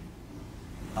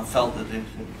 I felt that the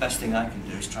best thing I can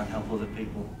do is try and help other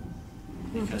people.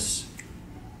 Because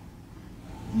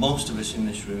most of us in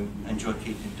this room enjoy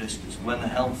keeping discus. When they're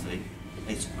healthy,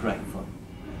 it's great fun.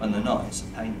 When they're not, it's a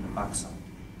pain in the backside.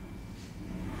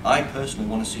 I personally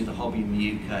want to see the hobby in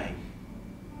the UK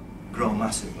grow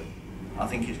massively. I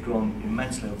think it's grown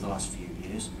immensely over the last few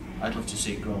years. I'd love to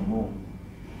see it grow more.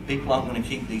 People aren't going to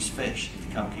keep these fish if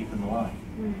you can't keep them alive.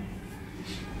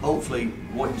 Hopefully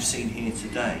what you've seen here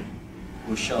today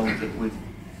will show that with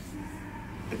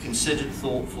a considered,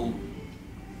 thoughtful,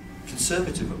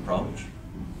 conservative approach,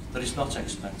 that it's not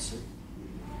expensive.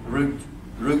 The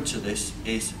route to this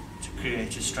is to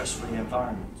create a stress-free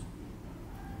environment.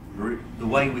 The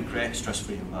way we create a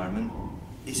stress-free environment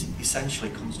is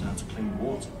essentially comes down to clean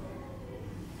water,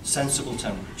 sensible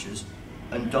temperatures,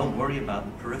 and don't worry about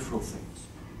the peripheral things.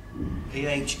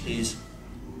 pH is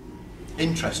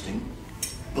interesting,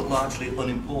 but largely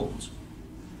unimportant.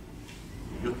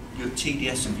 Your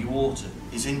TDS of your water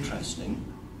is interesting,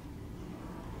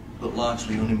 but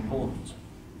largely unimportant.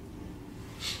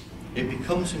 It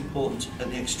becomes important at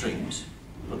the extremes,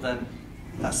 but then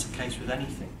that's the case with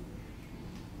anything.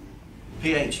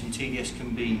 pH and TDS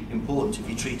can be important if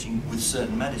you're treating with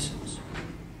certain medicines.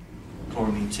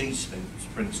 Chloramine T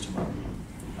springs to mind.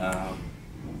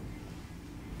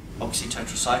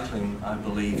 Oxytetracycline, I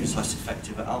believe, is less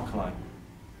effective at alkaline.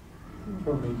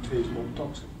 Chloramine T is more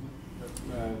toxic.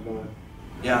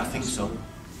 Yeah, I think so.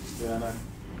 Yeah,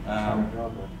 I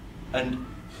know. And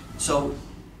so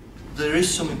there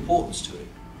is some importance to it,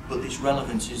 but its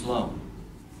relevance is low.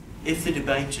 If the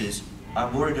debate is,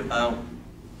 I'm worried about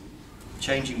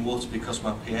changing water because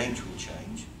my pH will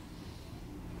change,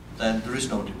 then there is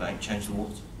no debate, change the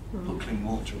water, put clean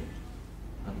water in,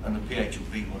 and the pH will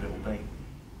be what it will be.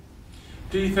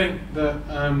 Do you think that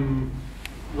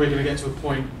we're going to get to a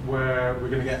point where we're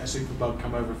going to get a superbug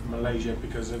come over from Malaysia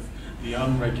because of the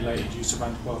unregulated use of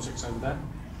antibiotics over there?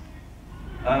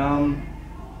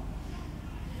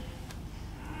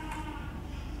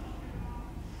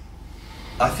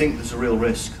 I think there's a real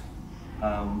risk.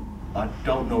 I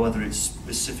don't know whether it's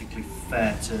specifically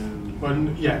fair to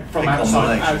from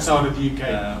outside of the UK,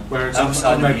 where it's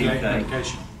unregulated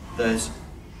medication.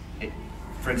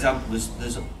 For example,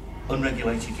 there's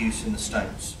unregulated use in the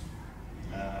States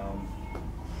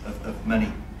of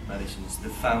many medicines.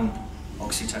 They've found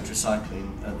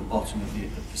oxytetracycline at the bottom of the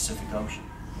Pacific Ocean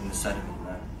in the sediment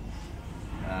there.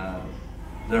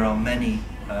 There are many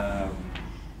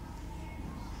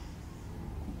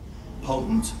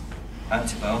potent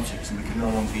antibiotics that we can no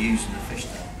longer use in the fish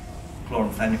now.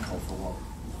 Chloramphenicol for one.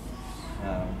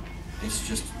 It's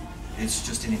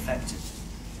just ineffective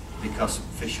because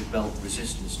fish have built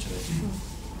resistance to it.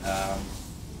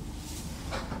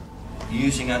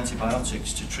 Using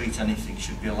antibiotics to treat anything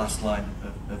should be a last line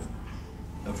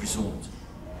of resort.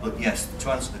 But yes,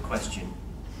 to answer the question,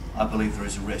 I believe there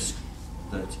is a risk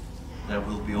that there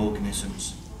will be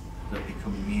organisms that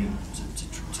become immune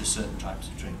to certain types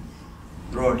of treatment.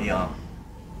 There already are.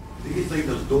 Do you think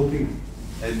there's doping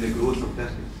in the growth of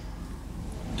discus?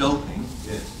 Doping?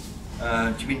 Yes.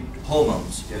 Do you mean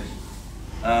hormones? Yes.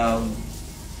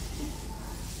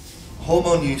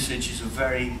 Hormone usage is a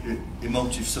very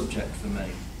emotive subject for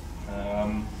me.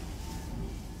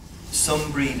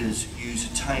 Some breeders use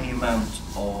a tiny amount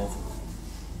of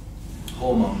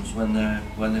hormones when they're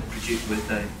produced with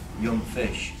their young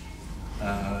fish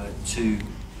to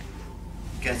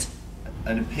get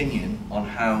an opinion on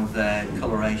how their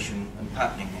coloration and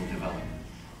patterning will develop.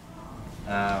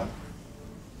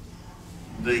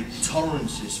 The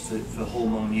tolerances for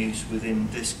hormone use within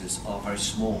discus are very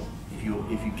small. If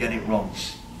you get it wrong,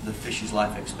 the fish's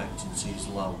life expectancy is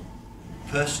low.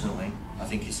 Personally, I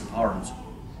think it's abhorrent.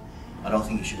 I don't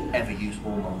think you should ever use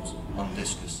hormones on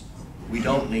discus. We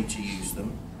don't need to use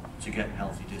them to get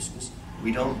healthy discus.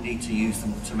 We don't need to use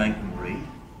them to make them breed.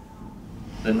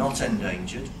 They're not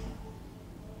endangered.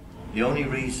 The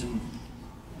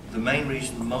main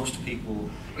reason most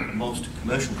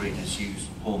commercial breeders use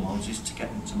hormones is to get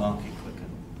them to market quicker.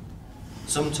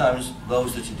 sometimes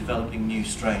those that are developing new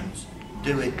strains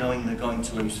do it knowing they're going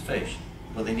to lose fish,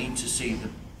 but they need to see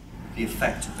the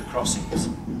effect of the crossings.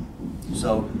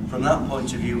 So from that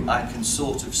point of view, I can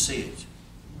sort of see it,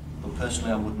 but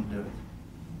personally I wouldn't do it.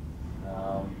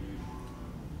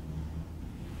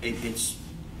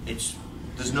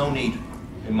 There's no need,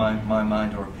 in my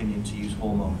mind or opinion, to use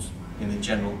hormones in the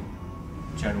general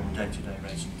day-to-day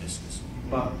racing discus.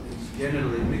 But it's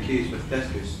generally the case with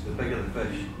discus, the bigger the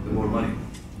fish, the more money.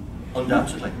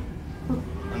 Undoubtedly.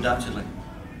 Undoubtedly.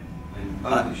 And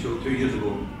I think the show 2 years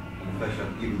ago, and the fish are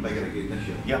even bigger again this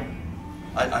year. Yeah,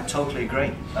 I totally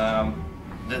agree.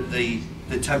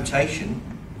 The temptation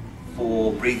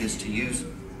for breeders to use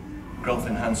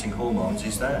growth-enhancing hormones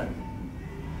is there.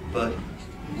 But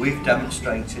we've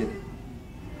demonstrated,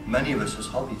 many of us as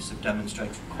hobbyists have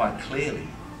demonstrated quite clearly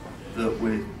that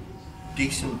with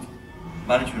decent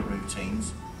management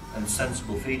routines and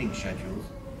sensible feeding schedules,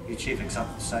 you achieve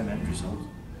exactly the same end result.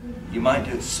 You might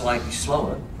do it slightly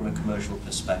slower from a commercial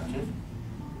perspective,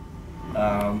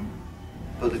 but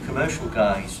the commercial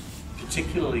guys,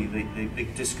 particularly the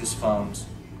big discus farms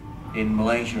in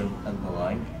Malaysia and the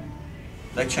like,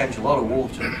 they change a lot of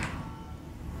water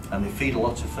and they feed a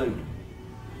lot of food.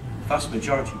 The vast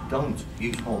majority don't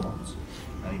use hormones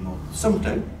anymore. Some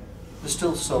do. There's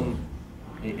still some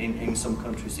in some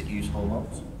countries that use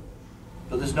hormones,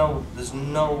 but there's no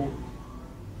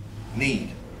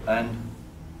need. And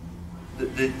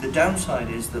the downside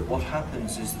is that what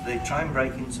happens is that they try and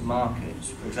break into markets,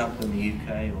 for example in the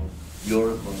UK or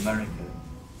Europe or America,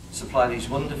 supply these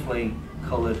wonderfully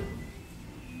coloured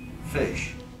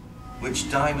fish which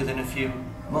die within a few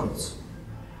months.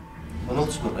 And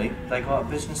ultimately, they go out of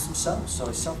business themselves, so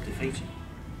it's self-defeating.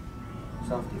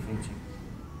 Self-defeating.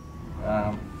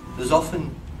 There's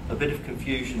often a bit of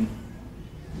confusion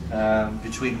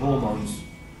between hormones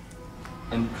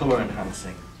and colour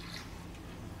enhancing.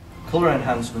 Colour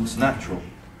enhancement's natural.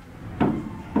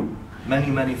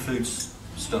 Many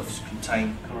foodstuffs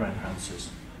contain colour enhancers.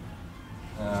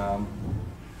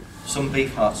 Some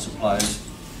beef heart suppliers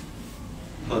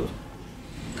put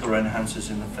colour enhancers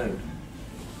in the food.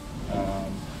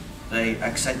 They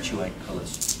accentuate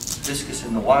colours. Discus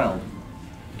in the wild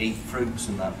eat fruits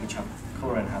and that which have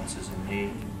colour enhancers in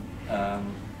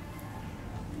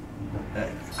the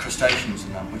crustaceans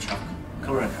and that which have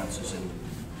colour enhancers in.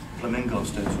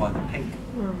 Flamingos do, it's why they're pink.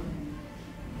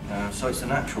 So it's a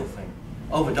natural thing.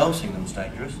 Overdosing them's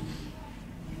dangerous,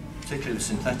 particularly the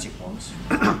synthetic ones.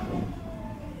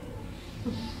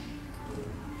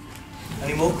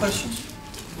 Any more questions?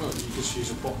 Well, you just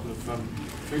use a bottle of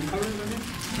food colouring, don't you?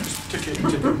 Just tip it in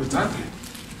the tank.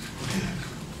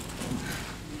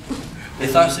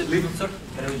 If that's it, leave it, sir.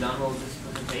 Can we download this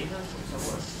presentation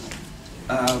somewhere?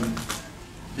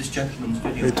 This gentleman's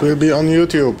video. It will be on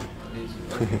YouTube.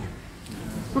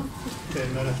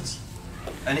 10 minutes.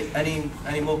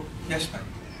 Any more? Yes, mate.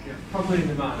 Yeah, probably in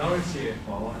the minority here,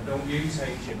 Paul. I don't use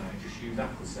HMA, I just use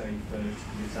AquaSafe because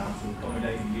it's out of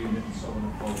accommodating unit and so on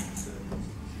and so on.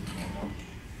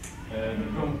 I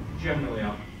don't generally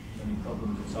have any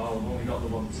problems at all. I've only got the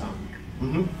one tank.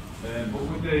 But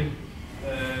with the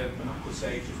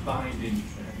AquaSafe just binding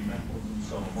heavy metals and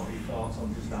so on, what are your thoughts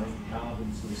on just adding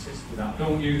carbon to assist with that? I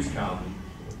don't use carbon.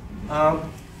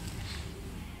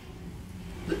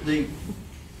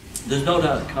 There's no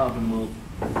doubt that carbon will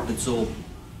absorb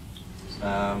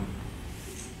a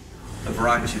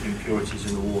variety of impurities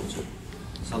in the water.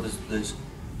 So there's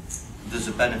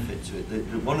a benefit to it.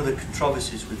 One of the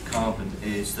controversies with carbon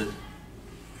is that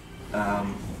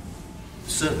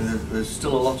certainly there's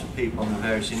still a lot of people on the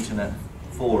various internet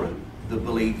fora that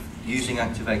believe using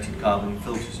activated carbon in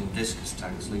filters in discus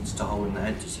tanks leads to hole in the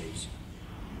head disease.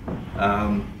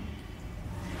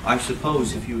 I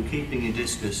suppose if you were keeping your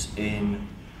discus in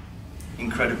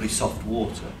incredibly soft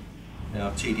water, you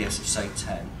know, TDS of say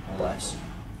 10 or less,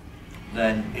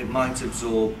 then it might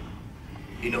absorb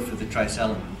enough of the trace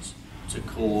elements to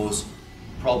cause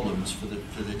problems for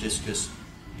the discus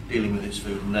dealing with its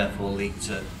food and therefore lead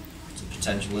to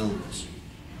potential illness.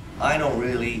 I don't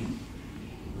really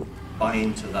buy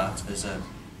into that as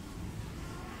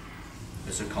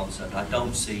a concept. I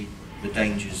don't see the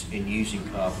dangers in using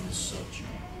carbon as such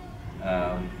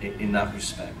in that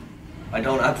respect. I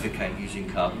don't advocate using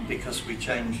carbon because we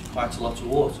change quite a lot of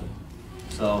water.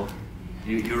 So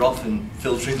you're often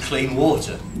filtering clean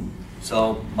water.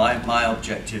 So my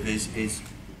objective is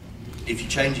if you're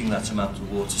changing that amount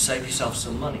of water, save yourself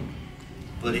some money.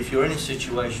 But if you're in a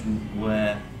situation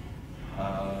where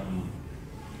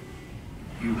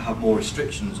you have more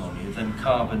restrictions on you, then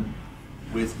carbon,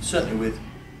 certainly with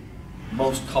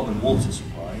most common water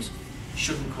supplies,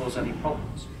 shouldn't cause any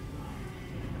problems.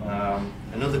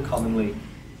 Another commonly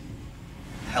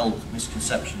held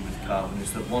misconception with carbon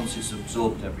is that once it's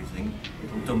absorbed everything,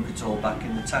 it'll dump it all back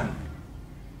in the tank.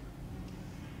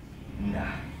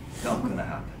 Nah, not going to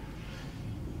happen.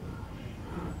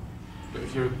 But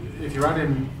if you're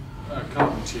adding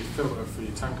carbon to your filter for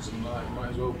your tank or something like that, you might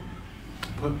as well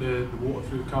put the water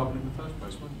through the carbon in the first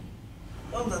place, wouldn't you?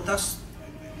 Well,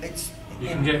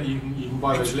 You can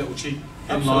buy those little cheap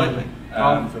inline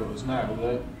carbon filters now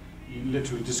that you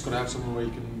literally just got to have somewhere where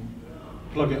you can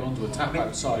plug it onto a tap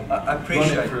outside, I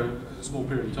appreciate run it for a small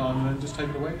period of time, and then just take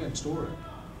it away again and store it.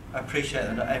 I appreciate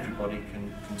that not everybody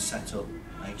can set up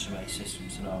HMA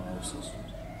systems and RO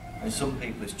systems. And some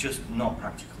people, it's just not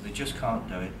practical. They just can't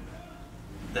do it.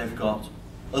 They've got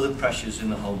other pressures in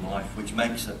their home life which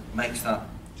makes that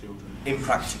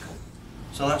impractical.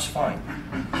 So that's fine.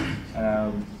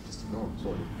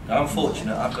 I'm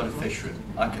fortunate, I've got a fish room.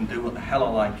 I can do what the hell I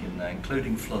like in there,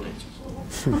 including flood it.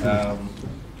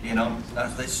 You know,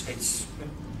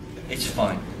 it's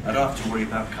fine. I don't have to worry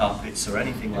about carpets or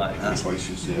anything like that.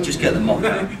 Just get the mop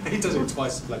out. He does it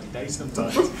twice a bloody day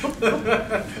sometimes.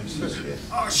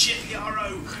 Oh shit, the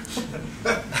RO!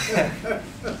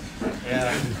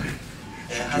 Yeah.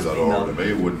 Do that all to me,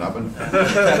 it wouldn't happen.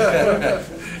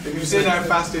 If you've seen how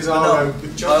fast his RO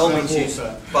by all means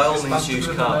use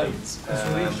carbon.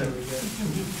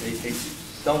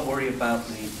 Don't worry about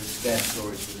the scarce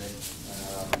storage with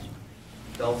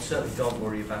it. Certainly don't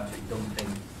worry about it dumping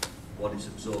what is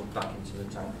absorbed back into the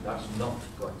tank. That's not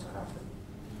going to happen.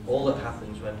 All that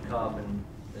happens when carbon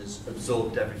has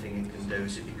absorbed everything it can do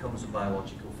is it becomes a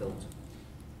biological filter.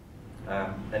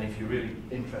 And if you're really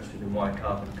interested in why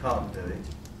carbon can't do it,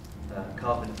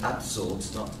 carbon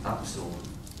adsorbs, not absorbs.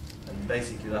 And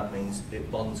basically that means it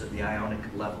bonds at the ionic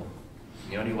level.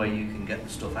 The only way you can get the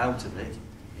stuff out of it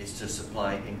is to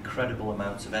supply incredible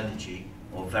amounts of energy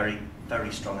or very,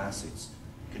 very strong acids,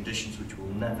 conditions which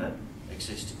will never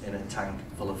exist in a tank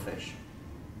full of fish.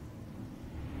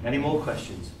 Any more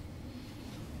questions?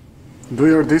 Do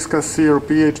your discus see your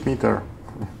pH meter?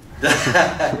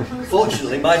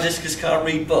 Fortunately, my discus can't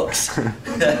read books.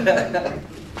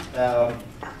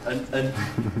 And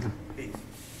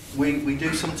we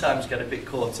do sometimes get a bit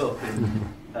caught up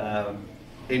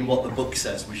in what the book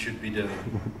says we should be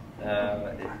doing.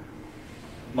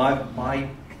 My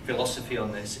philosophy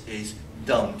on this is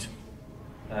don't.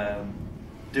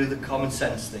 Do the common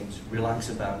sense things, relax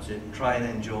about it, try and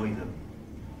enjoy them.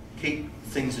 Keep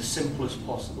things as simple as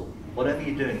possible. Whatever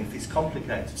you're doing, if it's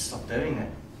complicated, stop doing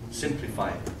it.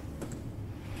 Simplify it.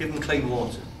 Give them clean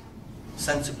water,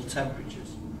 sensible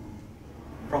temperatures,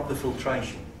 proper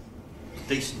filtration,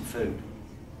 decent food,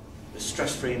 as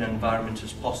stress-free an environment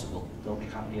as possible. They'll be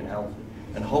happy and healthy.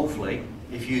 And hopefully,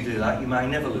 if you do that, you may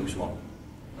never lose one.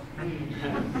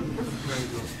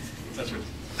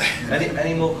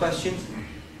 Any more questions?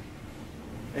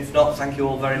 If not, thank you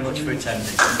all very much for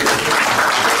attending.